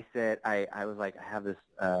I said, I was like, I have this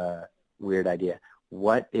weird idea.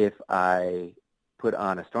 What if I put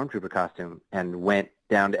on a Stormtrooper costume and went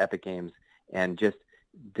down to Epic Games and just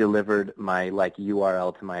delivered my like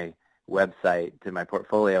URL to my website, to my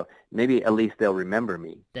portfolio, maybe at least they'll remember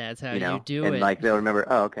me. That's how you know, you do and it. like they'll remember.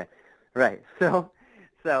 Oh, okay, right. So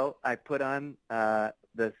I put on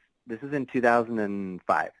this. This is in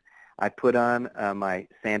 2005. I put on my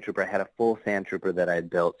Sand Trooper. I had a full Sand Trooper that I had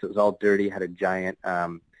built, so it was all dirty. Had a giant,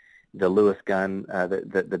 the Lewis gun,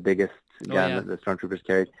 the biggest gun that the stormtroopers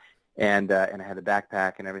carried, and I had a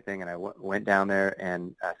backpack and everything. And I went down there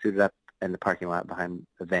and suited up in the parking lot behind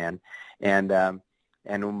the van, and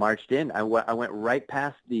marched in. I went right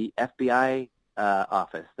past the FBI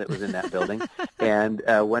office that was in that building, and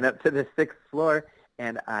went up to the 6th floor.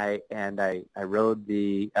 And I rode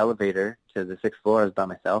the elevator to the 6th floor. I was by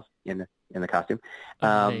myself in the costume.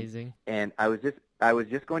 Amazing. And I was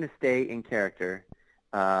just going to stay in character,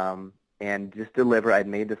 and just deliver. I'd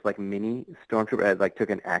made this like mini stormtrooper. I like took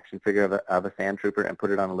an action figure of a sand trooper and put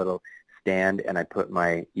it on a little stand, and I put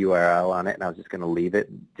my URL on it, and I was just going to leave it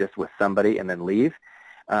just with somebody and then leave,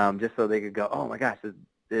 just so they could go, oh my gosh,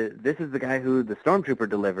 this is the guy who the stormtrooper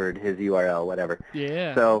delivered his URL, whatever.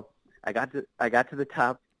 Yeah. So I got to the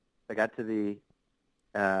top. I got to the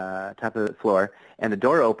top of the floor, and the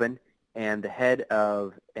door opened, and the head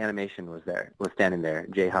of animation was standing there,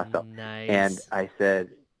 Jay Hostel. Nice. And I said,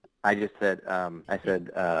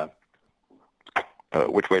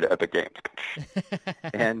 which way to Epic Games?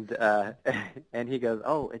 and he goes,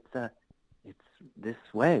 oh, it's this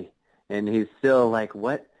way. And he's still like,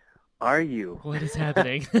 what are you? What is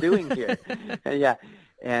happening? doing here? Yeah.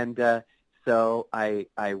 And so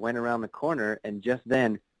I went around the corner, and just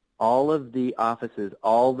then all of the offices,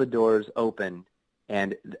 all the doors opened,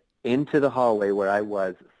 and into the hallway where I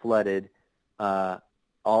was flooded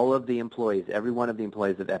all of the employees, every one of the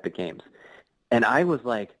employees of Epic Games. And I was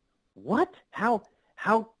like, what? How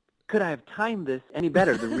could I have timed this any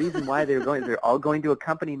better? The reason why they're all going to a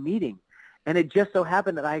company meeting. And it just so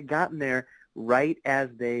happened that I had gotten there right as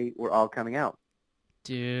they were all coming out.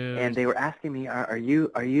 Dude. And they were asking me, are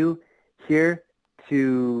you here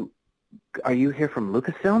from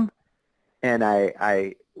Lucasfilm? And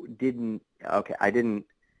I didn't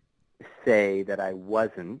say that I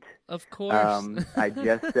wasn't. Of course. I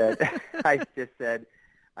just said,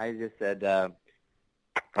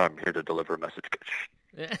 I'm here to deliver a message.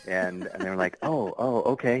 And they were like, oh,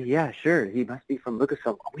 okay, yeah, sure. He must be from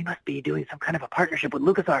Lucasfilm. Oh, we must be doing some kind of a partnership with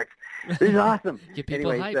LucasArts. This is awesome. Get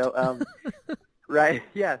people anyway, hyped. So right,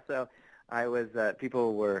 yeah. So I was,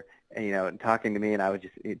 people were, talking to me, and I would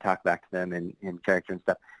just talk back to them in character and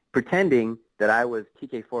stuff, pretending that I was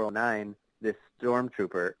TK409, this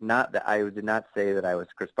stormtrooper. Not that I did not say that I was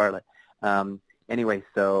Chris Bartlett. Anyway,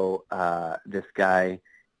 so this guy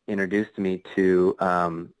introduced me to.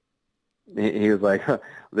 He was like,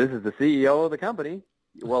 "This is the CEO of the company."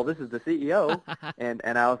 Well, this is the CEO, and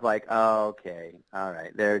I was like, oh, "Okay, all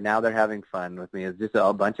right." They're having fun with me. It's just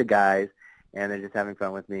a bunch of guys, and they're just having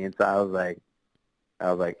fun with me. And so I was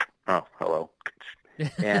like, "Oh, hello,"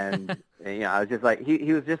 and I was just like,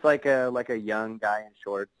 he was just like a young guy in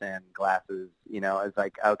shorts and glasses. I was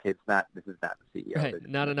like, okay, this is not the CEO. Right,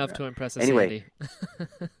 not enough to impress us, anyway.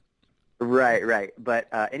 Right. But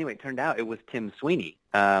anyway, it turned out it was Tim Sweeney,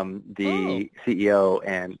 the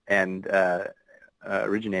CEO and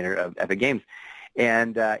originator of Epic Games,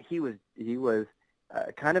 and he was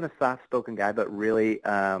kind of a soft-spoken guy, but really,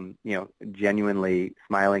 genuinely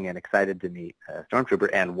smiling and excited to meet Stormtrooper.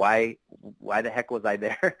 And why the heck was I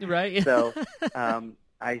there? Right. So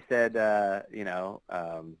I said,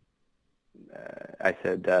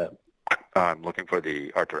 I'm looking for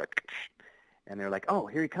the art director. And they're like, oh,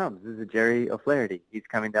 here he comes. This is Jerry O'Flaherty. He's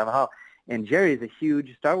coming down the hall. And Jerry is a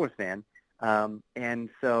huge Star Wars fan. And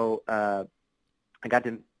so I got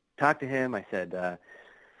to talk to him. I said,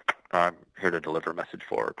 I'm here to deliver a message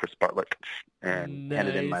for Chris Bartlett, and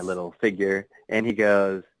handed him my little figure. And he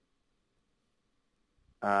goes,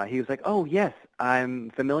 he was like, oh, yes,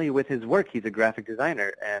 I'm familiar with his work. He's a graphic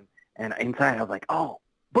designer. And inside I was like, oh,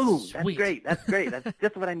 boom, Sweet. That's great. That's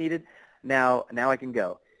just what I needed. Now I can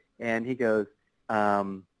go. And he goes,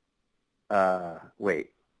 wait,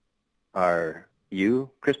 are you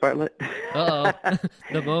Chris Bartlett? Uh-oh,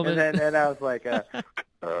 the moment. and I was like, yes.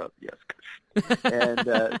 And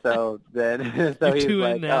so he was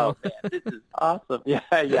like, oh, man, this is awesome.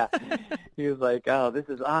 Yeah. He was like, oh, this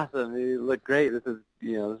is awesome. You look great. This is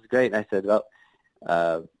great. And I said, well,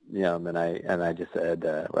 and then I just said,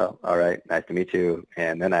 well, all right, nice to meet you.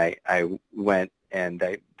 And then I went, and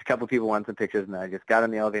a couple of people wanted some pictures, and I just got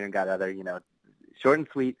on the elevator and got other, short and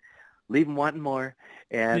sweet, leave them wanting more.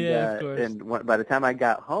 And and by the time I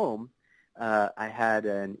got home, I had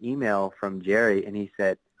an email from Jerry, and he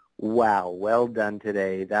said, wow, well done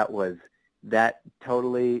today. That was that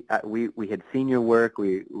totally, we had seen your work.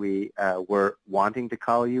 We were wanting to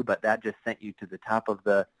call you, but that just sent you to the top of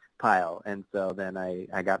the pile. And so then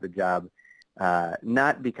I got the job,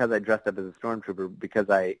 not because I dressed up as a stormtrooper, because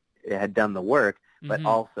I had done the work, but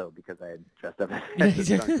also because I had dressed up as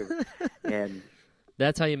a stormtrooper. And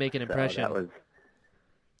that's how you make an so impression. that was,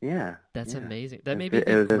 yeah. That's yeah. amazing. That may be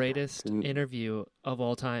the greatest interview of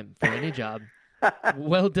all time for any job.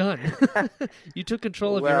 Well done. You took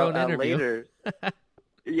control of your own interview.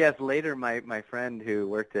 Later my friend who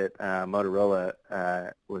worked at Motorola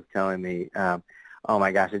was telling me, oh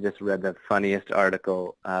my gosh, I just read the funniest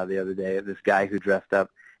article the other day. This guy who dressed up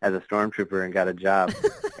as a stormtrooper and got a job.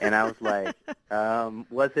 And I was like,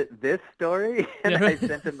 was it this story? And I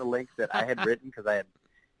sent him the links that I had written because I had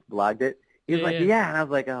blogged it. He was like, yeah. And I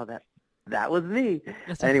was like, oh, that was me.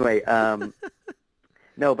 Anyway,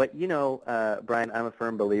 no, but, Brian, I'm a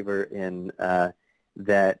firm believer in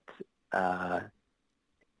that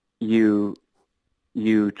you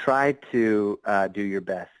try to do your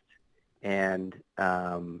best. And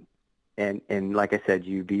like I said,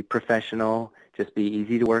 you be professional, just be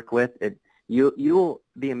easy to work with. You'll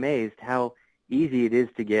be amazed how easy it is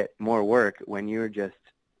to get more work when you're just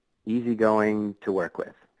easygoing to work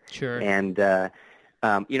with. Sure. And,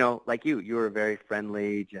 like you were a very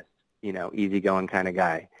friendly, just, easygoing kind of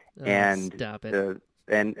guy. And stop it.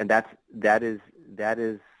 And that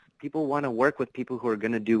is people want to work with people who are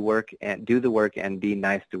going to do the work and be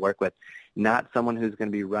nice to work with, not someone who's going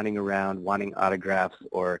to be running around wanting autographs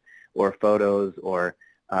or photos or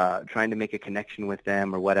trying to make a connection with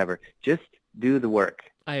them or whatever. Just do the work.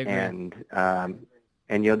 I agree.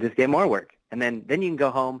 And you'll just get more work. And then you can go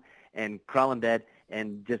home and crawl in bed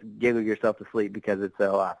and just giggle yourself to sleep because it's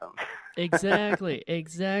so awesome. Exactly. And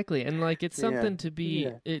it's something to be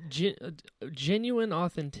genuine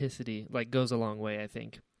authenticity goes a long way, I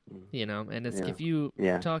think. And it's if you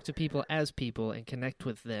talk to people as people and connect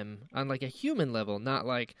with them on a human level, not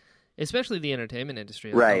especially the entertainment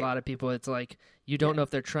industry. Right. A lot of people, it's you don't know if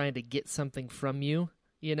they're trying to get something from you,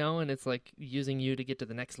 and it's using you to get to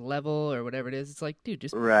the next level or whatever it is. It's dude,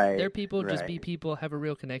 just they're people, just be people, have a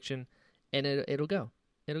real connection, and it'll go.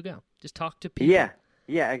 It'll go. Just talk to people.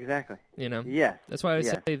 Yeah, exactly. Yes. That's why I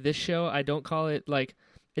say this show, I don't call it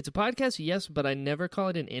it's a podcast, yes, but I never call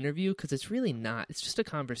it an interview because it's really not. It's just a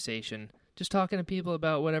conversation, just talking to people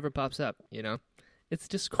about whatever pops up. It's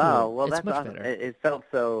just cool. Oh well, it's that's much awesome. better. It felt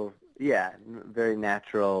so very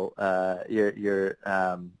natural. This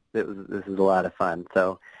is a lot of fun.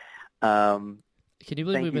 So, can you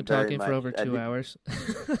believe we've been talking for over 2 hours?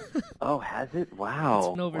 Oh, has it? Wow! It's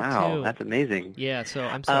been over 2. That's amazing. Yeah. So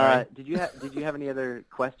I'm sorry. Did you have any other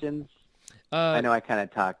questions? I know I kind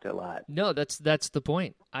of talked a lot. No, that's the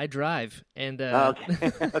point. I drive, and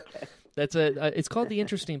okay. that's it's called the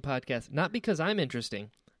Interesting Podcast, not because I'm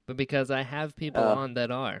interesting, but because I have people on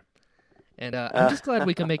that are. And I'm just glad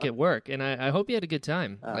we can make it work. And I hope you had a good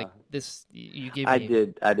time. This, you gave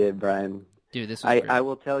me. I did, Brian. Dude, this was great. I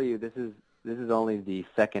will tell you, this is only the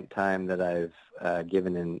second time that I've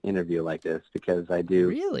given an interview like this because I do.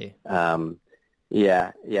 Really?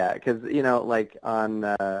 Yeah, because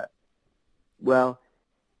on. Well,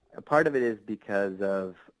 a part of it is because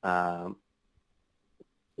of, I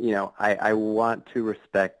want to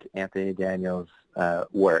respect Anthony Daniels'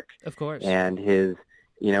 work. Of course. And his,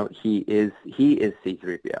 he is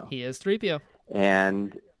C-3PO. He is 3PO.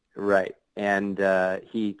 And, right. And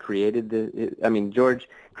he created George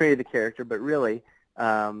created the character, but really,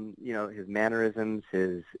 his mannerisms,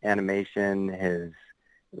 his animation, his,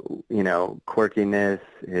 quirkiness,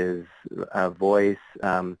 his voice,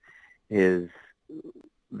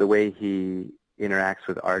 the way he interacts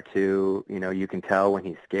with R2, you can tell when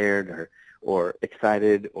he's scared or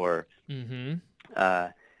excited or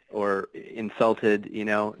insulted,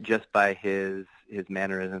 just by his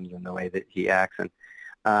mannerisms and the way that he acts. And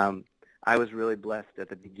I was really blessed at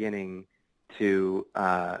the beginning to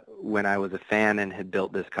when I was a fan and had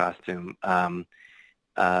built this costume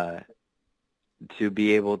to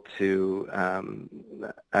be able to.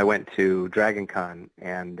 I went to Dragon Con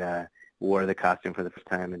and wore the costume for the first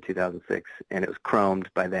time in 2006, and it was chromed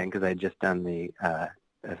by then because I had just done the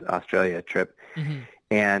Australia trip. Mm-hmm.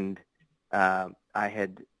 And I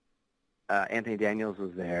had Anthony Daniels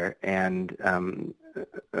was there, and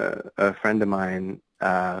a friend of mine,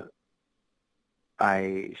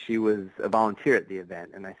 she was a volunteer at the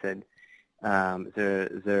event, and I said,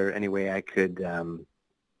 is there any way I could,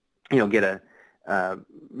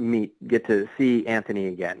 get to see Anthony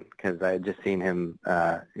again, because I had just seen him,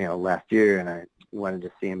 last year, and I wanted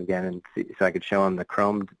to see him again and so I could show him the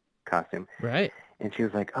chromed costume. Right. And she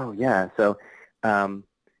was like, "Oh yeah." So,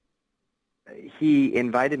 he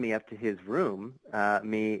invited me up to his room,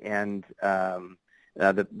 me and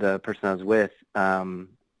the person I was with,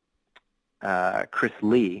 Chris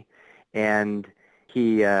Lee, and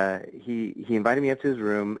he invited me up to his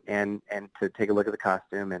room and to take a look at the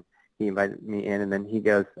costume, and he invited me in, and then he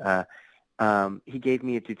goes, he gave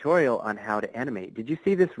me a tutorial on how to animate. Did you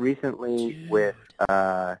see this recently with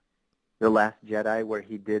The Last Jedi, where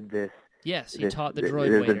he did this? Yes, he taught the droid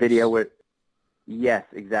There's waiters. a video where, yes,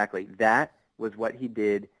 exactly. That was what he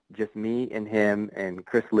did, just me and him and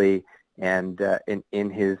Chris Lee, and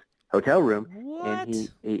in his hotel room. What?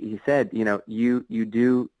 And he said, you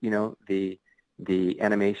do, the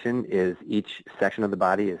animation is, each section of the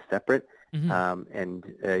body is separate, and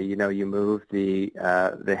you move the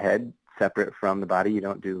head separate from the body. You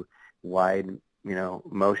don't do wide,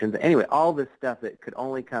 motions. Anyway, all this stuff that could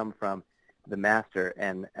only come from the master,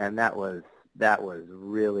 and that was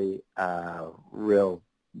really real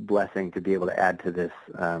blessing to be able to add to this.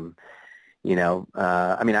 I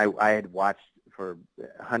had watched for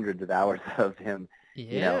hundreds of hours of him,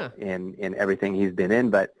 in everything he's been in,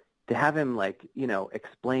 but to have him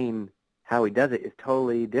explain how he does it is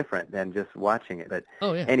totally different than just watching it. But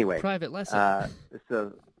anyway, private lesson.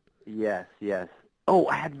 So yes. Oh,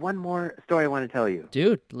 I had one more story I want to tell you.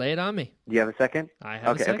 Dude, lay it on me. Do you have a second? I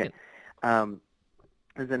have a second. Okay.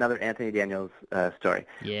 There's another Anthony Daniels story.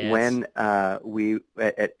 Yes. When we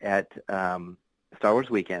at Star Wars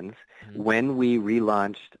Weekends, when we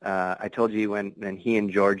relaunched, I told you when he and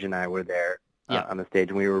George and I were there on the stage,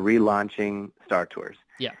 and we were relaunching Star Tours.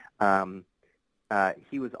 Yeah.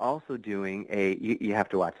 He was also doing you have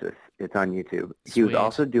to watch this. It's on YouTube. Sweet. He was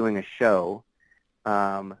also doing a show,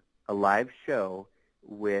 a live show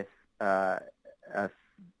with 30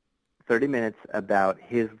 minutes about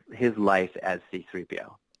his life as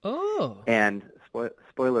C-3PO. Oh. And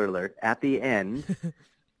spoiler alert, at the end,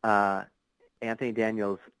 Anthony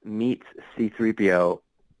Daniels meets C-3PO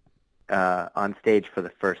on stage for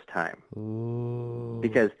the first time. Ooh.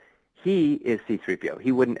 Because he is C-3PO.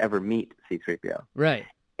 He wouldn't ever meet C-3PO. Right.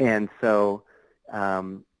 And so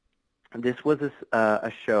this was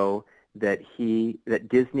a show that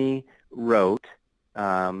Disney wrote,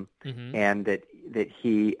 and that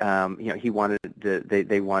he he wanted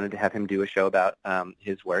they wanted to have him do a show about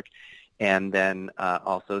his work, and then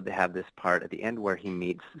also to have this part at the end where he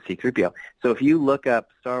meets C-3PO. So if you look up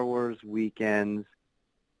Star Wars Weekends,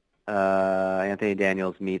 Anthony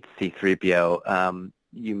Daniels meets C-3PO,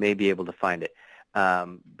 you may be able to find it.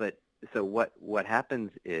 But so what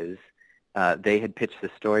happens is they had pitched the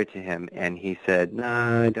story to him, and he said,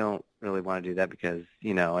 "No, I don't really want to do that because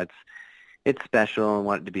it's special and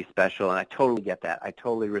want it to be special." And I totally get that. I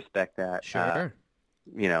totally respect that. Sure. I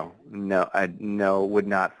would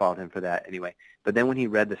not fault him for that anyway. But then when he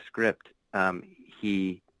read the script,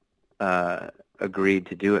 he agreed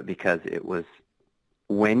to do it because it was,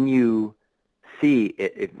 when you see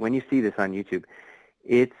it, when you see this on YouTube,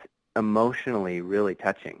 it's emotionally really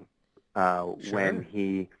touching. When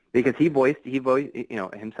because he voiced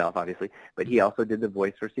himself, obviously, but he also did the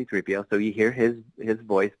voice for C-3PO, so you hear his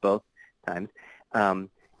voice both times, and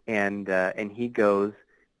he goes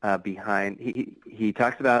behind. He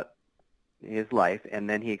talks about his life, and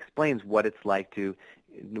then he explains what it's like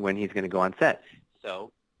when he's going to go on set.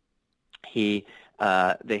 So they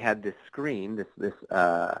had this screen, this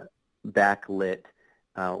backlit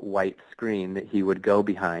white screen that he would go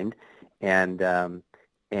behind, and so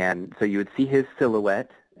you would see his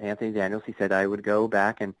silhouette. Anthony Daniels, he said, I would go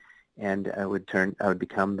back and I would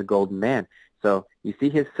become the Golden Man. So you see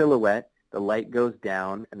his silhouette, the light goes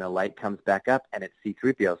down, and the light comes back up, and it's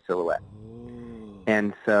C-3PO's silhouette. Ooh.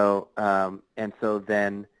 And so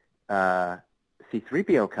then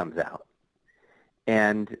C-3PO comes out,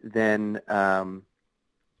 and then and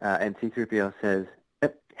C-3PO says,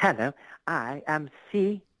 "Hello, I am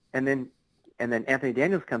C," and then Anthony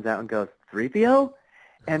Daniels comes out and goes, "3PO,"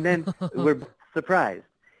 and then we're surprised,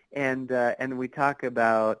 and we talk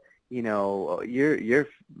about, you're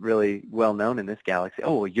really well known in this galaxy.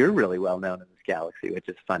 Oh, well, you're really well known in this galaxy, which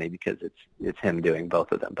is funny because it's him doing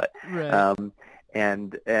both of them. But right.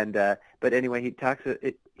 But anyway, he talks.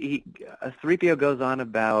 3PO goes on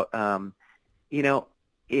about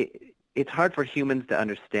it's hard for humans to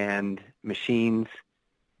understand machines,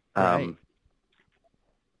 right.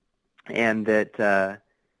 And that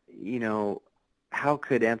how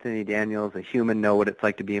could Anthony Daniels, a human, know what it's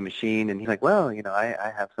like to be a machine? And he's like, well,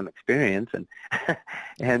 I have some experience, and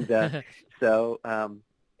so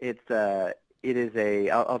it is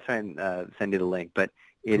I'll try and send you the link, but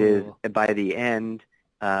it cool. is by the end,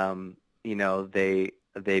 they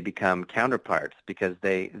become counterparts because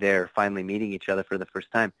they're finally meeting each other for the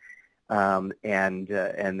first time. and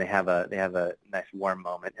they have a nice warm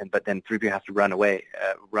moment, but then 3PO has to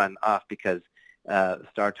run off because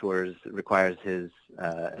Star Tours requires his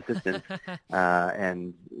assistance,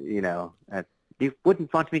 and you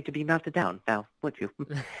wouldn't want me to be melted down now, would you?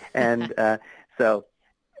 And so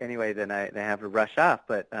anyway, then they have to rush off,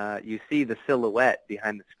 but you see the silhouette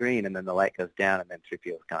behind the screen, and then the light goes down, and then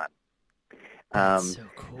 3PO is gone. That's so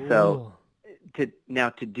cool. So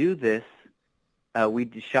to do this, we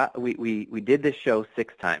did this show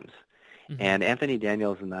 6 times, and Anthony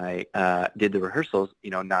Daniels and I did the rehearsals.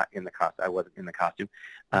 Not in the I wasn't in the costume,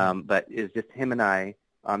 but it's just him and I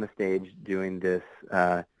on the stage doing this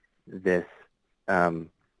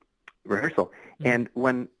rehearsal. And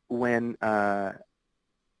when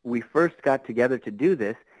we first got together to do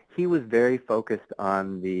this, he was very focused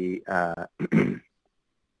on the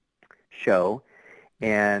show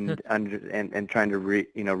and trying to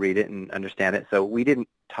read it and understand it. So we didn't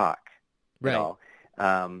talk at all,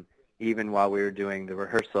 even while we were doing the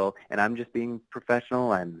rehearsal. And I'm just being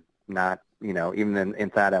professional. I'm not, even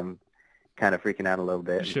inside I'm kind of freaking out a little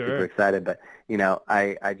bit. Sure. Super excited, but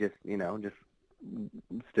I just just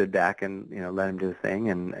stood back and let him do his thing.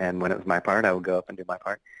 And when it was my part, I would go up and do my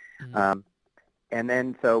part. And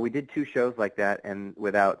then so we did 2 shows like that, and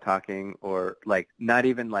without talking or not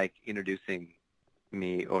even introducing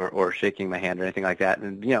me or shaking my hand or anything like that.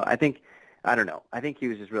 And I think he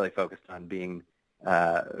was just really focused on being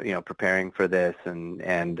preparing for this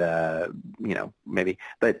and maybe.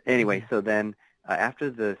 But anyway, so then after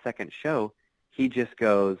the second show, he just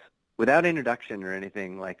goes, without introduction or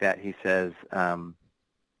anything like that, he says,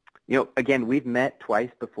 again, we've met twice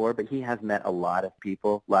before, but he has met a lot of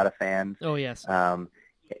people, a lot of fans. Oh, yes.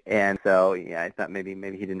 And so, I thought maybe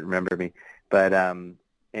he didn't remember me. But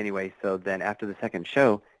anyway, so then after the second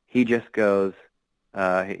show, he just goes,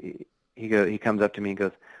 he comes up to me and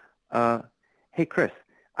goes, hey, Chris,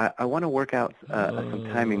 I want to work out some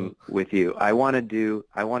timing with you. I want to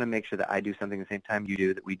make sure that I do something at the same time you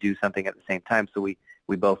do, that we do something at the same time, so we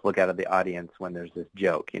both look out at the audience when there's this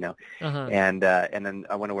joke, and then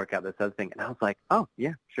I want to work out this other thing. And I was like, oh,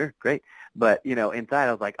 yeah, sure, great. But, inside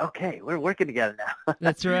I was like, okay, we're working together now.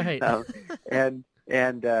 That's right. So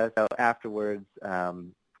afterwards,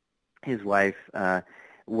 his wife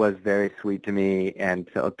was very sweet to me and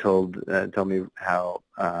told me how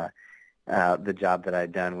the job that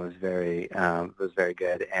I'd done was very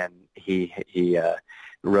good, and he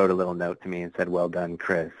wrote a little note to me and said, "Well done,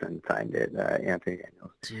 Chris," and signed it, Anthony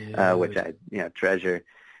Daniels, which I treasure.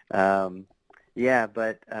 But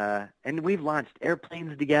and we've launched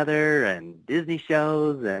airplanes together and Disney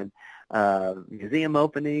shows and museum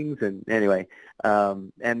openings, and anyway,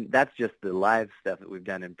 and that's just the live stuff that we've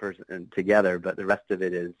done in person and together. But the rest of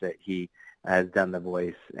it is that he has done the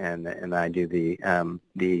voice, and I do the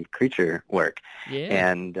creature work.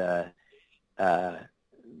 Yeah. And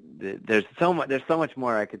there's so much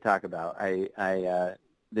more I could talk about. That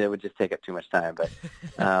would just take up too much time. But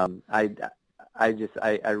I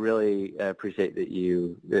really appreciate that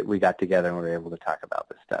we got together and we were able to talk about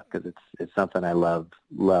this stuff, because it's something I love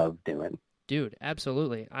doing. Dude,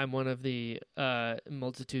 absolutely. I'm one of the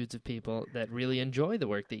multitudes of people that really enjoy the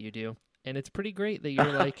work that you do. And it's pretty great that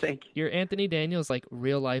you're you're Anthony Daniels'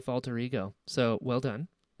 real life alter ego. So well done.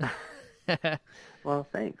 Well,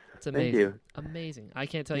 thanks. It's amazing. Thank you. amazing. I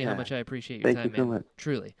can't tell you how much I appreciate your Thank time, you so man. much.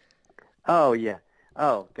 Truly. Oh, yeah.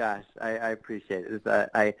 Oh, gosh. I appreciate it.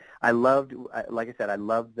 I loved, like I said, I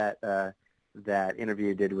loved that interview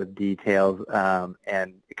you did with Details,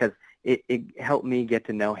 and because it helped me get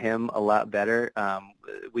to know him a lot better.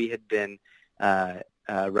 We had been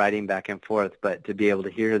writing back and forth, but to be able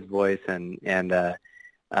to hear his voice and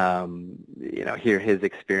hear his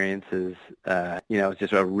experiences, it's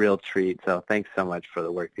just a real treat. So thanks so much for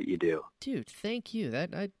the work that you do. Dude, thank you.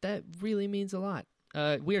 That really means a lot.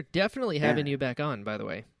 We are definitely having you back on, by the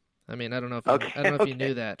way. I mean, I don't know if you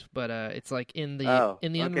knew that, but it's in the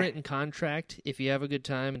unwritten contract. If you have a good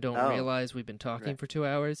time and don't realize we've been talking for 2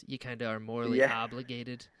 hours, you kind of are morally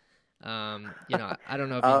obligated. I don't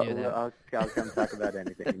know if you knew that. I'll come talk about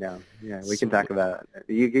anything. We can talk about it.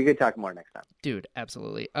 You can talk more next time. Dude,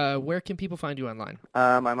 absolutely. Where can people find you online?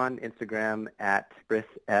 I'm on Instagram at Chris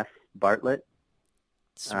F. Bartlett.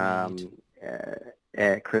 Sweet.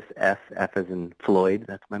 Chris F. as in Floyd.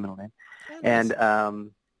 That's my middle name. Oh,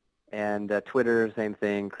 and Twitter, same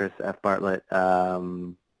thing, Chris F. Bartlett.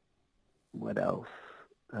 What else?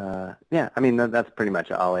 That's pretty much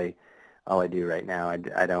all I do right now.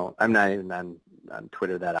 I'm not even on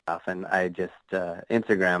Twitter that often. I just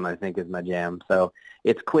Instagram, I think, is my jam. So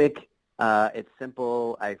it's quick, it's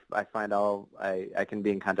simple. I find I can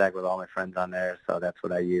be in contact with all my friends on there, so that's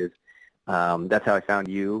what I use. That's how I found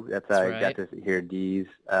you. That's how That's I got to hear Dee's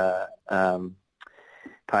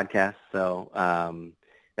podcast. So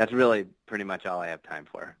that's really pretty much all I have time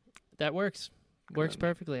for. That works. Works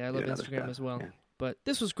perfectly. I love other Instagram stuff, as well. yeah. But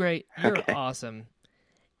this was great. You're Okay. awesome.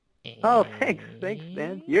 Oh, thanks,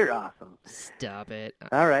 man. You're awesome. Stop it.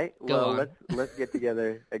 All right. Go Well, on. let's get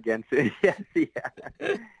together again soon. Yes, yeah.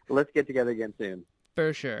 Let's get together again soon.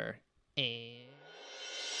 For sure. And...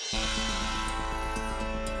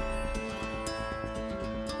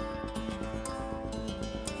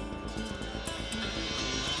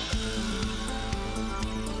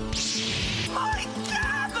 My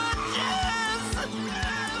cabbages!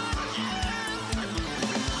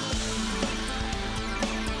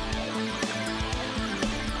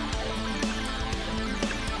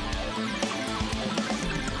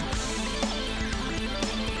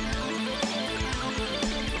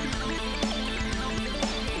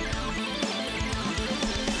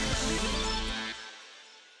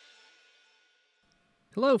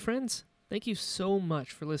 Hello, friends. Thank you so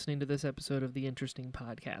much for listening to this episode of The Interesting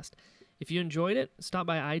Podcast. If you enjoyed it, stop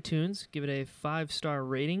by iTunes, give it a 5-star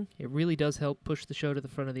rating. It really does help push the show to the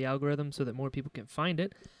front of the algorithm so that more people can find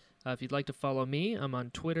it. If you'd like to follow me, I'm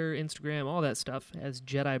on Twitter, Instagram, all that stuff as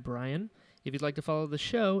Jedi Brian. If you'd like to follow the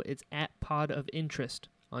show, it's @Pod of Interest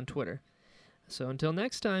on Twitter. So until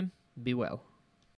next time, be well.